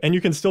chirp and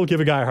you can still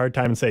give a guy a hard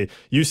time and say,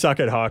 you suck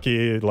at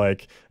hockey.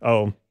 Like,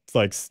 oh, it's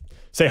like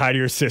say hi to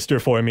your sister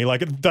for me.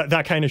 Like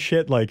that kind of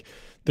shit. Like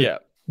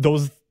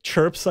those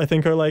chirps I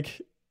think are like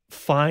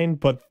fine,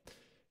 but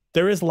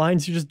there is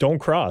lines you just don't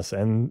cross.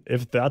 And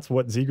if that's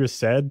what Zegras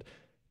said,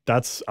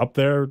 that's up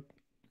there.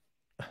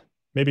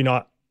 Maybe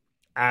not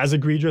as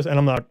egregious.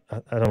 And I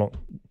don't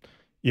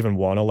even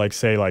want to like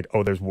say like,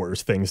 oh, there's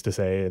worse things to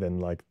say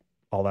than like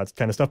all that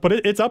kind of stuff. But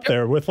it's up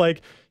there with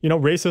like, you know,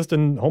 racist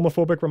and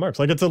homophobic remarks.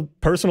 Like it's a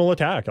personal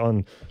attack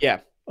on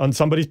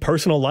somebody's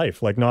personal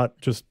life. Like not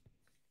just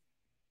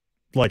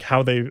like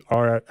how they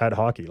are at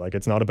hockey. Like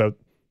it's not about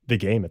the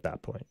game at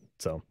that point.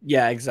 So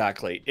yeah,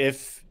 exactly.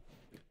 If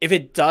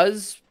it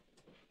does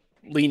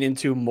lean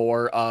into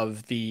more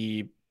of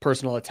the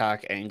personal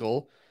attack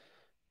angle,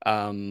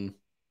 then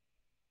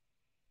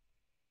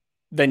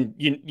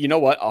you know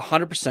what,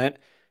 100%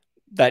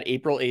 that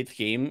April 8th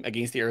game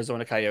against the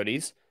Arizona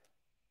Coyotes,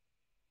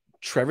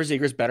 Trevor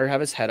Zegras better have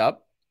his head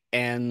up.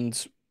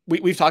 And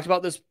we've talked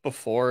about this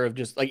before of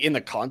just like in the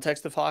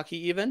context of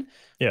hockey even.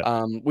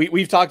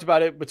 We've talked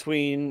about it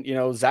between, you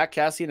know, Zach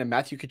Cassian and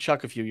Matthew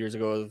Tkachuk a few years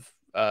ago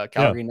of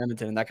Calgary and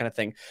Edmonton and that kind of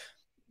thing.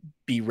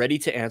 Be ready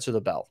to answer the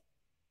bell.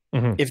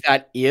 If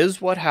that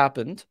is what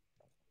happened,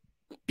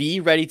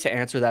 be ready to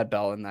answer that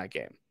bell in that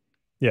game.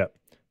 Yeah.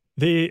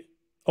 The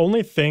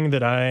only thing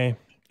that I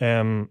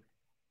am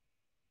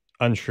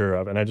unsure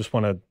of, and I just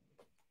want to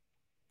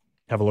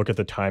have a look at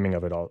the timing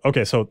of it all.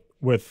 Okay, so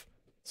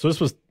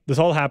this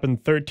all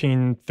happened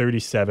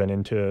 13:37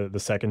 into the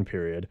second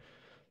period.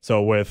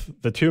 So with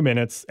the 2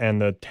 minutes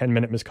and the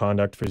 10-minute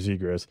misconduct for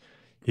Zegras,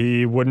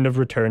 he wouldn't have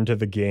returned to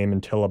the game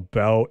until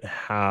about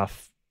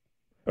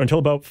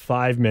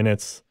 5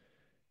 minutes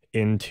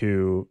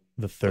into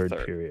the third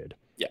period.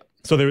 Yeah.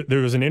 So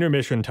there was an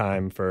intermission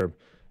time for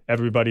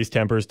everybody's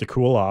tempers to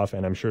cool off,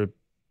 and I'm sure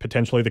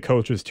potentially the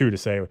coaches too to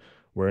say,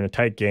 we're in a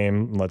tight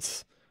game,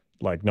 let's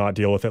like not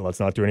deal with it, let's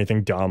not do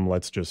anything dumb,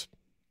 let's just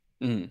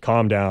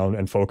calm down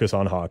and focus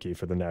on hockey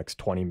for the next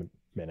 20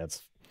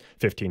 minutes,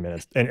 15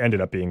 minutes, and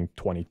ended up being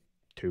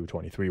 22,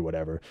 23,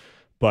 whatever.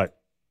 But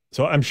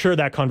so I'm sure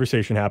that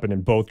conversation happened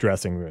in both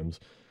dressing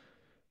rooms.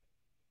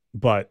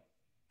 But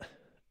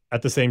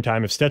at the same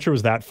time, if Stetcher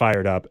was that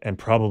fired up and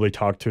probably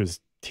talked to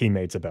his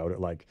teammates about it,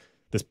 like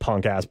this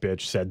punk ass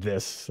bitch said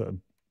this,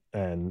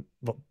 and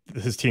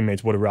his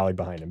teammates would have rallied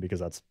behind him because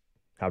that's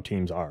how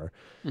teams are,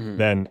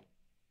 then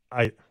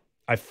I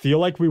feel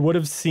like we would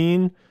have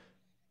seen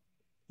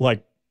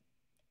like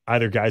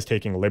either guys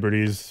taking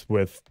liberties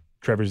with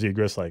Trevor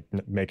Zegras, like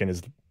making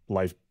his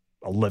life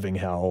a living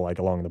hell, like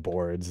along the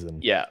boards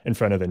and in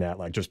front of the net,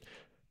 like just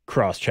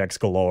cross checks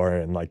galore,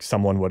 and like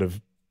someone would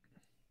have.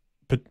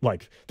 But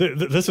like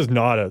this is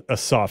not a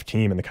soft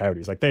team in the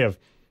Coyotes. Like they have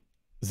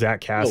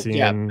Zach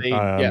Cassian,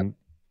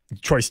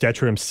 Troy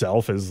Stetcher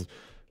himself is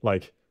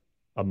like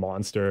a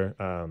monster.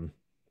 I'm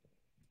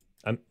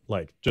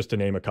like just to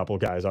name a couple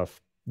guys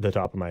off the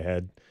top of my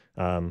head.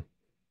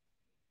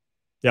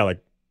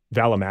 Like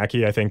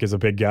Valimaki, I think is a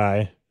big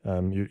guy.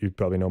 You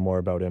probably know more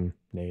about him,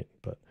 Nate,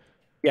 but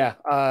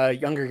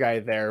younger guy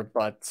there,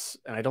 but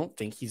I don't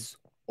think he's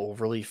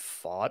overly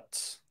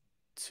fought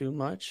too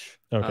much.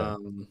 Okay,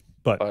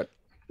 but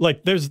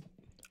like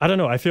I don't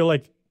know. I feel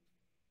like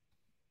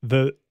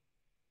they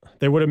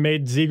would have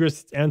made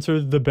Zegras answer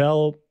the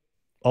bell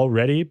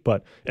already,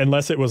 but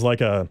unless it was like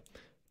Jake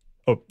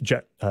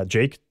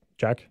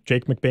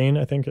McBain,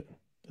 I think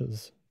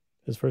is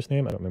his first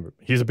name. I don't remember.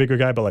 He's a bigger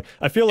guy, but like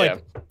I feel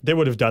like they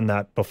would have done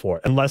that before,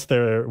 unless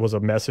there was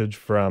a message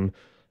from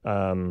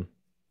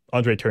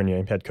Andre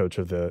Tournier, head coach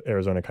of the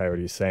Arizona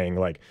Coyotes, saying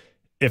like,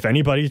 if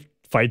anybody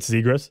fights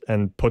Zegras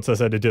and puts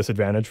us at a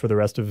disadvantage for the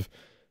rest of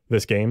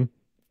this game,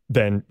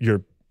 then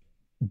you're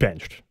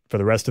benched for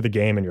the rest of the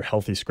game and you're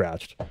healthy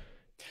scratched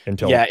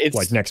until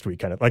like next week.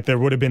 Kind of like there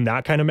would have been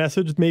that kind of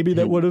message maybe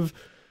that would have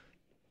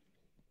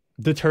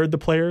deterred the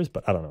players,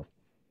 but I don't know.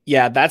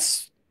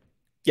 That's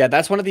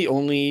one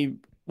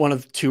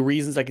of two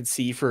reasons I could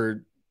see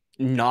for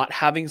not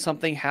having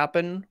something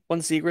happen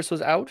when Zegras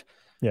was out.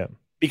 Yeah.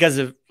 Because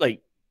of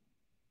like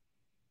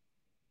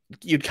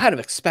you'd kind of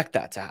expect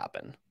that to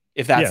happen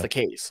if that's the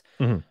case.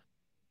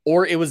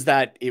 Or it was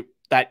that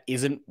that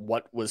isn't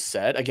what was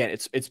said. Again,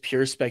 it's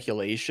pure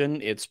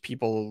speculation. It's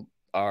people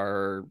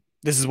are,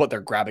 this is what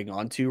they're grabbing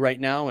onto right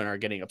now and are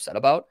getting upset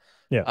about.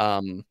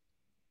 Yeah.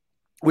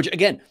 Which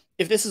again,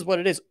 if this is what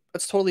it is,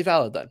 that's totally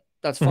valid then.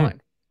 That's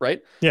fine,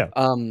 right? Yeah.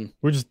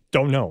 We just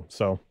don't know.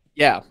 So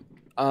yeah.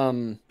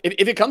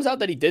 If it comes out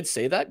that he did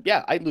say that,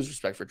 yeah, I'd lose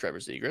respect for Trevor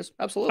Zegras.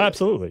 Absolutely.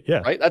 Absolutely. Yeah.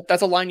 Right.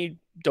 That's a line you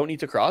don't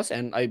need to cross.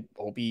 And I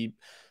hope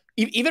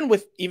even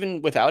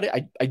without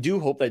it, I do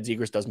hope that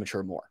Zegras does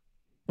mature more.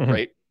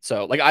 Right.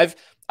 So like I've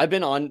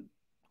been on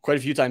quite a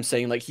few times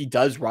saying like he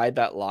does ride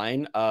that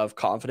line of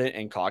confident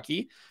and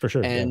cocky for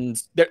sure. And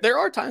there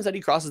are times that he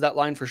crosses that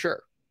line for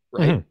sure.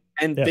 Right.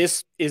 And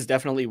this is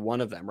definitely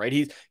one of them, right?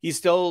 He's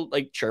still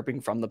like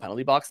chirping from the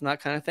penalty box and that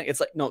kind of thing. It's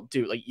like, no,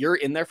 dude, like you're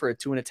in there for a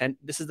 2 and a 10.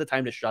 This is the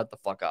time to shut the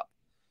fuck up.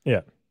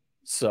 Yeah.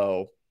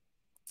 So,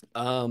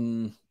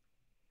 yeah,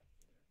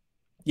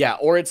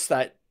 or it's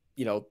that,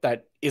 you know,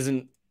 that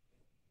isn't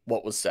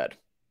what was said.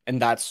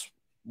 And that's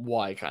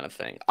why kind of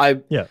thing.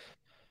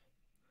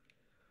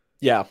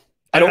 Yeah.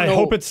 I don't know. I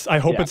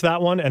hope it's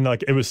that one. And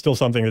like, it was still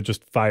something that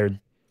just fired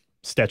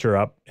Stetcher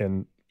up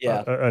in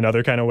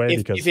another kind of way.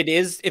 Because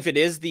if it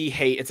is the,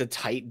 hey, it's a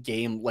tight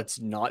game, let's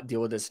not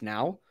deal with this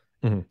now.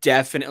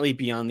 Definitely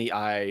be on the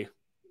eye,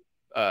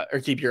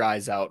 or keep your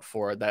eyes out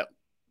for that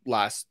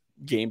last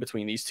game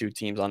between these two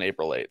teams on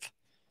April 8th.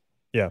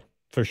 Yeah,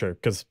 for sure.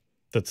 Because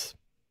that's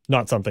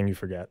not something you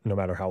forget, no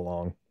matter how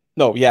long.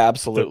 No, yeah,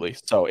 absolutely.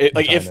 So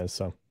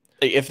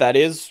if that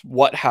is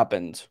what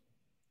happened,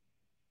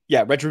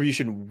 yeah,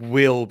 retribution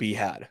will be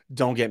had.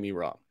 Don't get me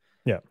wrong.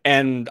 Yeah.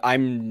 And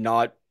I'm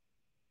not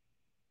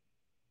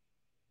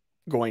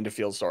going to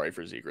feel sorry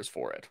for Zegras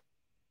for it.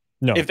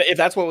 No. If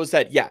that's what was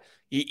said, yeah,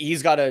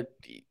 he's got to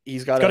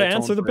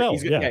answer the bell.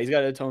 He's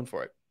got to atone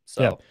for it.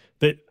 So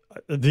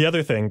the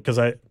other thing, because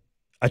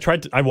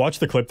I watched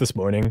the clip this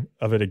morning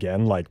of it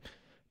again, like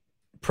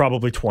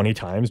probably 20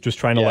 times, just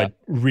trying to like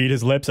read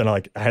his lips, and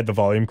I had the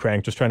volume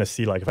cranked, just trying to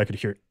see like if I could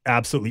hear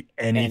absolutely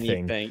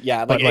anything.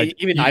 Yeah, but, like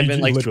even I've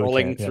been like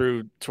trolling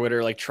through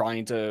Twitter, like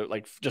trying to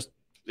like just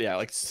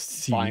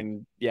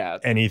find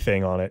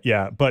anything on it.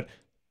 Yeah, but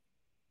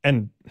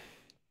and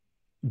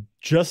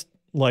just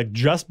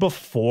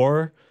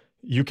before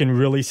you can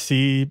really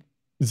see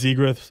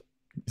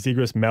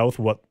Zegras' mouth,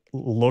 what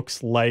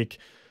looks like,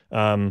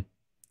 hey,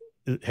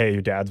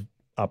 your dad's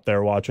up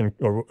there watching,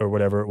 or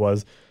whatever it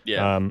was.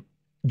 Yeah.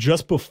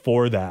 Just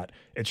before that,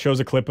 it shows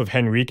a clip of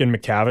Henrique and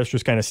McTavish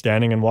just kind of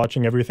standing and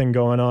watching everything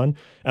going on,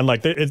 and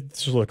like it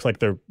just looks like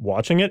they're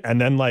watching it, and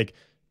then like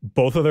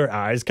both of their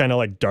eyes kind of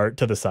like dart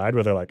to the side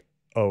where they're like,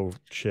 oh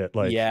shit,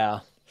 like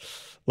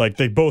like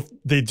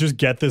they just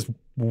get this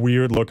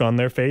weird look on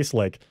their face,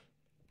 like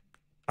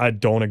I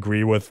don't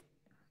agree with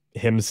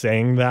him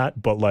saying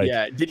that, but like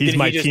he's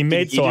my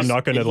teammate, so I'm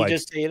not gonna like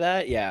just say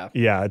that. Yeah,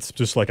 it's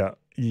just like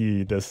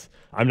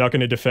I'm not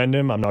gonna defend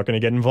him, I'm not gonna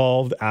get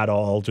involved at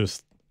all,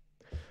 just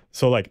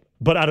so like,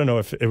 but I don't know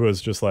if it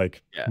was just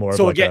like more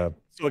so of like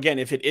so again,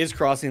 if it is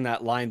crossing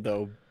that line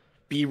though,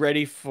 be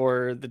ready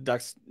for the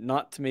Ducks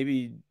not to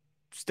maybe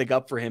stick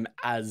up for him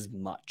as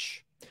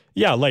much.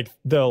 Yeah, like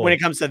when it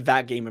comes to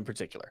that game in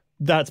particular.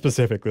 That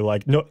specifically,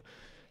 like no,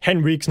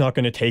 Henrique's not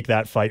going to take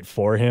that fight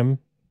for him,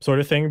 sort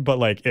of thing. But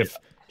like if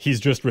he's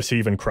just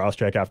receiving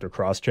cross-check after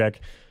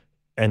cross-check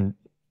and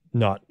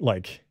not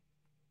like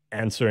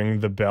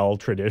answering the bell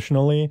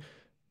traditionally,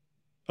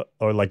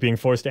 or like being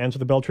forced to answer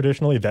the bell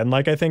traditionally, then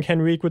like I think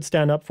Henrique would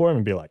stand up for him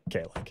and be like,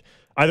 okay, like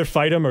either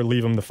fight him or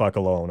leave him the fuck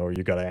alone, or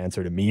you got to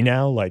answer to me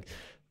now. Like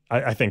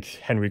I think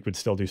Henrique would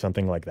still do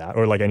something like that,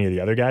 or like any of the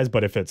other guys.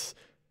 But if it's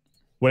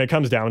when it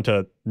comes down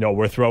to, no,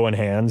 we're throwing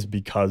hands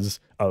because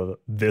of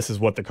this is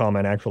what the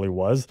comment actually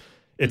was,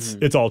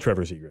 it's all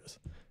Trevor Zegras.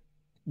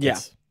 Yeah.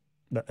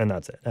 And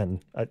that's it.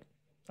 And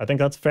I think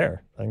that's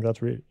fair. I think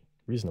that's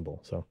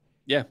reasonable. So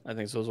yeah, I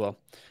think so as well.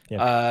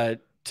 Yeah.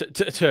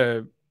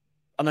 To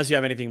unless you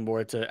have anything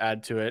more to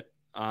add to it,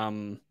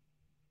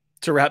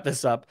 to wrap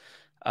this up,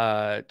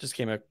 just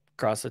came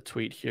across a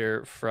tweet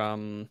here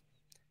from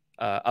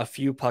a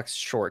few pucks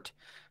short.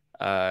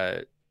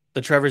 The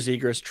Trevor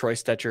Zegras, Troy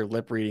Stetcher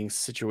lip reading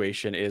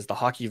situation is the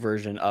hockey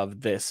version of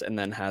this, and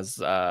then has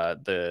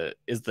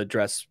is the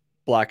dress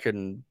black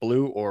and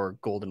blue or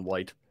gold and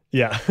white?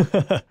 Yeah.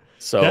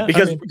 So yeah,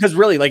 because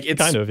really, like,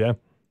 it's kind of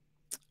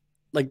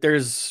like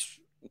there's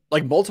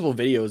like multiple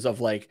videos of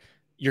like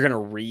you're gonna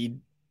read,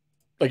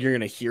 like you're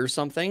gonna hear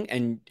something,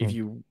 and if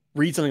you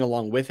read something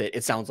along with it,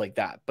 it sounds like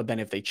that. But then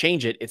if they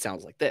change it, it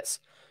sounds like this.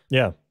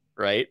 Yeah.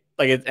 Right.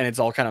 Like and it's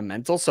all kind of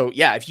mental. So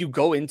yeah, if you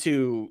go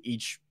into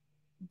each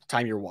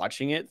time you're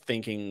watching it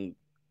thinking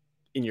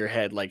in your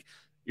head like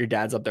your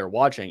dad's up there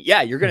watching,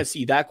 yeah, you're gonna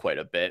see that quite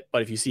a bit.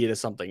 But if you see it as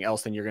something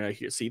else, then you're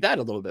gonna see that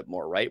a little bit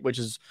more, right? Which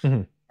is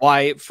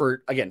why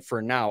for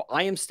now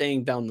I am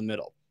staying down the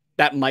middle.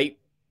 That might,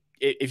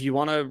 if you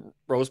want to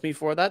roast me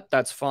for that,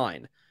 that's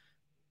fine.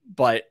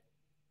 But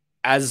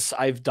as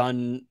I've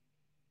done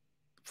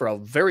for a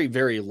very,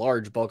 very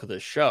large bulk of the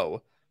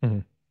show,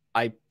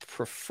 I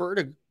prefer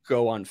to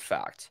go on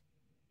fact.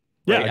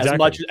 Yeah, right?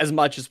 exactly. As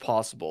much as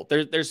possible.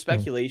 There's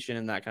speculation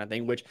and that kind of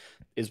thing, which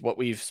is what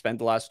we've spent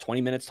the last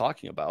 20 minutes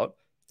talking about.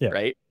 Yeah.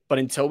 Right. But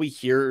until we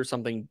hear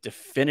something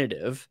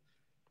definitive,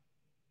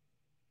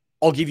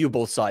 I'll give you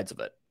both sides of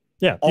it.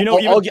 Yeah.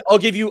 I'll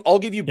give you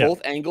Yeah.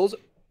 both angles,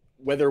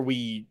 whether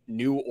we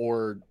knew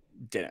or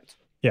didn't.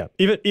 Yeah.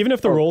 Even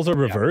if the roles are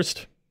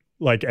reversed,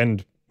 like,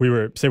 and we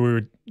were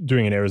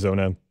doing an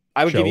Arizona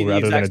I would show give you the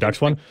rather than a exact Ducks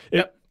same one.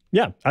 thing.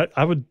 Yeah,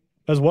 I would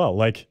as well.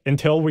 Like,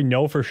 until we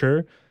know for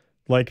sure,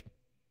 like,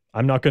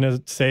 I'm not gonna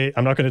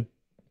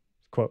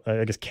quote,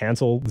 I guess,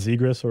 cancel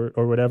Zegras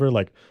or whatever.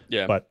 Like,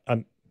 Yeah. But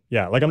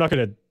like, I'm not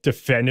gonna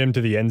defend him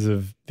to the ends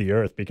of the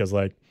earth because,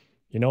 like,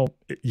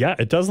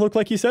 it does look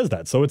like he says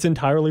that. So it's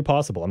entirely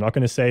possible. I'm not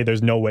gonna say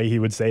there's no way he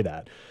would say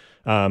that.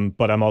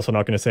 But I'm also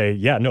not gonna say,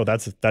 yeah, no,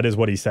 that is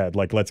what he said.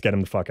 Like, let's get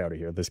him the fuck out of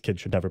here. This kid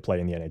should never play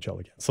in the NHL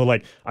again. So,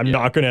 like, I'm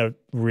not gonna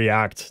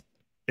react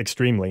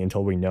extremely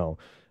until we know.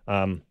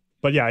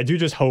 But yeah, I do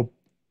just hope,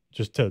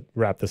 just to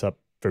wrap this up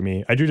for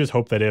me, I do just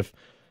hope that if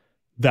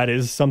that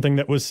is something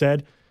that was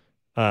said,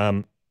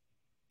 the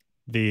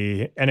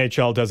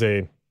NHL does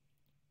a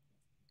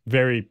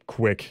very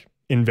quick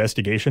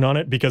investigation on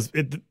it, because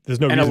there's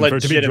no reason for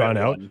it to be drawn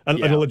out.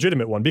 And a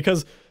legitimate one,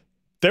 because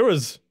there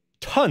was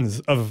tons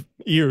of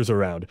ears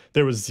around.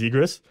 There was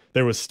Zegras,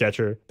 there was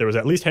Stetcher, there was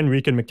at least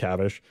Henrique and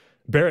McTavish,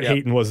 Barrett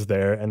Hayton was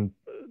there, and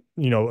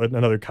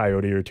another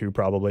Coyote or two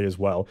probably as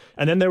well.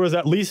 And then there was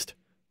at least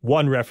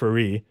one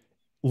referee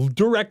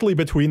directly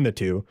between the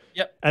two.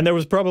 Yep. And there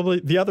was probably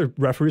the other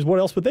referees. What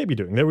else would they be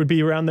doing? They would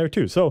be around there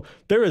too. So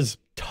there is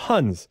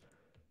tons.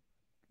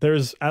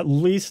 There's at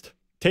least,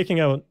 taking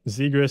out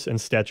Zegras and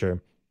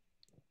Stetcher,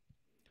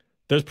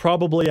 there's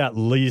probably at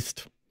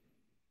least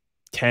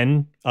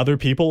 10 other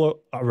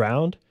people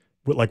around,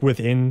 like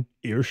within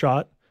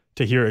earshot,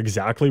 to hear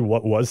exactly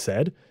what was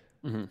said.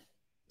 Mm-hmm.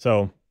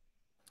 So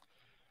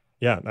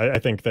yeah, I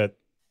think that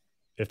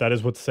if that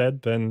is what's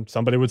said, then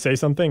somebody would say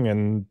something,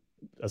 and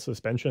a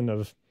suspension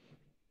of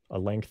a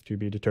length to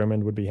be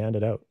determined would be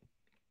handed out,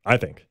 I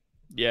think.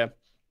 Yeah.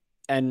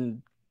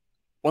 And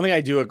one thing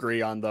I do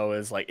agree on, though,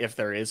 is, like, if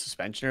there is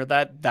suspension or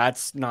that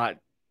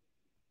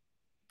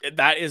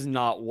is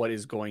not what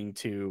is going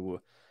to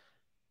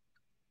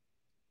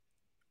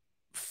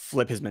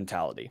flip his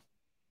mentality.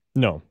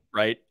 No.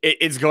 Right?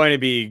 It's going to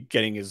be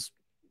getting his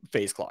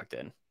face clocked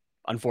in,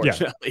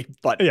 unfortunately. Yeah.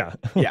 But yeah.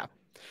 Yeah.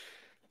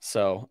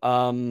 So,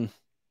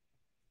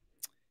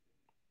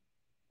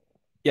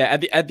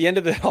 at the end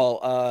of it all,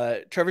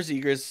 Trevor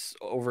Zegras,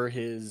 over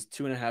his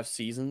 2.5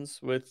 seasons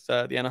with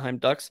the Anaheim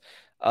Ducks,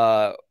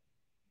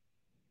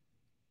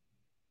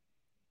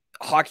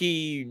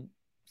 hockey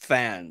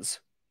fans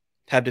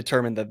have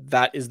determined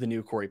that is the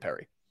new Corey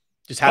Perry.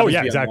 Just happens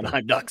to be on the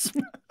Anaheim Ducks.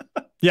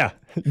 Yeah.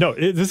 No,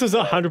 this is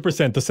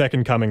 100% the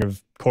second coming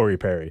of Corey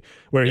Perry,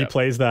 where he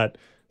plays that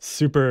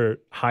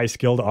super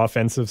high-skilled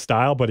offensive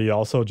style, but he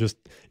also just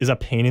is a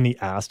pain in the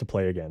ass to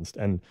play against,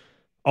 and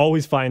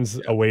always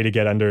finds a way to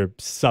get under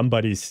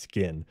somebody's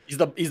skin.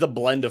 He's the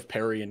blend of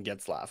Perry and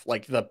Getzlaf,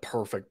 like the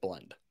perfect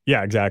blend.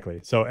 Yeah,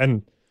 exactly. So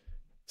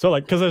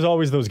like, because there's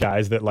always those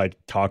guys that, like,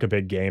 talk a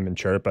big game and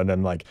chirp, and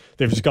then, like,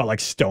 they've just got,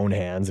 like, stone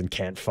hands and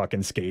can't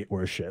fucking skate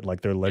or shit.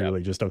 Like, they're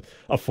literally just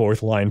a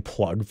fourth line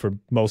plug for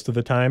most of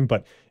the time.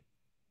 But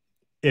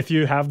if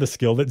you have the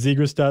skill that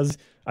Zegras does,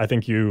 I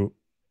think you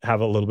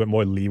have a little bit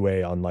more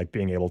leeway on, like,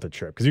 being able to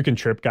chirp, because you can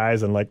chirp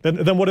guys, and, like,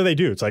 then what do they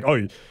do? It's like,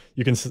 oh,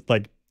 you can,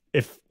 like,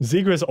 if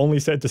Zegras only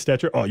said to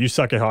Stetcher, oh, you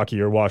suck at hockey,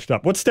 you're washed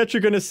up, what's Stetcher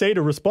going to say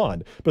to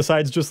respond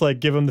besides just, like,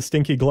 give him the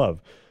stinky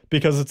glove?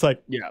 Because it's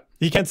like,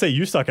 he can't say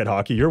you suck at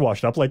hockey, you're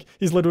washed up. Like,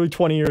 he's literally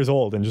 20 years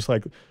old and just,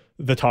 like,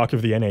 the talk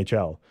of the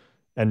NHL,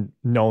 and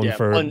known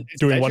for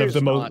doing one of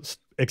the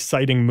most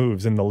exciting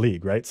moves in the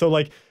league, right? So,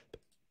 like,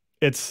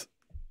 it's,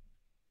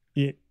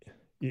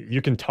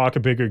 you can talk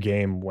a bigger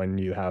game when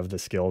you have the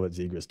skill that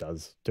Zegras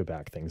does to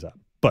back things up.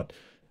 But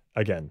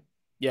again,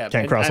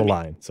 can't cross a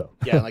line. So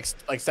like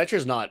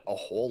Stetcher's not a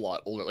whole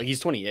lot older. Like, he's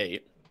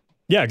 28.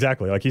 Yeah,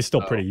 exactly. Like, he's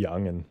still pretty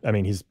young, and I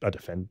mean, he's a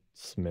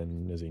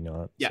defenseman, is he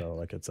not? Yeah. So,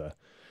 like, it's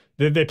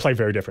they play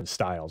very different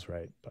styles,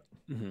 right? But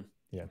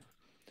yeah.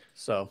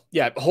 So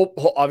yeah,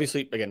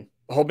 obviously, again,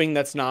 hoping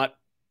that's not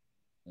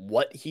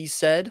what he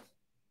said,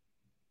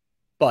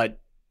 but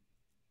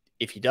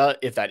if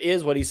that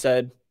is what he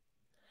said,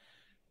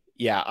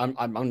 yeah,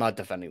 I'm not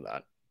defending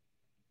that.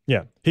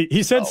 Yeah,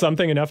 he said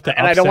something enough to,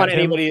 and I don't want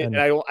anybody, and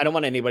I don't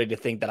want anybody to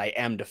think that I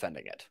am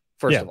defending it.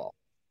 First of all.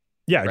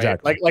 Yeah, right?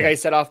 exactly. Like I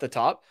said off the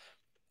top,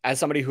 as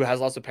somebody who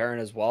has lots of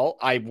parent as well,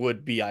 I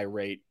would be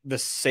irate the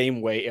same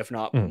way, if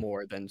not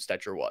more, than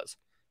Stetcher was.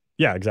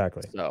 Yeah,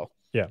 exactly. So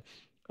yeah,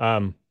 I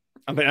mean,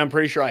 I'm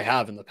pretty sure I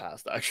have in the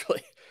past,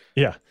 actually.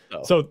 Yeah.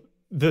 So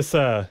this,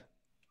 so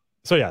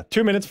yeah,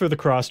 2 minutes for the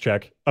cross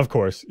check. Of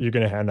course, you're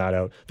going to hand that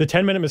out. The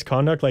 10-minute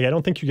misconduct, like, I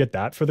don't think you get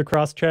that for the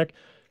cross check.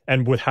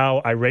 And with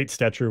how irate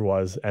Stetcher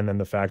was, and then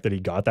the fact that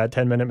he got that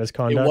 10-minute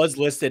misconduct, it was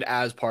listed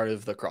as part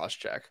of the cross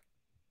check,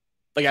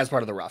 like as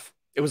part of the rough.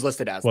 It was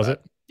listed as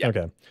it? Yeah.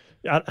 Okay.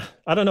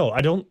 I don't know.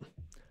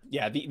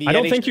 Yeah, the I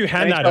don't think you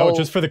hand that out NHL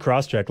just for the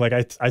cross check. Like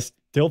I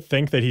still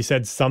think that he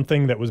said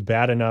something that was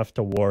bad enough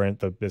to warrant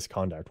the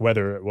misconduct,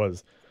 whether it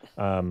was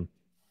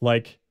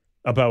like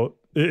about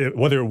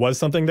whether it was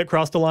something that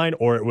crossed the line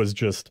or it was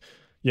just,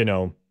 you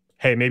know,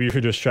 hey, maybe you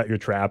should just shut your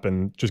trap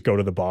and just go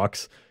to the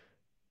box.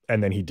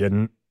 And then he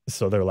didn't.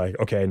 So they're like,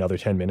 okay, another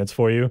 10 minutes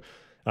for you.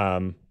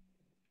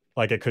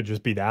 Like it could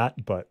just be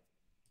that, but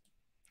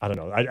I don't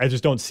know. I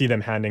just don't see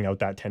them handing out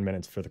that 10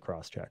 minutes for the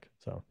cross check.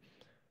 So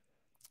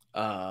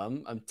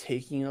I'm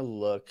taking a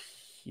look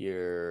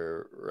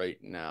here right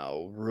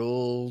now.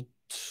 Rule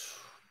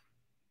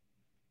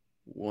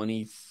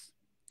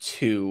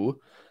 22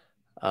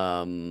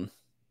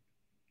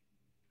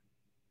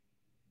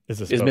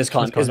 is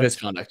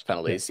misconduct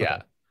penalties.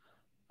 Yeah.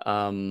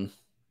 Okay.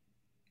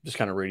 Just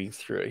kind of reading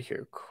through it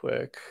here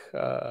quick.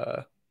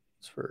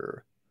 It's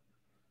for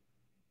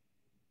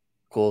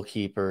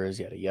goalkeepers,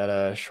 yada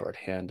yada,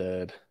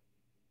 shorthanded.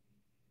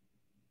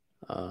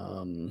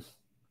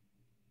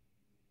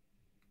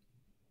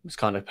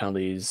 Misconduct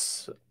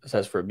penalties,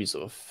 says for abuse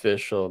of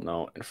official,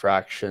 no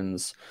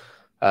infractions.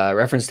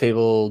 Reference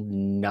table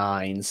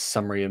 9,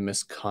 summary of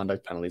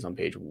misconduct penalties on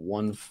page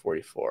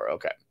 144.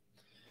 Okay.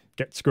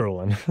 Get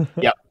scrolling.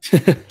 Yep.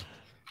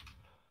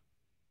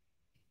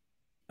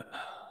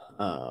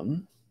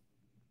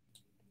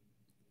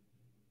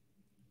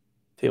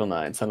 Table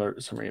 9,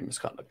 summary of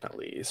misconduct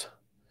penalties.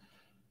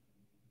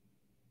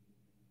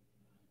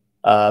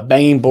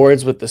 Banging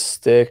boards with the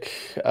stick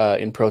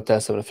in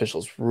protest of an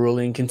official's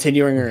ruling,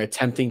 continuing or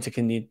attempting to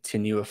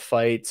continue a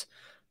fight,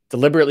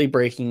 deliberately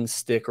breaking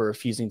stick or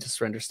refusing to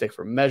surrender stick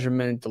for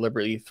measurement,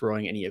 deliberately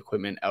throwing any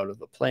equipment out of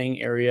the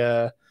playing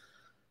area,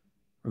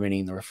 remaining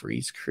in the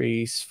referee's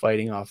crease,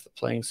 fighting off the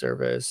playing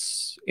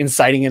surface,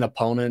 inciting an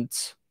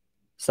opponent.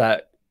 So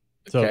that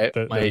okay,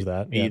 so might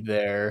that be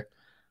there.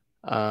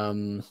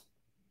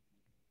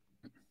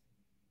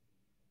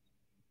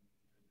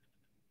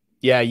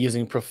 Yeah,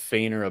 using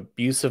profane or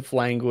abusive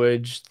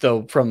language,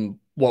 though from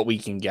what we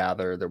can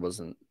gather, there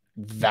wasn't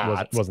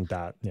that. Wasn't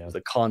that, yeah.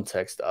 The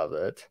context of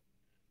it.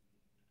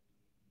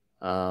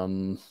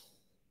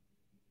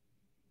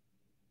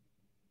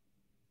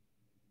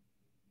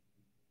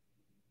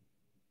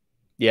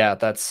 Yeah,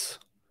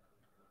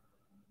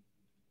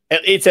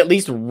 it's at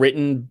least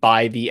written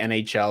by the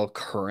NHL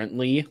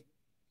currently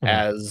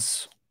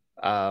as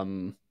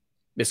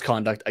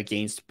misconduct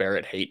against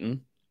Barrett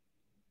Hayton.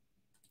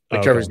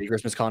 Like Trevor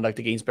Zegras misconduct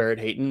against Barrett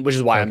Hayton, which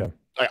is why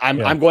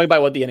I'm going by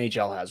what the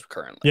NHL has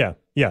currently.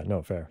 Yeah,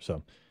 no, fair.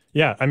 So,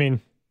 yeah, I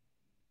mean,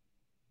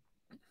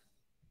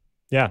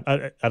 yeah,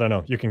 I don't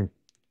know. You can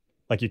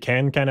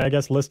kind of, I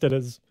guess, list it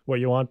as what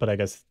you want, but I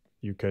guess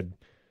you could,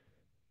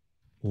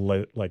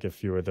 like,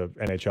 if you were the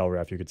NHL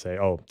ref, you could say,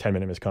 oh,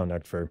 10-minute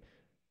misconduct for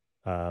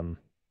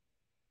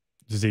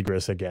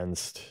Zegras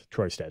against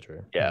Troy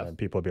Steger. Yeah, and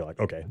people would be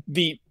like, okay,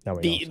 you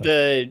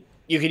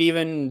could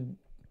even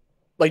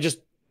like just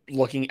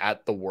looking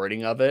at the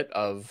wording of it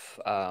of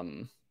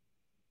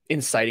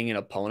inciting an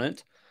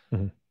opponent,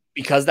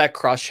 because that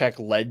cross check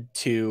led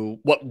to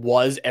what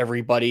was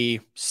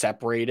everybody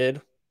separated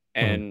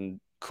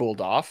and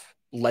cooled off,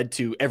 led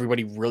to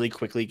everybody really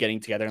quickly getting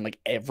together and like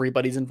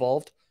everybody's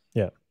involved.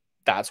 Yeah,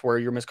 that's where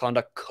your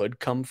misconduct could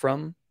come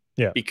from.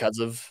 Yeah, because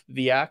of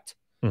the act.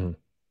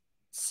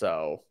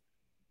 So,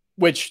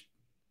 which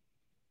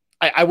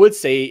I would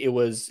say it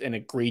was an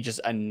egregious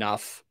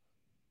enough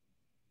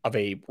of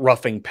a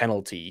roughing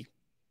penalty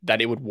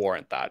that it would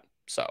warrant that.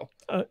 So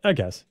I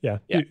guess, yeah.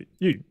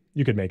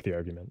 You could make the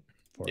argument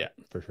for it,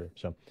 for sure.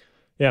 So,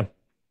 yeah.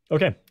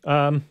 Okay.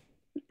 We're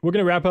going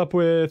to wrap up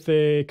with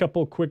a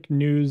couple quick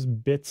news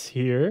bits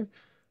here.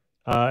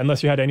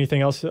 Unless you had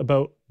anything else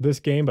about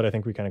this game, but I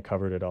think we kind of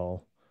covered it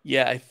all.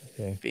 Yeah, I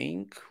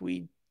think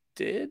we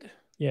did.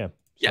 Yeah.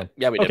 So,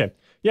 yeah, we did. Okay.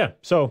 Yeah.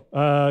 So,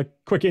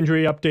 quick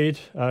injury update.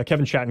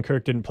 Kevin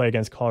Shattenkirk didn't play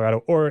against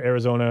Colorado or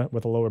Arizona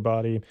with a lower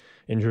body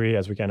injury,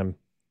 as we kind of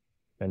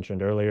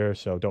mentioned earlier.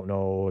 So, don't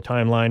know a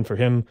timeline for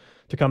him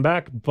to come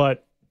back,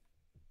 but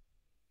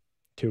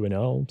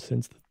 2-0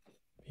 since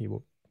he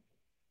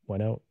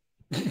went out.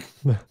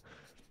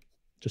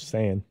 Just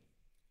saying.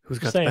 Who's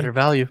got the better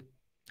value?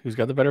 Who's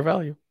got the better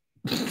value?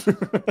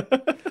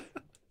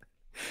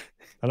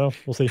 I don't know.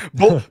 We'll see.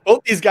 Both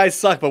these guys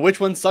suck, but which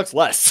one sucks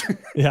less?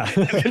 Yeah.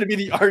 It's going to be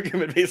the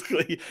argument,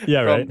 basically,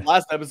 from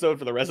last episode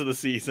for the rest of the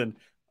season.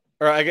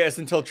 Or I guess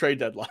until trade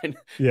deadline.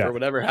 Yeah. Or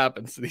whatever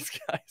happens to these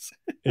guys.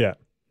 Yeah.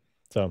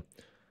 So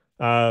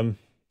yeah,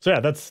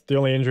 that's the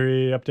only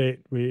injury update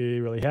we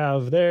really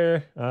have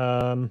there.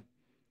 And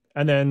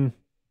then,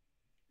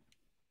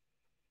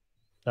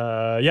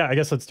 yeah, I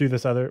guess let's do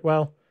this other.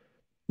 Well,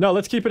 no,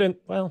 let's keep it in.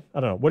 Well, I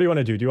don't know. What do you want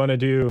to do? Do you want to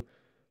do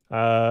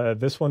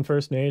this one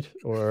first, Nate,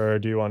 or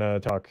do you want to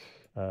talk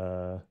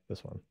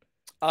this one?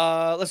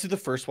 Let's do the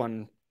first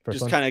one.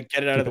 Just kind of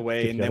get it out of the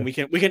way, and then we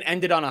can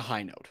end it on a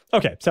high note.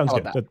 Okay, sounds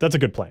good. That's a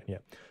good plan. Yeah.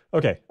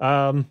 Okay.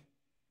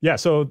 Yeah.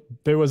 So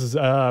there was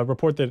a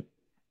report that,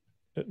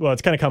 well,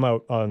 it's kind of come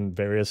out on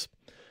various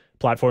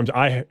platforms.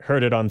 I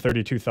heard it on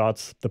 32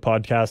 Thoughts, the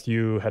podcast.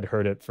 You had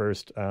heard it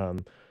first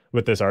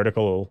with this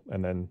article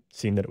and then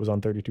seen that it was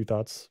on 32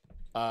 Thoughts?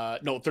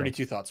 No,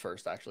 32 Thoughts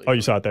first, actually. Oh,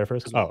 you saw it there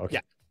first? Well. Oh, okay.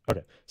 Yeah.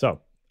 Okay.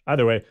 So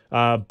either way,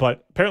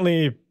 but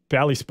apparently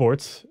Bally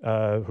Sports,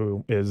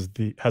 who has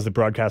the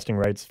broadcasting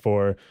rights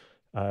for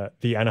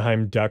the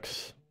Anaheim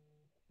Ducks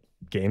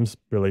games,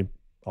 really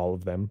all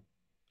of them,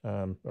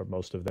 or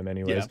most of them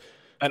anyways. Yeah.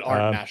 And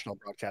aren't national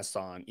broadcasts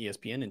on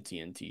ESPN and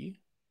TNT.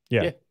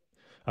 Yeah.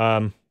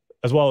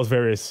 As well as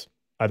various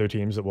other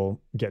teams that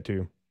we'll get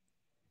to a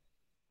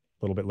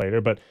little bit later.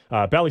 But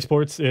Bally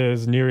Sports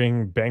is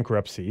nearing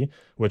bankruptcy,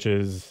 which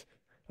is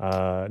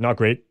not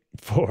great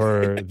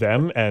for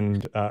them,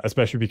 and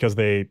especially because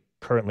they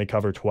currently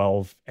cover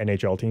 12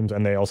 NHL teams,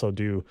 and they also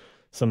do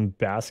some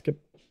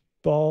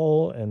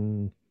basketball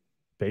and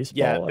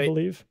baseball, I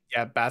believe.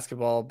 Yeah,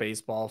 basketball,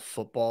 baseball,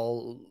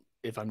 football,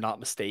 if I'm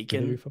not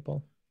mistaken. Maybe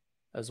football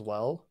as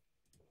well.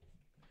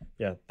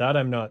 Yeah, that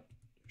I'm not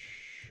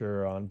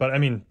sure on. But I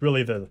mean,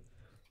 really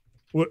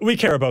we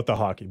care about the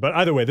hockey. But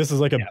either way, this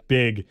is like a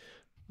big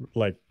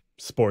like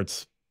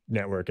sports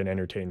network and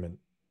entertainment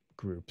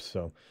group.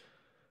 So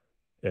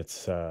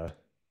it's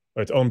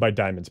owned by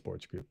Diamond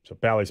Sports Group. So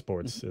Bally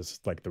Sports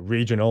is like the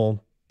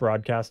regional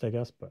broadcast, I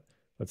guess. But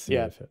let's see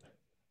if it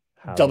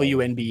has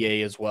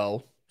WNBA as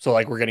well. So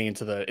like we're getting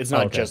into it's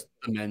not just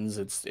the men's,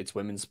 it's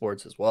women's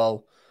sports as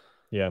well.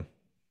 Yeah.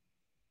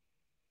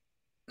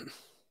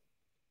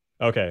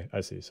 Okay,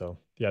 I see. So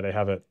yeah, they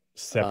have it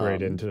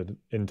separated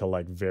into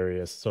like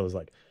various. So it's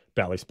like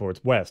Bally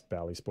Sports West,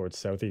 Bally Sports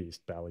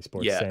Southeast, Bally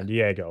Sports San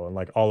Diego, and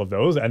like all of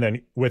those. And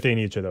then within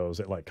each of those,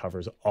 it like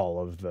covers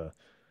all of the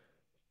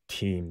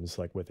teams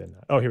like within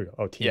that. Oh, here we go.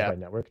 Oh, teams by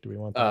network. Do we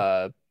want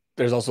that?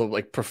 There's also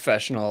like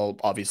professional,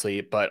 obviously,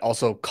 but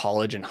also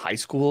college and high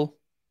school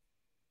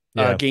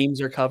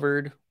games are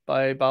covered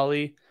by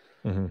Bally.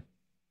 Mm-hmm.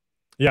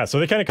 Yeah, so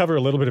they kind of cover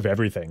a little bit of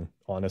everything,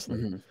 honestly.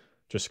 Mm-hmm.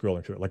 Just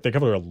scrolling through it. Like they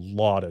cover a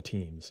lot of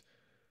teams.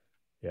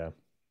 Yeah.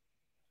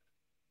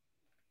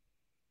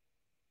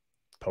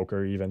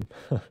 Poker even.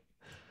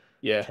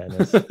 Yeah.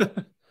 Tennis.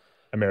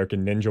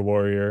 American Ninja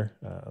Warrior.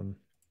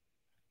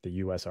 The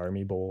U.S.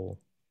 Army Bowl.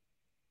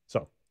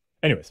 So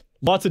anyways,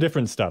 lots of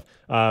different stuff.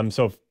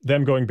 So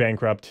them going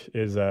bankrupt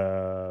is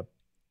a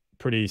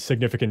pretty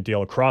significant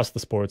deal across the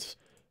sports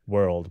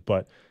world.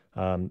 But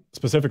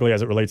specifically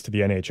as it relates to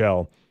the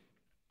NHL,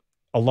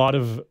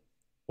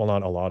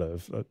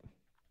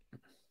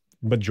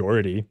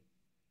 majority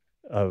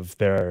of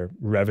their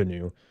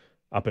revenue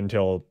up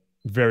until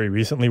very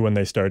recently when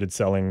they started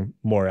selling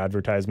more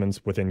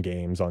advertisements within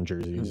games, on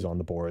jerseys, on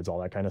the boards, all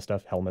that kind of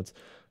stuff, helmets.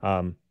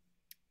 The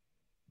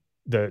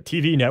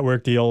TV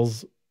network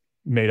deals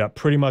made up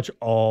pretty much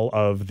all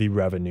of the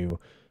revenue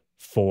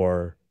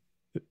for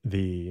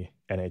the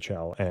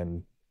NHL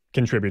and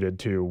contributed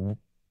to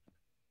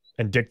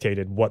and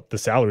dictated what the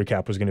salary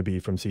cap was going to be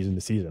from season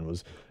to season.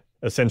 Was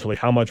essentially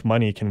how much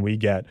money can we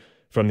get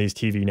from these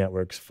TV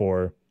networks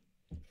for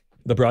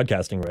the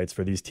broadcasting rights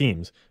for these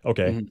teams.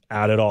 Okay,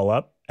 add it all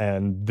up,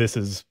 and this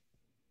is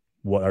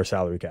what our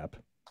salary cap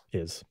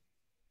is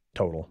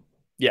total.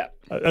 Yeah.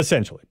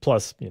 Essentially.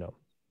 Plus,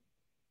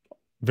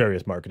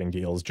 various marketing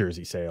deals,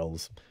 jersey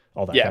sales,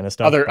 all that kind of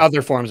stuff.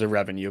 Other forms of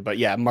revenue. But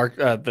yeah,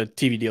 the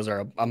TV deals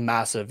are a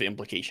massive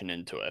implication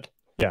into it.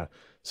 Yeah.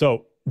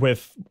 So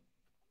with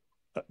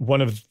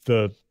one of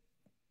the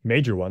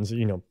major ones,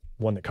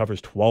 one that covers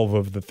 12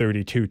 of the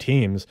 32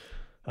 teams,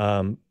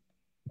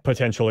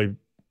 potentially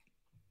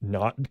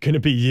not going to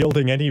be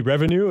yielding any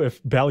revenue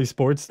if Bally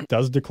Sports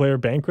does declare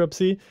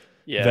bankruptcy,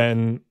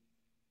 then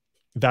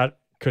that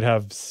could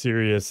have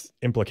serious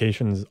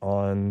implications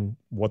on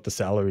what the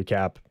salary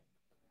cap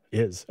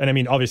is. And I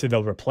mean, obviously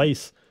they'll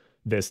replace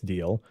this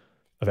deal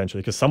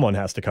eventually because someone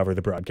has to cover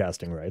the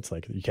broadcasting rights.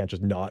 Like you can't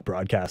just not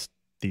broadcast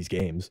these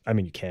games. I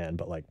mean, you can,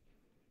 but like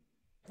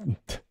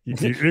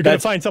you're going to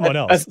find someone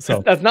else.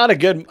 So that's not a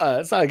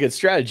good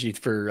strategy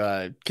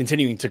for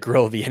continuing to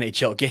grow the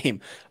NHL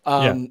game.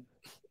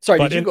 Sorry,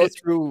 did you go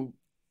through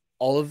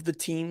all of the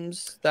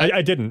teams?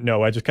 I didn't.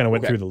 No, I just kind of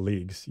went through the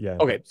leagues. Yeah.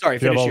 Okay. Sorry.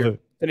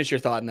 Finish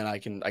your thought, and then I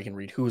can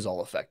read who's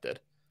all affected.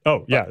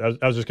 Oh yeah,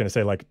 I was just going to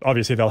say, like,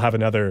 obviously they'll have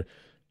another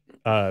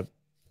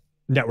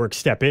network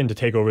step in to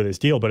take over this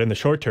deal, but in the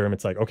short term,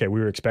 it's like, okay, we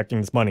were expecting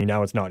this money,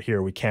 now it's not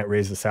here. We can't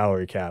raise the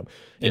salary cap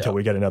until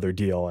we get another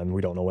deal, and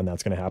we don't know when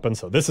that's going to happen.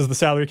 So this is the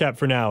salary cap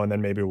for now, and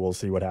then maybe we'll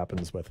see what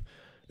happens with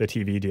the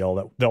TV deal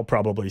that they'll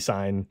probably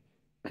sign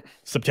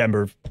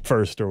September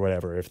 1st or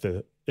whatever if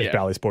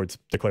Bally Sports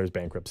declares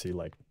bankruptcy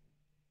like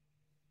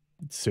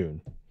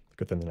soon,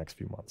 within the next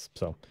few months.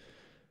 So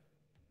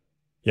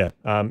if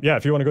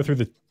you want to go through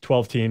the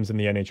 12 teams in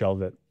the NHL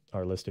that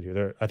are listed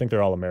here, I think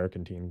they're all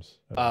American teams.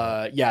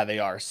 Yeah, they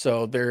are.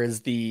 So there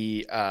is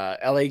the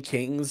LA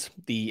Kings,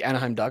 the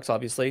Anaheim Ducks,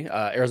 obviously,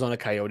 Arizona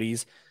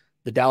Coyotes,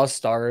 the Dallas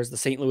Stars, the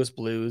St. Louis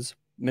Blues,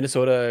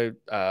 Minnesota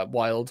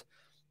Wild,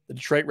 the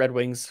Detroit Red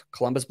Wings,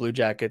 Columbus Blue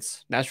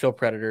Jackets, Nashville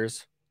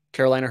Predators,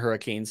 Carolina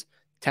Hurricanes,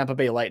 Tampa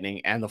Bay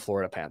Lightning, and the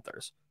Florida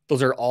Panthers.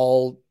 Those are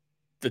all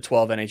the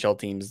 12 NHL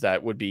teams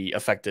that would be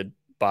affected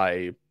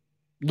by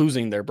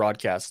losing their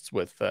broadcasts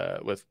with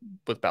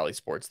Bally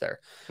Sports there.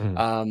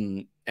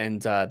 Mhm.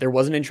 And there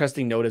was an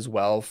interesting note as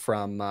well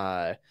from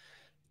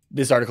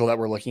this article that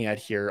we're looking at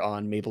here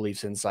on Maple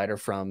Leafs Insider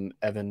from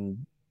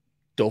Evan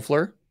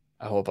Dofler.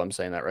 I hope I'm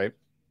saying that right.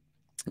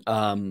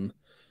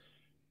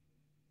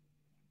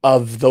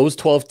 Of those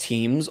 12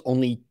 teams,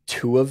 only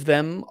 2 of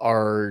them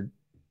are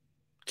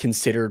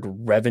considered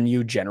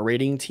revenue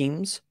generating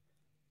teams,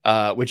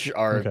 which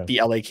are the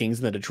LA Kings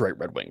and the Detroit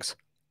Red Wings,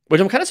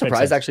 which I'm kind of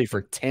surprised actually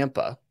for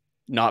Tampa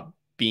not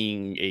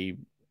being a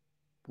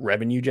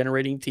revenue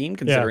generating team,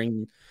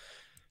 considering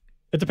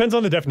it depends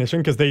on the definition,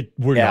 because they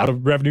were not a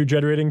revenue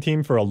generating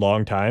team for a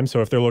long time.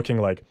 So if they're looking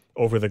like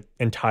over the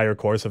entire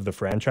course of the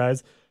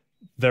franchise,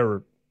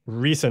 their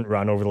recent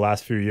run over the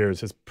last few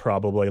years is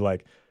probably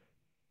like,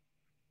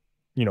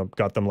 you know,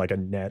 got them like a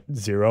net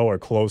 0 or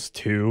close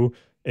to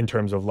in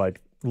terms of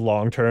like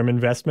long-term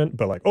investment.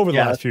 But like over the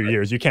last few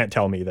years, you can't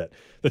tell me that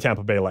the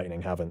Tampa Bay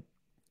Lightning haven't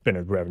been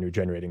a revenue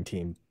generating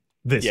team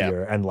this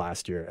year and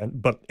last year,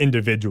 but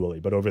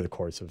individually, but over the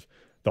course of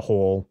the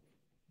whole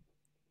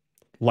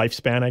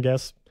lifespan, I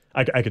guess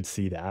I could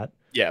see that.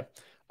 Yeah.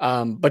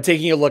 But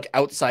taking a look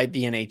outside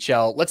the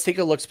NHL, let's take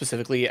a look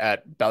specifically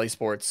at Bally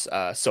Sports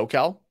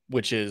SoCal,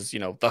 which is, you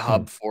know, the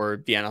hub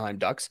for the Anaheim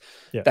Ducks.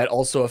 That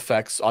also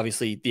affects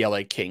obviously the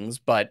LA Kings,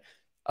 but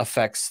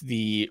affects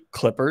the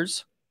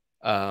Clippers.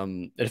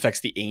 It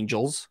affects the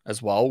Angels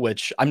as well,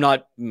 which I'm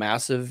not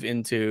massive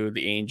into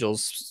the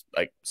Angels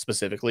like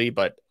specifically,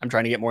 but I'm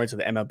trying to get more into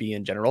the MLB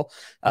in general.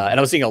 And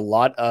I was seeing a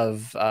lot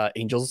of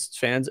Angels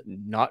fans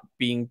not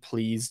being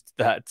pleased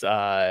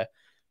that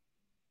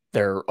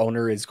their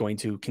owner is going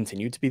to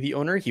continue to be the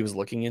owner. He was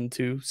looking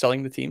into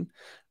selling the team.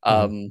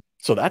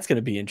 So that's going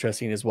to be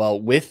interesting as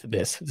well with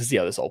this to see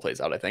how this all plays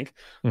out, I think.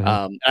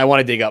 And I want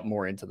to dig up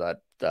more into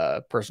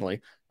that personally.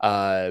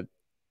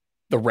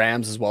 The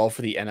Rams as well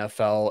for the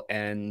NFL,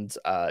 and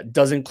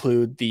does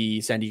include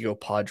the San Diego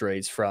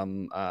Padres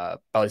from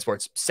Bally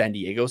Sports San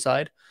Diego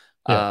side.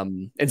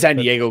 And San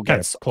Diego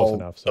gets all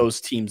enough,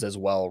 those teams as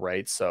well,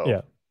 right?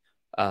 So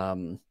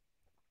so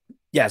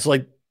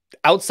like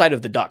outside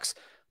of the Ducks,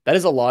 that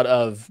is a lot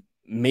of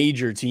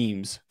major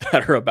teams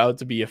that are about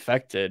to be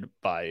affected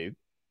by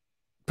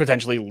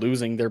potentially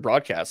losing their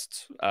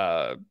broadcast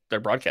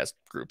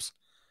groups.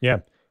 Yeah.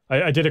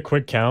 I did a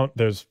quick count.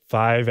 There's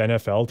 5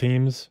 NFL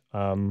teams.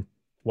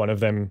 One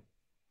of them,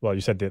 well, you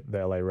said the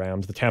LA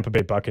Rams, the Tampa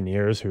Bay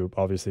Buccaneers, who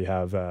obviously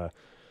have, God,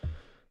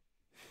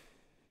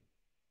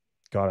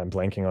 I'm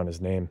blanking on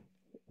his name.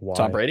 Why?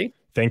 Tom Brady?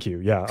 Thank you.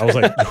 Yeah. I was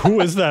like, who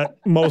is that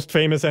most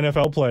famous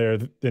NFL player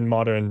in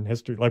modern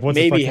history? Like, what's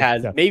maybe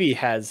has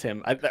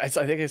him. I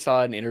think I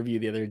saw an interview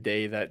the other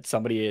day that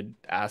somebody had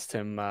asked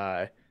him,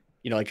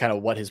 you know, like kind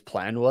of what his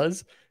plan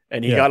was.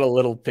 And he got a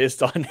little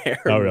pissed on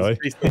air. Oh, really?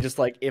 Basically just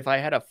like, if I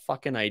had a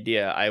fucking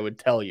idea, I would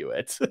tell you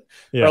it.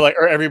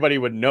 or everybody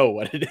would know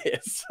what it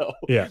is. So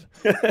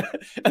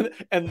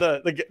and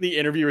the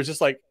interviewer was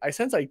just like, I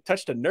sense I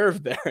touched a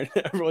nerve there. And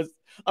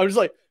I was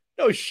like,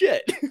 no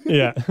shit.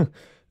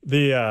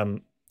 They've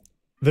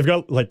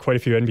got like quite a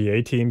few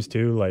NBA teams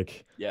too,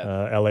 like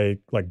LA,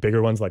 like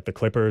bigger ones like the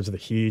Clippers, the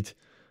Heat,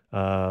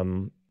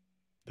 the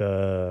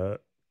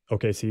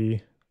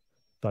OKC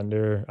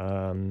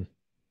Thunder,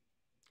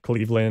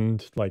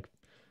 Cleveland, like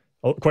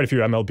quite a few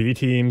MLB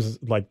teams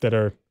like that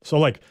are so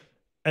like,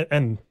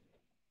 and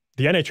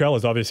the NHL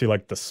is obviously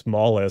like the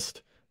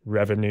smallest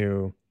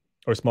revenue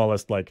or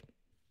smallest like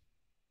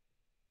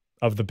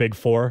of the big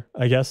 4,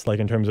 I guess, like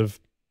in terms of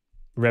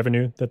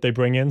revenue that they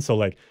bring in. So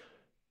like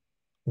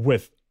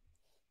with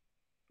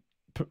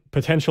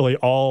potentially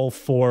all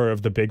 4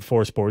 of the big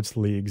 4 sports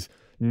leagues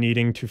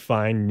needing to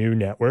find new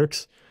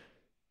networks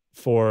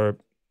for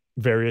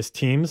various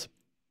teams.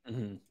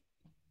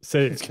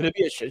 Say it's gonna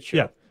be a shit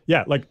show.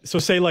 Like so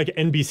say like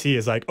NBC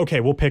is like, okay,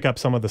 we'll pick up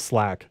some of the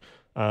slack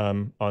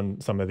on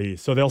some of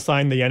these. So they'll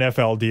sign the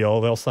NFL deal,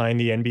 they'll sign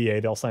the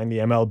NBA, they'll sign the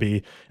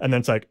MLB, and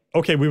then it's like,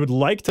 okay, we would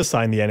like to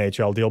sign the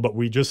NHL deal, but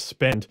we just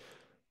spent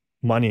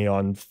money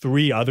on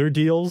 3 other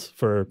deals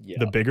for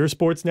the bigger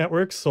sports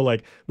networks. So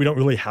like we don't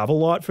really have a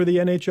lot for the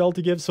NHL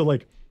to give. So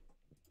like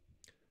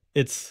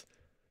it's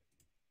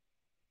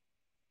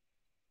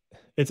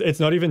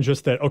not even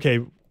just that, okay,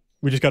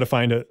 we just got to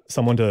find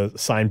someone to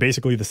sign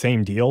basically the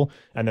same deal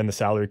and then the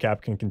salary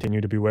cap can continue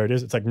to be where it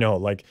is. It's like, no,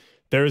 like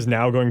there is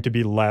now going to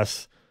be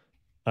less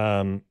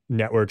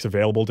networks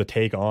available to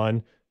take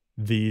on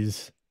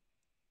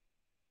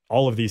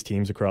all of these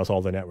teams across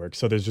all the networks.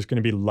 So there's just going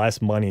to be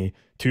less money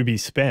to be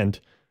spent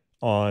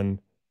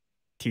on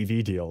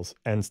TV deals.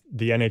 And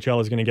the NHL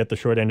is going to get the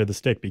short end of the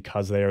stick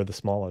because they are the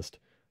smallest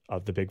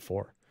of the big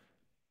 4.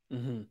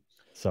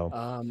 So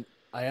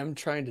I am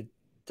trying to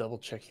double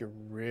check here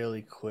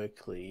really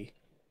quickly.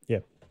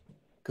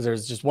 Because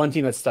there's just one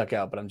team that stuck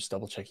out, but I'm just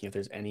double checking if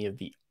there's any of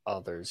the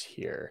others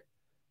here.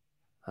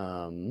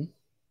 But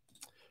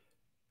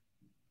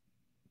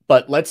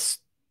let's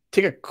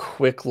take a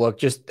quick look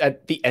just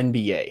at the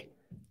NBA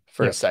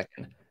for a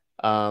second.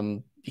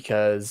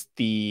 Because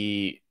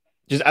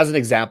just as an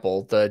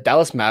example, the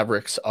Dallas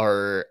Mavericks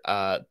are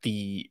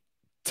the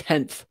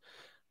 10th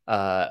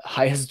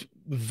highest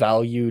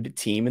valued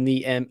team in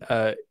the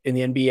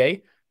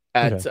NBA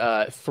at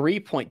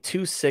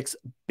 $3.26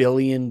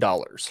 billion.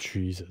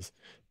 Jesus.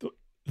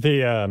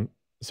 The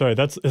sorry,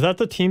 is that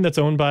the team that's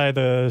owned by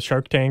the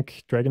Shark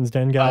Tank Dragon's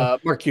Den guy?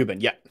 Mark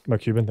Cuban, yeah.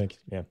 Mark Cuban, thank you.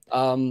 Yeah.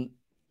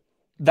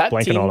 That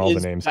Blanking team on all the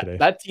names today.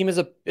 That team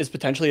is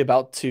potentially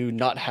about to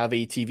not have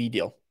a TV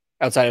deal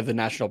outside of the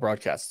national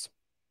broadcasts.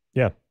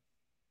 Yeah.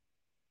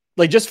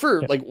 Like just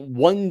for like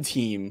one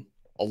team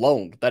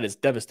alone, that is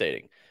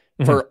devastating.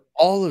 For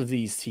all of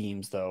these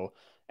teams though,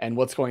 and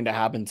what's going to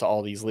happen to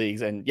all these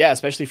leagues, and yeah,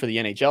 especially for the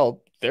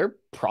NHL, they're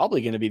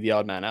probably going to be the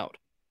odd man out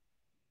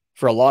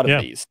for a lot of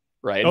these,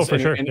 right? Oh, for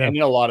sure. And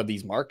in a lot of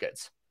these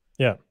markets.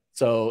 Yeah.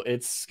 So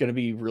it's going to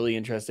be really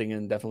interesting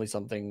and definitely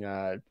something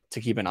to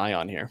keep an eye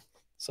on here.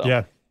 So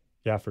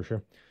yeah, for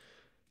sure.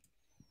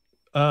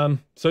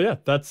 So yeah,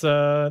 that's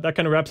that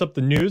kind of wraps up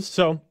the news.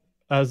 So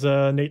as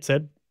Nate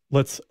said,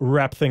 let's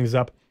wrap things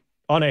up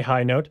on a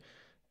high note.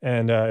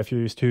 And if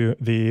you're used to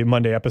the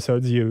Monday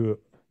episodes, you're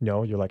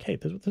like, hey,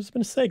 there's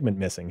been a segment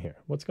missing here.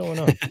 What's going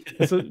on?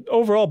 It's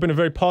overall been a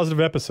very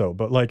positive episode,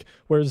 but like,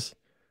 where's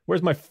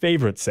my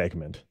favorite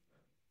segment?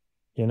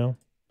 But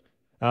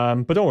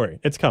don't worry,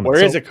 it's coming.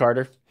 Where is it,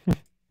 Carter?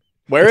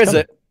 Where is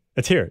it?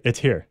 It's here. It's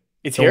here.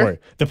 Don't worry.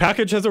 The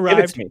package has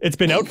arrived. It's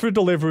been out for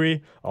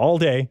delivery all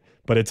day,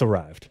 but it's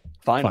arrived.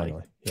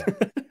 Finally. Yeah.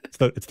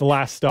 it's the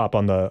last stop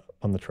on the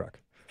truck.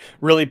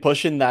 Really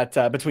pushing that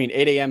between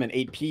 8 a.m. and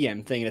 8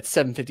 p.m. thing, and it's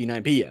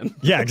 7:59 p.m.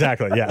 Yeah,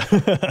 exactly. Yeah.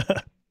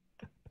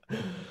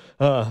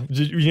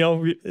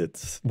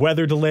 It's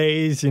weather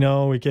delays.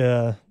 We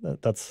can.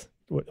 That's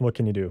what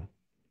can you do?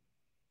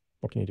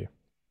 What can you do?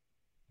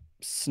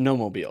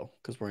 Snowmobile,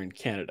 because we're in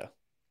Canada.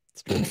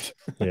 It's true.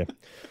 Yeah.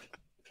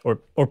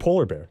 Or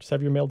polar bear. Just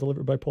have your mail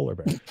delivered by polar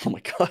bear. Oh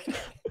my god.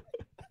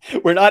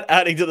 We're not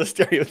adding to the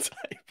stereotype.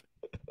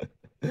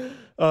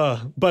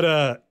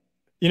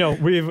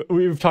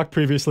 We've talked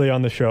previously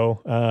on the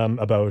show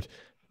about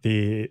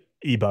the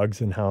e-bugs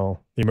and how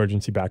the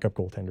emergency backup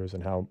goaltenders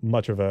and how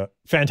much of a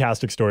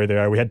fantastic story they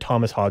are. We had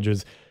Thomas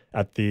Hodges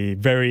at the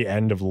very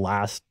end of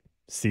last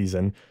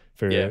season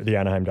for the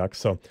Anaheim Ducks.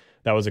 So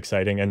that was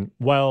exciting. And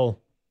while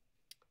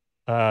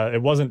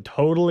it wasn't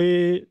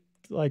totally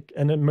like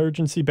an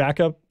emergency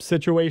backup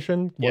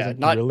situation, wasn't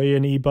really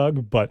an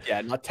e-bug, but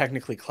not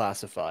technically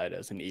classified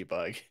as an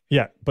e-bug.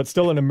 Yeah, but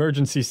still an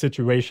emergency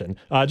situation.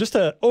 Just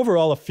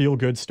overall a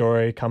feel-good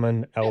story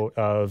coming out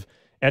of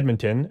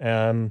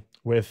Edmonton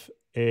with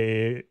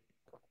a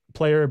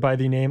player by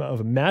the name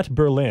of Matt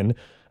Berlin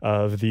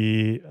of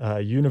the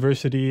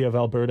University of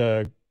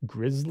Alberta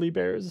Grizzly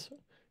Bears,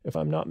 if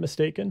I'm not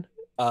mistaken.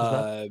 Is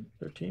that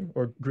their team?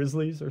 Or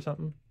Grizzlies or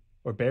something?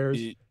 Or Bears?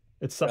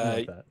 It's something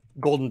like that.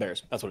 Golden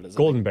Bears. That's what it is.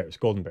 Golden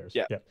Bears.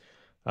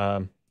 Yeah.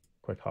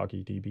 Quick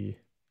hockey DB.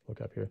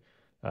 Look up here.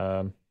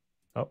 Oh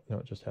no,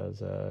 it just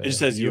has. It just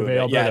says U of A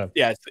Alberta.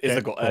 Yeah. It's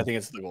the goal. I think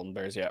it's the Golden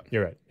Bears. Yeah.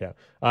 You're right. Yeah.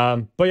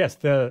 But yes,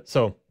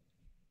 so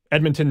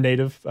Edmonton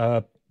native,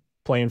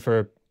 playing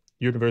for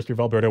University of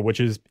Alberta, which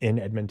is in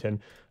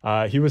Edmonton.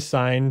 He was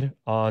signed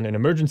on an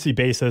emergency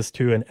basis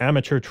to an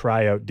amateur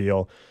tryout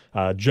deal,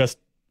 just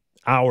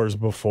hours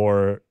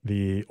before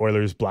the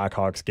Oilers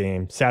Blackhawks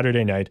game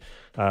Saturday night,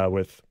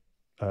 with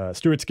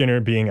Stuart Skinner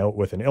being out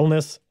with an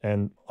illness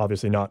and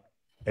obviously not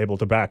able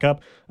to back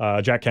up.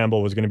 Jack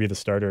Campbell was going to be the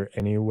starter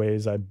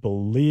anyways, I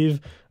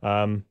believe.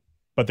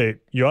 But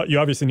you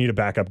obviously need a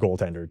backup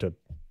goaltender to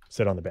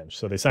sit on the bench.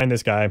 So they signed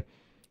this guy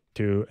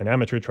to an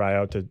amateur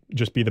tryout to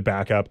just be the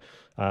backup.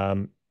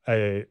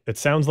 It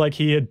sounds like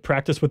he had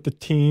practiced with the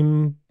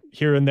team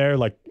here and there,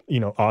 like,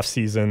 off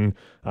season,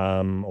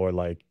 or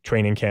like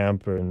training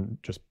camp or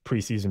just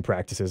preseason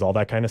practices, all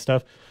that kind of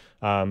stuff.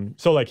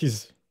 So like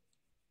he's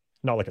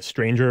not like a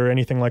stranger or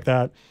anything like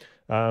that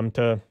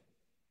to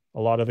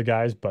a lot of the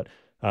guys, but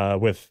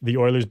with the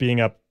Oilers being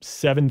up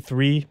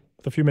 7-3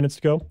 with a few minutes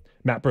to go,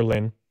 Matt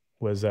Berlin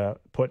was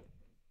put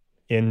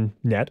in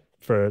net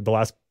for the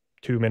last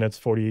 2 minutes,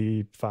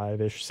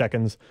 45-ish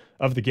seconds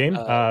of the game.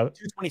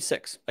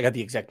 226. I got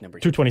the exact number.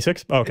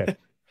 226? Oh, okay.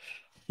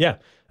 Yeah.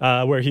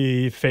 Where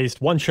he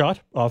faced one shot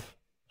off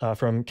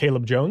from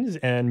Caleb Jones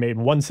and made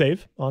one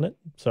save on it.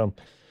 So,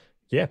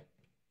 yeah.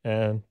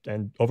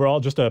 And overall,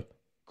 just a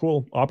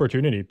cool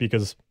opportunity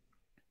because,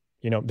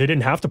 they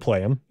didn't have to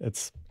play him.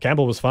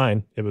 Campbell was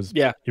fine. He was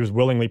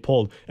willingly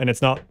pulled. And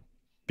it's not,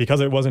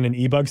 because it wasn't an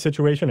e-bug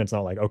situation, it's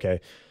not like,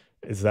 okay,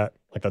 is that,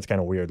 like, that's kind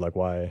of weird. Like,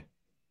 why?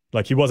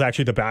 Like, he was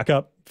actually the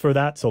backup for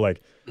that. So,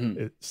 like,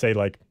 say,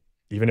 like,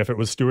 even if it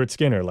was Stuart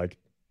Skinner, like,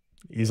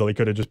 easily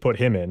could have just put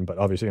him in, but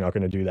obviously you're not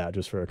going to do that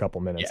just for a couple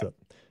minutes at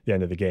the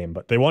end of the game.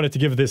 But they wanted to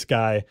give this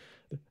guy,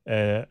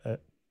 I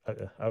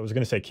was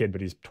going to say kid, but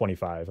he's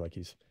 25. Like,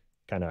 he's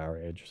kind of our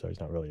age, so he's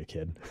not really a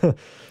kid.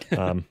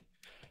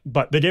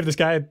 But they gave this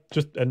guy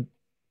just a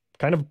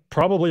kind of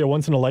probably a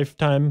once in a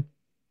lifetime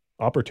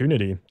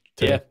opportunity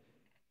to,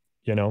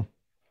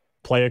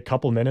 play a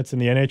couple minutes in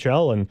the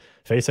NHL and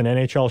face an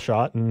NHL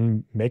shot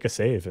and make a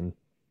save. And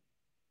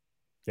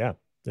yeah,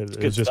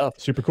 it was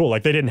just super cool.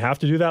 Like they didn't have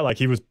to do that. Like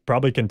he was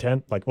probably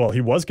content. Like, well,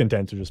 he was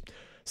content to just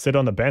sit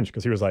on the bench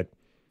because he was like,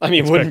 I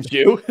mean, wouldn't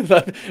you?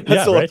 That's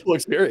still a cool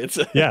experience.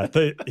 Yeah.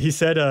 He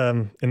said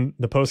in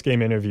the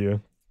post-game interview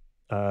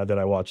that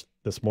I watched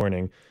this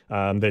morning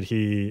that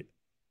he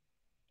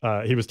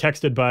was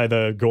texted by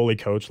the goalie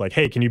coach like,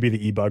 hey, can you be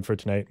the e-bug for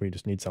tonight? We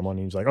just need someone. And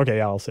he was like, okay,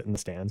 yeah, I'll sit in the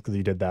stands because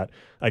he did that,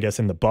 I guess,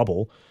 in the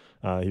bubble.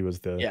 He was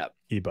the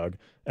e-bug.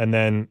 And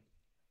then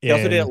he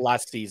also did it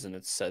last season,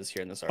 it says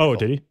here in this article. Oh,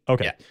 did he?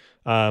 Okay.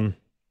 Yeah.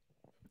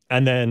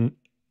 And then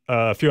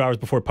a few hours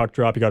before puck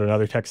drop, he got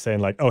another text saying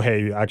like, oh,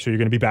 hey, actually, you're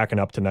going to be backing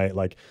up tonight.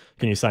 Like,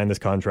 can you sign this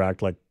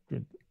contract? Like,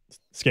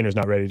 Skinner's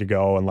not ready to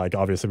go. And like,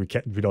 obviously,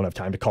 we don't have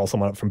time to call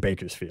someone up from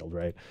Bakersfield,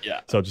 right?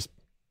 Yeah. So just,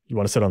 you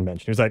want to sit on the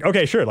bench. And he was like,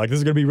 okay, sure. Like, this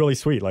is going to be really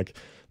sweet. Like,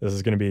 this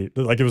is going to be,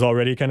 like, it was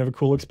already kind of a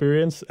cool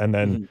experience. And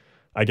then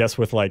I guess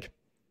with like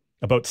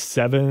about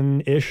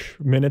 7-ish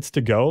minutes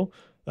to go,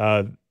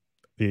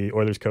 the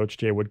Oilers coach,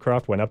 Jay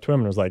Woodcroft, went up to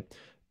him and was like,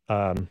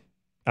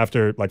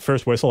 after like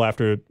first whistle,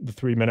 after the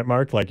 3-minute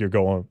mark, like you're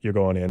going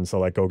in. So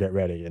like, go get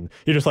ready. And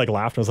he just like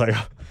laughed and was like,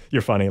 oh,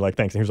 you're funny. Like,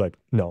 thanks. And he was like,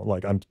 no,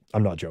 like,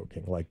 I'm not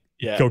joking. Like,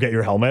 go get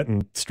your helmet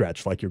and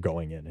stretch like you're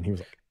going in. And he was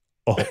like,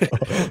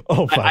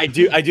 oh, fine.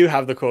 I do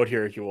have the quote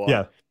here if you want.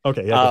 Yeah.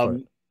 Okay. Yeah.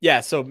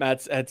 Yeah. So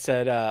Matt had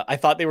said, I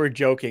thought they were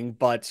joking,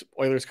 but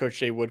Oilers coach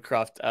Jay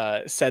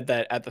Woodcroft said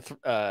that at the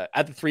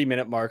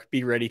 3-minute mark,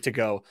 be ready to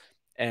go.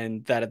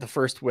 And that at the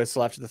first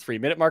whistle after the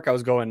 3-minute mark, I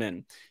was going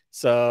in.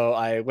 So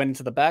I went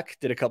into the back,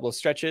 did a couple of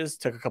stretches,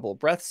 took a couple of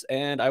breaths,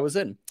 and I was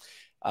in.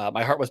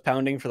 My heart was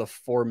pounding for the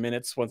 4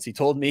 minutes once he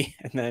told me.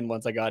 And then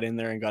once I got in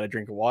there and got a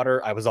drink of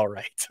water, I was all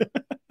right.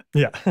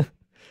 Yeah.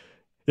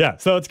 Yeah.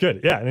 So it's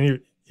good. Yeah. And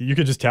you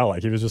could just tell,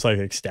 like, he was just like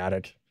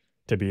ecstatic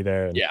to be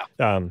there.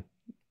 And,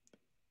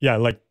 yeah.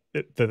 Like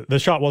the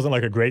shot wasn't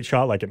like a great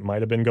shot. Like it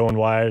might've been going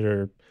wide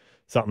or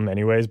something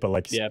anyways, but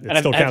like, it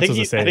still counts as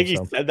a save. I think he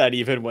said that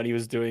even when he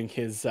was doing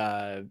his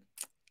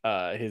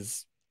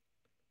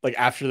like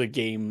after the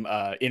game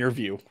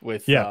interview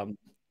with I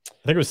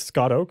think it was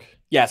Scott Oak.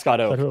 Yeah,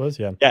 Scott Oak. That's what it was.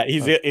 Yeah. Yeah.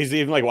 He's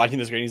even like watching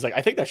the screen. He's like,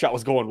 I think that shot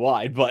was going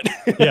wide, but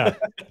yeah.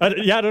 I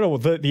don't know.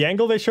 The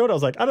angle they showed, I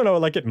was like, I don't know,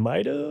 like it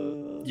might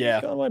have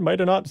gone wide, might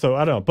have not. So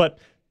I don't know, but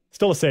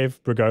still a save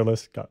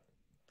regardless. Got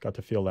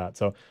to feel that.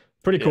 So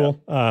pretty cool.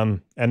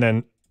 And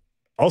then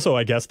also,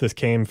 I guess this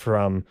came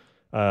from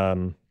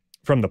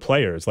the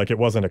players. Like it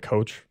wasn't a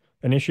coach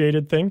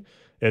initiated thing.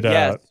 It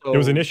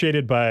was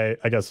initiated by,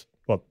 I guess,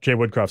 well, Jay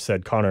Woodcroft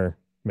said Connor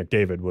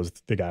McDavid was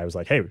the guy who was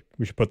like, hey,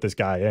 we should put this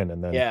guy in.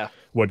 And then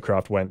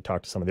Woodcroft went and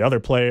talked to some of the other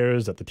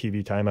players at the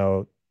TV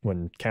timeout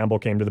when Campbell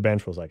came to the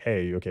bench, was like, hey,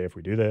 are you okay if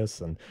we do this?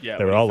 And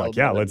they were all like,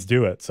 yeah, let's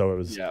do it. So it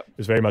was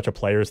very much a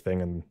players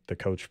thing, and the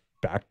coach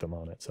backed them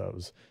on it. So it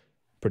was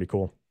pretty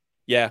cool.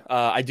 Yeah,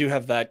 I do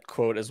have that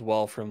quote as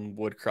well from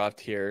Woodcroft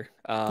here,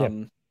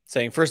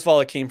 saying, first of all,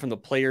 it came from the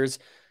players.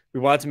 We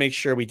wanted to make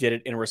sure we did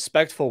it in a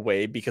respectful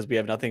way because we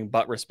have nothing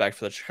but respect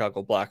for the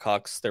Chicago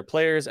Blackhawks, their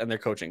players, and their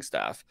coaching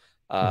staff.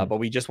 But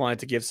we just wanted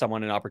to give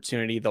someone an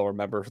opportunity they'll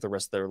remember for the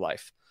rest of their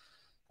life.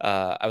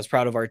 I was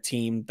proud of our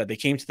team that they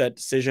came to that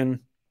decision.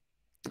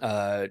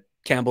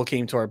 Campbell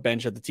came to our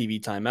bench at the TV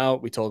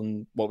timeout. We told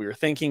him what we were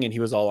thinking, and he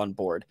was all on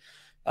board.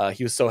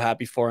 He was so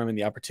happy for him, and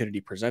the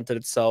opportunity presented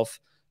itself.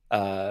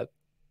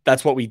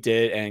 That's what we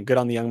did, and good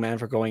on the young man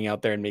for going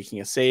out there and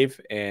making a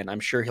save, and I'm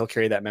sure he'll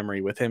carry that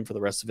memory with him for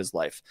the rest of his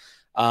life.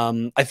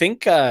 I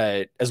think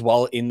as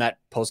well in that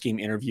post-game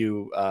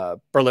interview,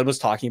 Berlin was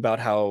talking about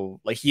how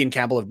like he and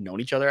Campbell have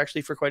known each other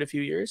actually for quite a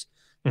few years,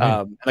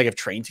 and like have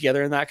trained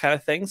together and that kind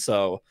of thing.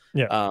 So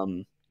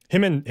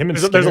him and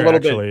there's Skinner a little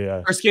actually,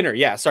 bit or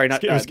Skinner, sorry,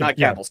 not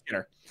Campbell,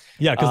 Skinner.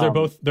 Yeah,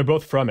 because they're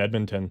both from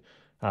Edmonton,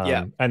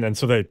 and then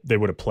so they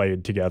would have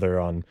played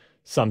together on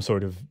some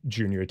sort of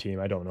junior team.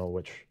 I don't know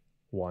which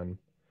one.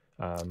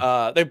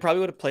 They probably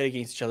would have played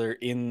against each other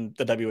in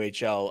the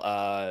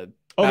WHL.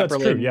 That's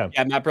true. Yeah,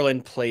 Matt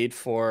Berlin played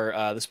for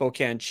the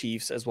Spokane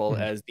Chiefs as well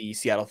as the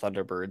Seattle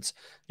Thunderbirds,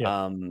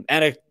 and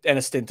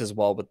a stint as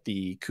well with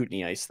the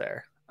Kootenay Ice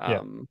there.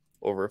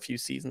 Over a few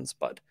seasons,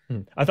 but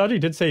I thought he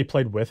did say he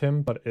played with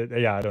him, but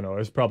I don't know. It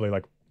was probably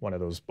like one of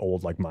those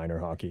old like minor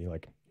hockey,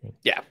 like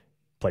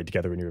played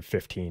together when you were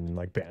 15,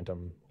 like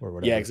bantam or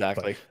whatever. Yeah,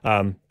 exactly.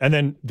 But, and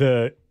then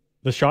the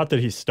shot that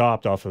he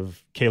stopped off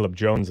of Caleb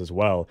Jones as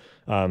well.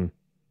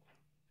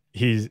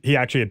 He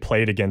actually had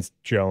played against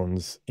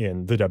Jones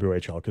in the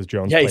WHL because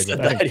Jones played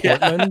with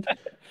Portland.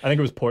 I think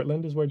it was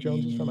Portland is where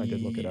Jones is from. I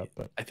did look it up,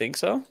 but I think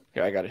so.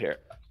 Yeah, I got it here.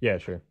 Yeah,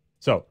 sure.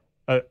 So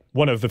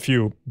one of the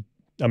few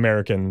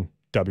American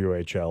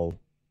WHL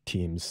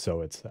teams,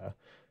 so it's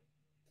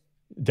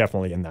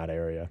definitely in that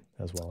area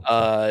as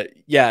well.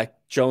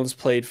 Jones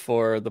played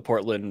for the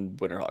Portland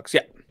Winterhawks.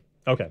 Yeah.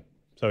 Okay.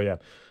 So yeah.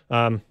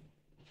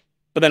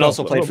 But then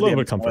also played for the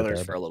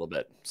Oilers for a little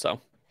bit.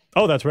 So.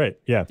 Oh, that's right.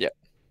 Yeah.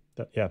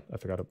 Yeah. I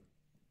forgot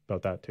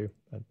about that too.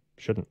 I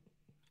shouldn't.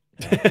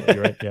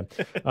 You're right.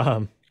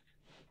 Yeah.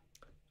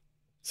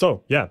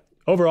 So yeah,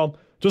 overall,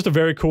 just a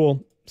very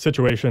cool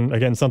situation.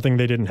 Again, something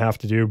they didn't have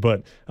to do,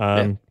 but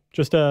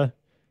just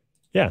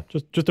Yeah,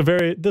 just a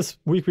very, this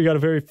week we got a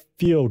very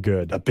feel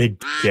good, a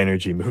big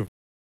energy move.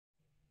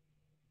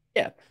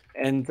 Yeah.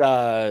 And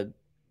I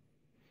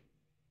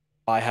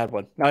had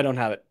one. No, I don't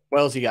have it. What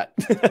else you got?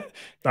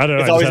 I don't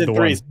know. It's always in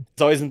threes.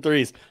 It's always in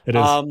threes. It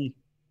is.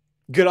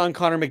 Good on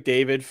Connor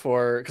McDavid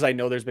because I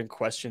know there's been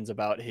questions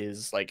about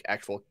his like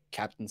actual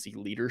captaincy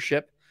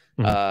leadership.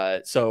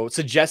 So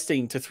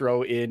suggesting to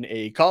throw in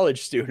a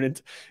college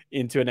student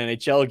into an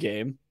NHL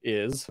game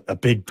is a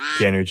big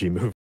energy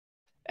move,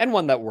 and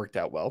one that worked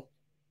out well.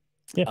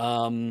 Yeah.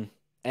 How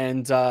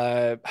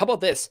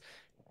about this?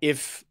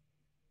 If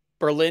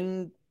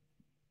Berlin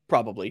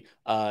probably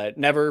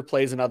never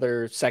plays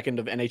another second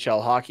of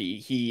NHL hockey,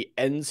 he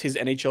ends his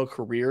NHL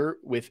career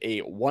with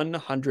a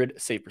 100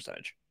 save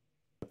percentage.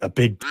 A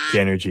big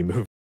energy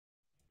move.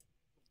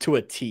 To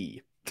a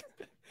T.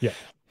 Yeah.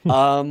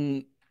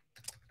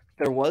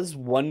 There was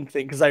one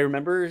thing, because I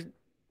remember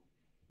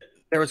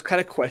there was kind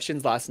of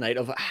questions last night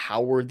of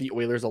how were the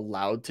Oilers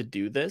allowed to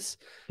do this.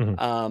 You're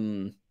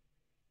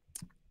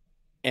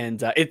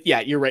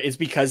right. It's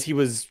because he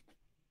was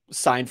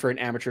signed for an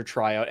amateur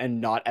tryout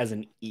and not as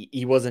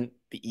he wasn't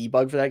the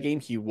e-bug for that game.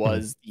 He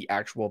was the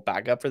actual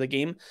backup for the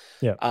game.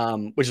 Yeah.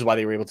 Which is why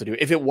they were able to do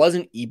it. If it was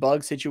an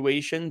e-bug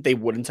situation, they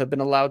wouldn't have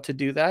been allowed to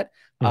do that.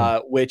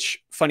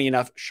 Which, funny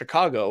enough,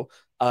 Chicago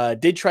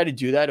did try to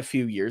do that a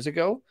few years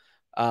ago.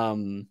 I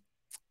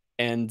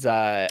think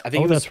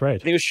that's right. I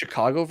think it was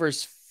Chicago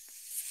versus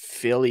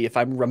Philly, if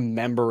I'm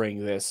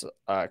remembering this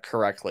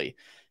correctly.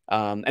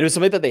 And it was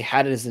something that they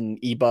had as an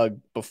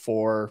e-bug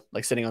before,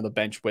 like sitting on the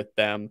bench with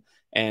them.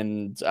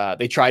 And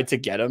they tried to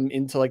get him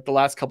into like the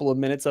last couple of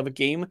minutes of a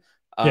game.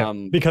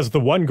 Because the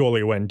one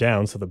goalie went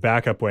down, so the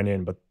backup went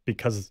in, but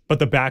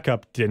the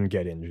backup didn't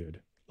get injured.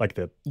 Like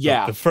the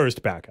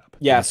first backup.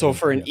 Yeah, so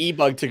for an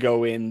e-bug to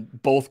go in,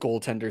 both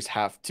goaltenders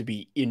have to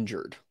be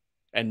injured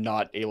and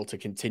not able to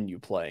continue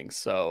playing.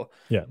 So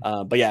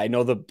but yeah, I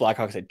know the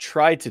Blackhawks had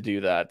tried to do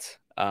that.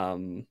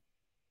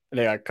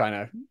 They got kind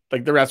of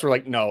like the refs were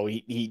like, no,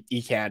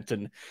 he can't.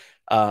 And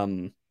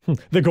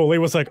the goalie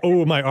was like,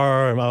 "Oh, my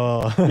arm!"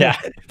 Oh. Yeah,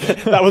 I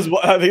think that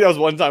was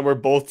one time where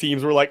both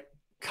teams were like,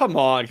 "Come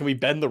on, can we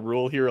bend the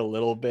rule here a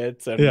little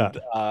bit?" And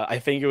I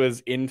think it was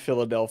in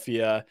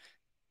Philadelphia,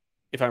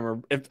 if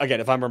I'm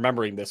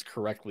remembering this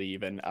correctly.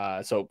 Even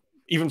so,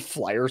 even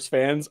Flyers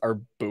fans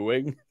are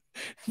booing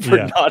for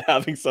not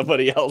having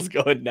somebody else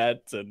go in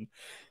net. And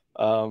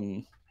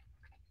I'm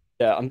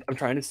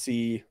trying to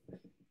see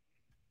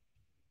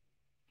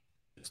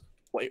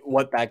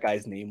what that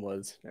guy's name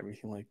was,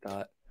 everything like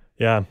that.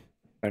 Yeah.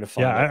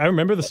 I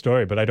remember the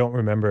story, but I don't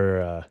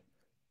remember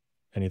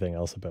anything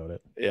else about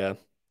it. Yeah.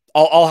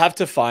 I'll have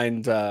to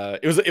find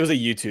it was a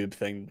YouTube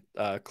thing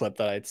clip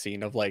that I'd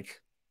seen of like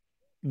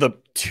the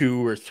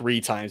 2 or 3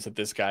 times that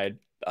this guy had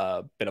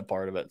been a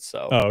part of it.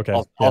 So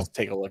I'll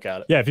take a look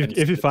at it. Yeah,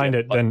 if you find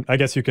it, then I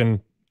guess you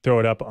can throw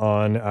it up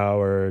on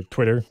our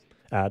Twitter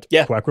at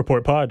Quack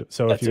Report Pod.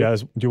 So if you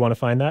guys do want to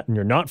find that and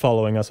you're not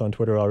following us on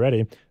Twitter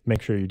already,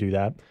 make sure you do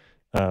that.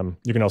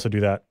 You can also do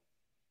that.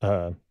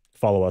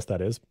 Follow us,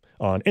 that is,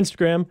 on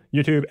Instagram,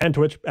 YouTube, and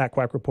Twitch at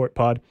Quack Report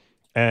Pod.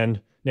 And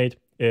Nate,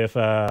 if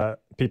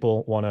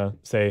people want to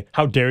say,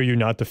 how dare you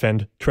not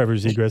defend Trevor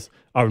Zegras,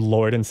 our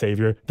Lord and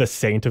Savior, the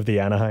saint of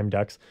the Anaheim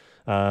Ducks,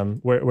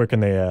 where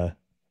can they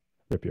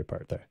rip you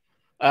apart there?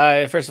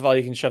 First of all,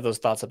 you can shove those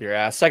thoughts up your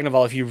ass. Second of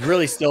all, if you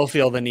really still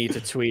feel the need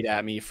to tweet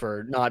at me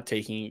for not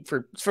taking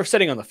for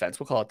sitting on the fence,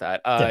 we'll call it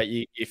that.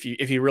 If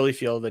you really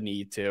feel the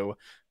need to,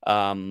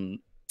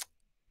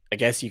 I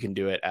guess you can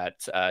do it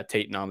at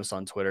Tate Nomas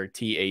on Twitter,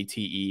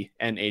 TateNhomas,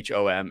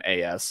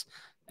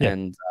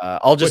 and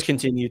I'll just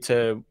continue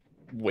to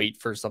wait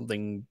for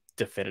something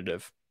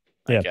definitive.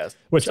 I guess.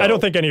 Which I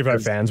don't think any of our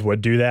fans would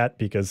do that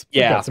because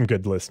we've got some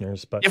good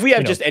listeners. But if we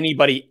have just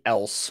anybody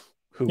else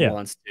who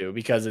wants to,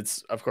 because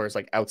it's of course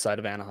like outside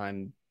of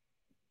Anaheim,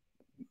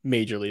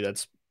 majorly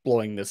that's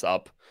blowing this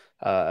up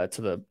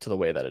to the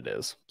way that it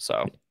is.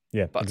 So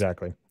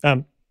exactly.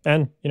 And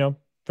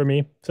for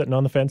me, sitting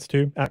on the fence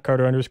too, at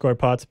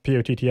Carter_Potts,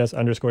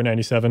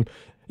 POTTS_97.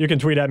 You can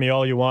tweet at me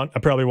all you want. I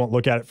probably won't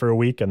look at it for a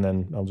week, and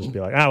then I'll just be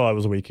like, it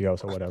was a week ago,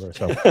 so whatever.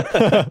 So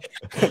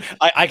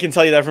I can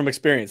tell you that from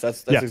experience.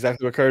 That's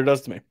exactly what Carter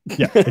does to me.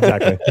 Yeah,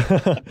 exactly.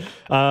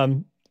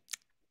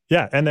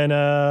 And then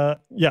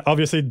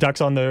obviously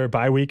Ducks on their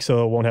bye week,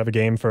 so won't have a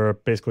game for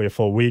basically a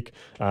full week.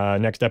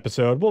 Next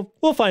episode,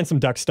 we'll find some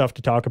Ducks stuff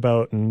to talk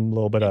about and a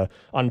little bit of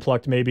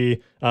Unplugged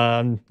maybe.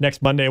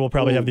 Next Monday we'll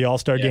probably have the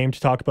All-Star game to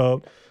talk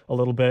about a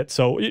little bit.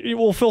 So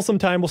we'll fill some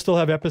time. We'll still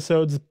have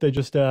episodes. They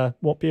just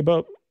won't be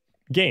about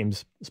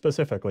games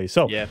specifically.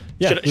 So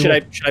should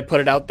I put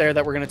it out there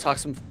that we're going to talk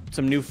some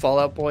new Fall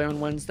Out Boy on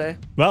Wednesday?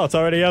 Well, it's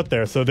already out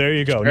there, so there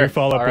you go. New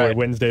Fall Out Boy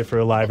Wednesday for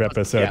a live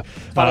episode.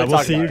 We'll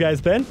see you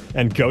guys then,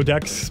 and go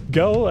Ducks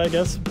go, I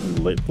guess,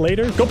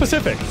 later. Go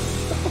Pacific.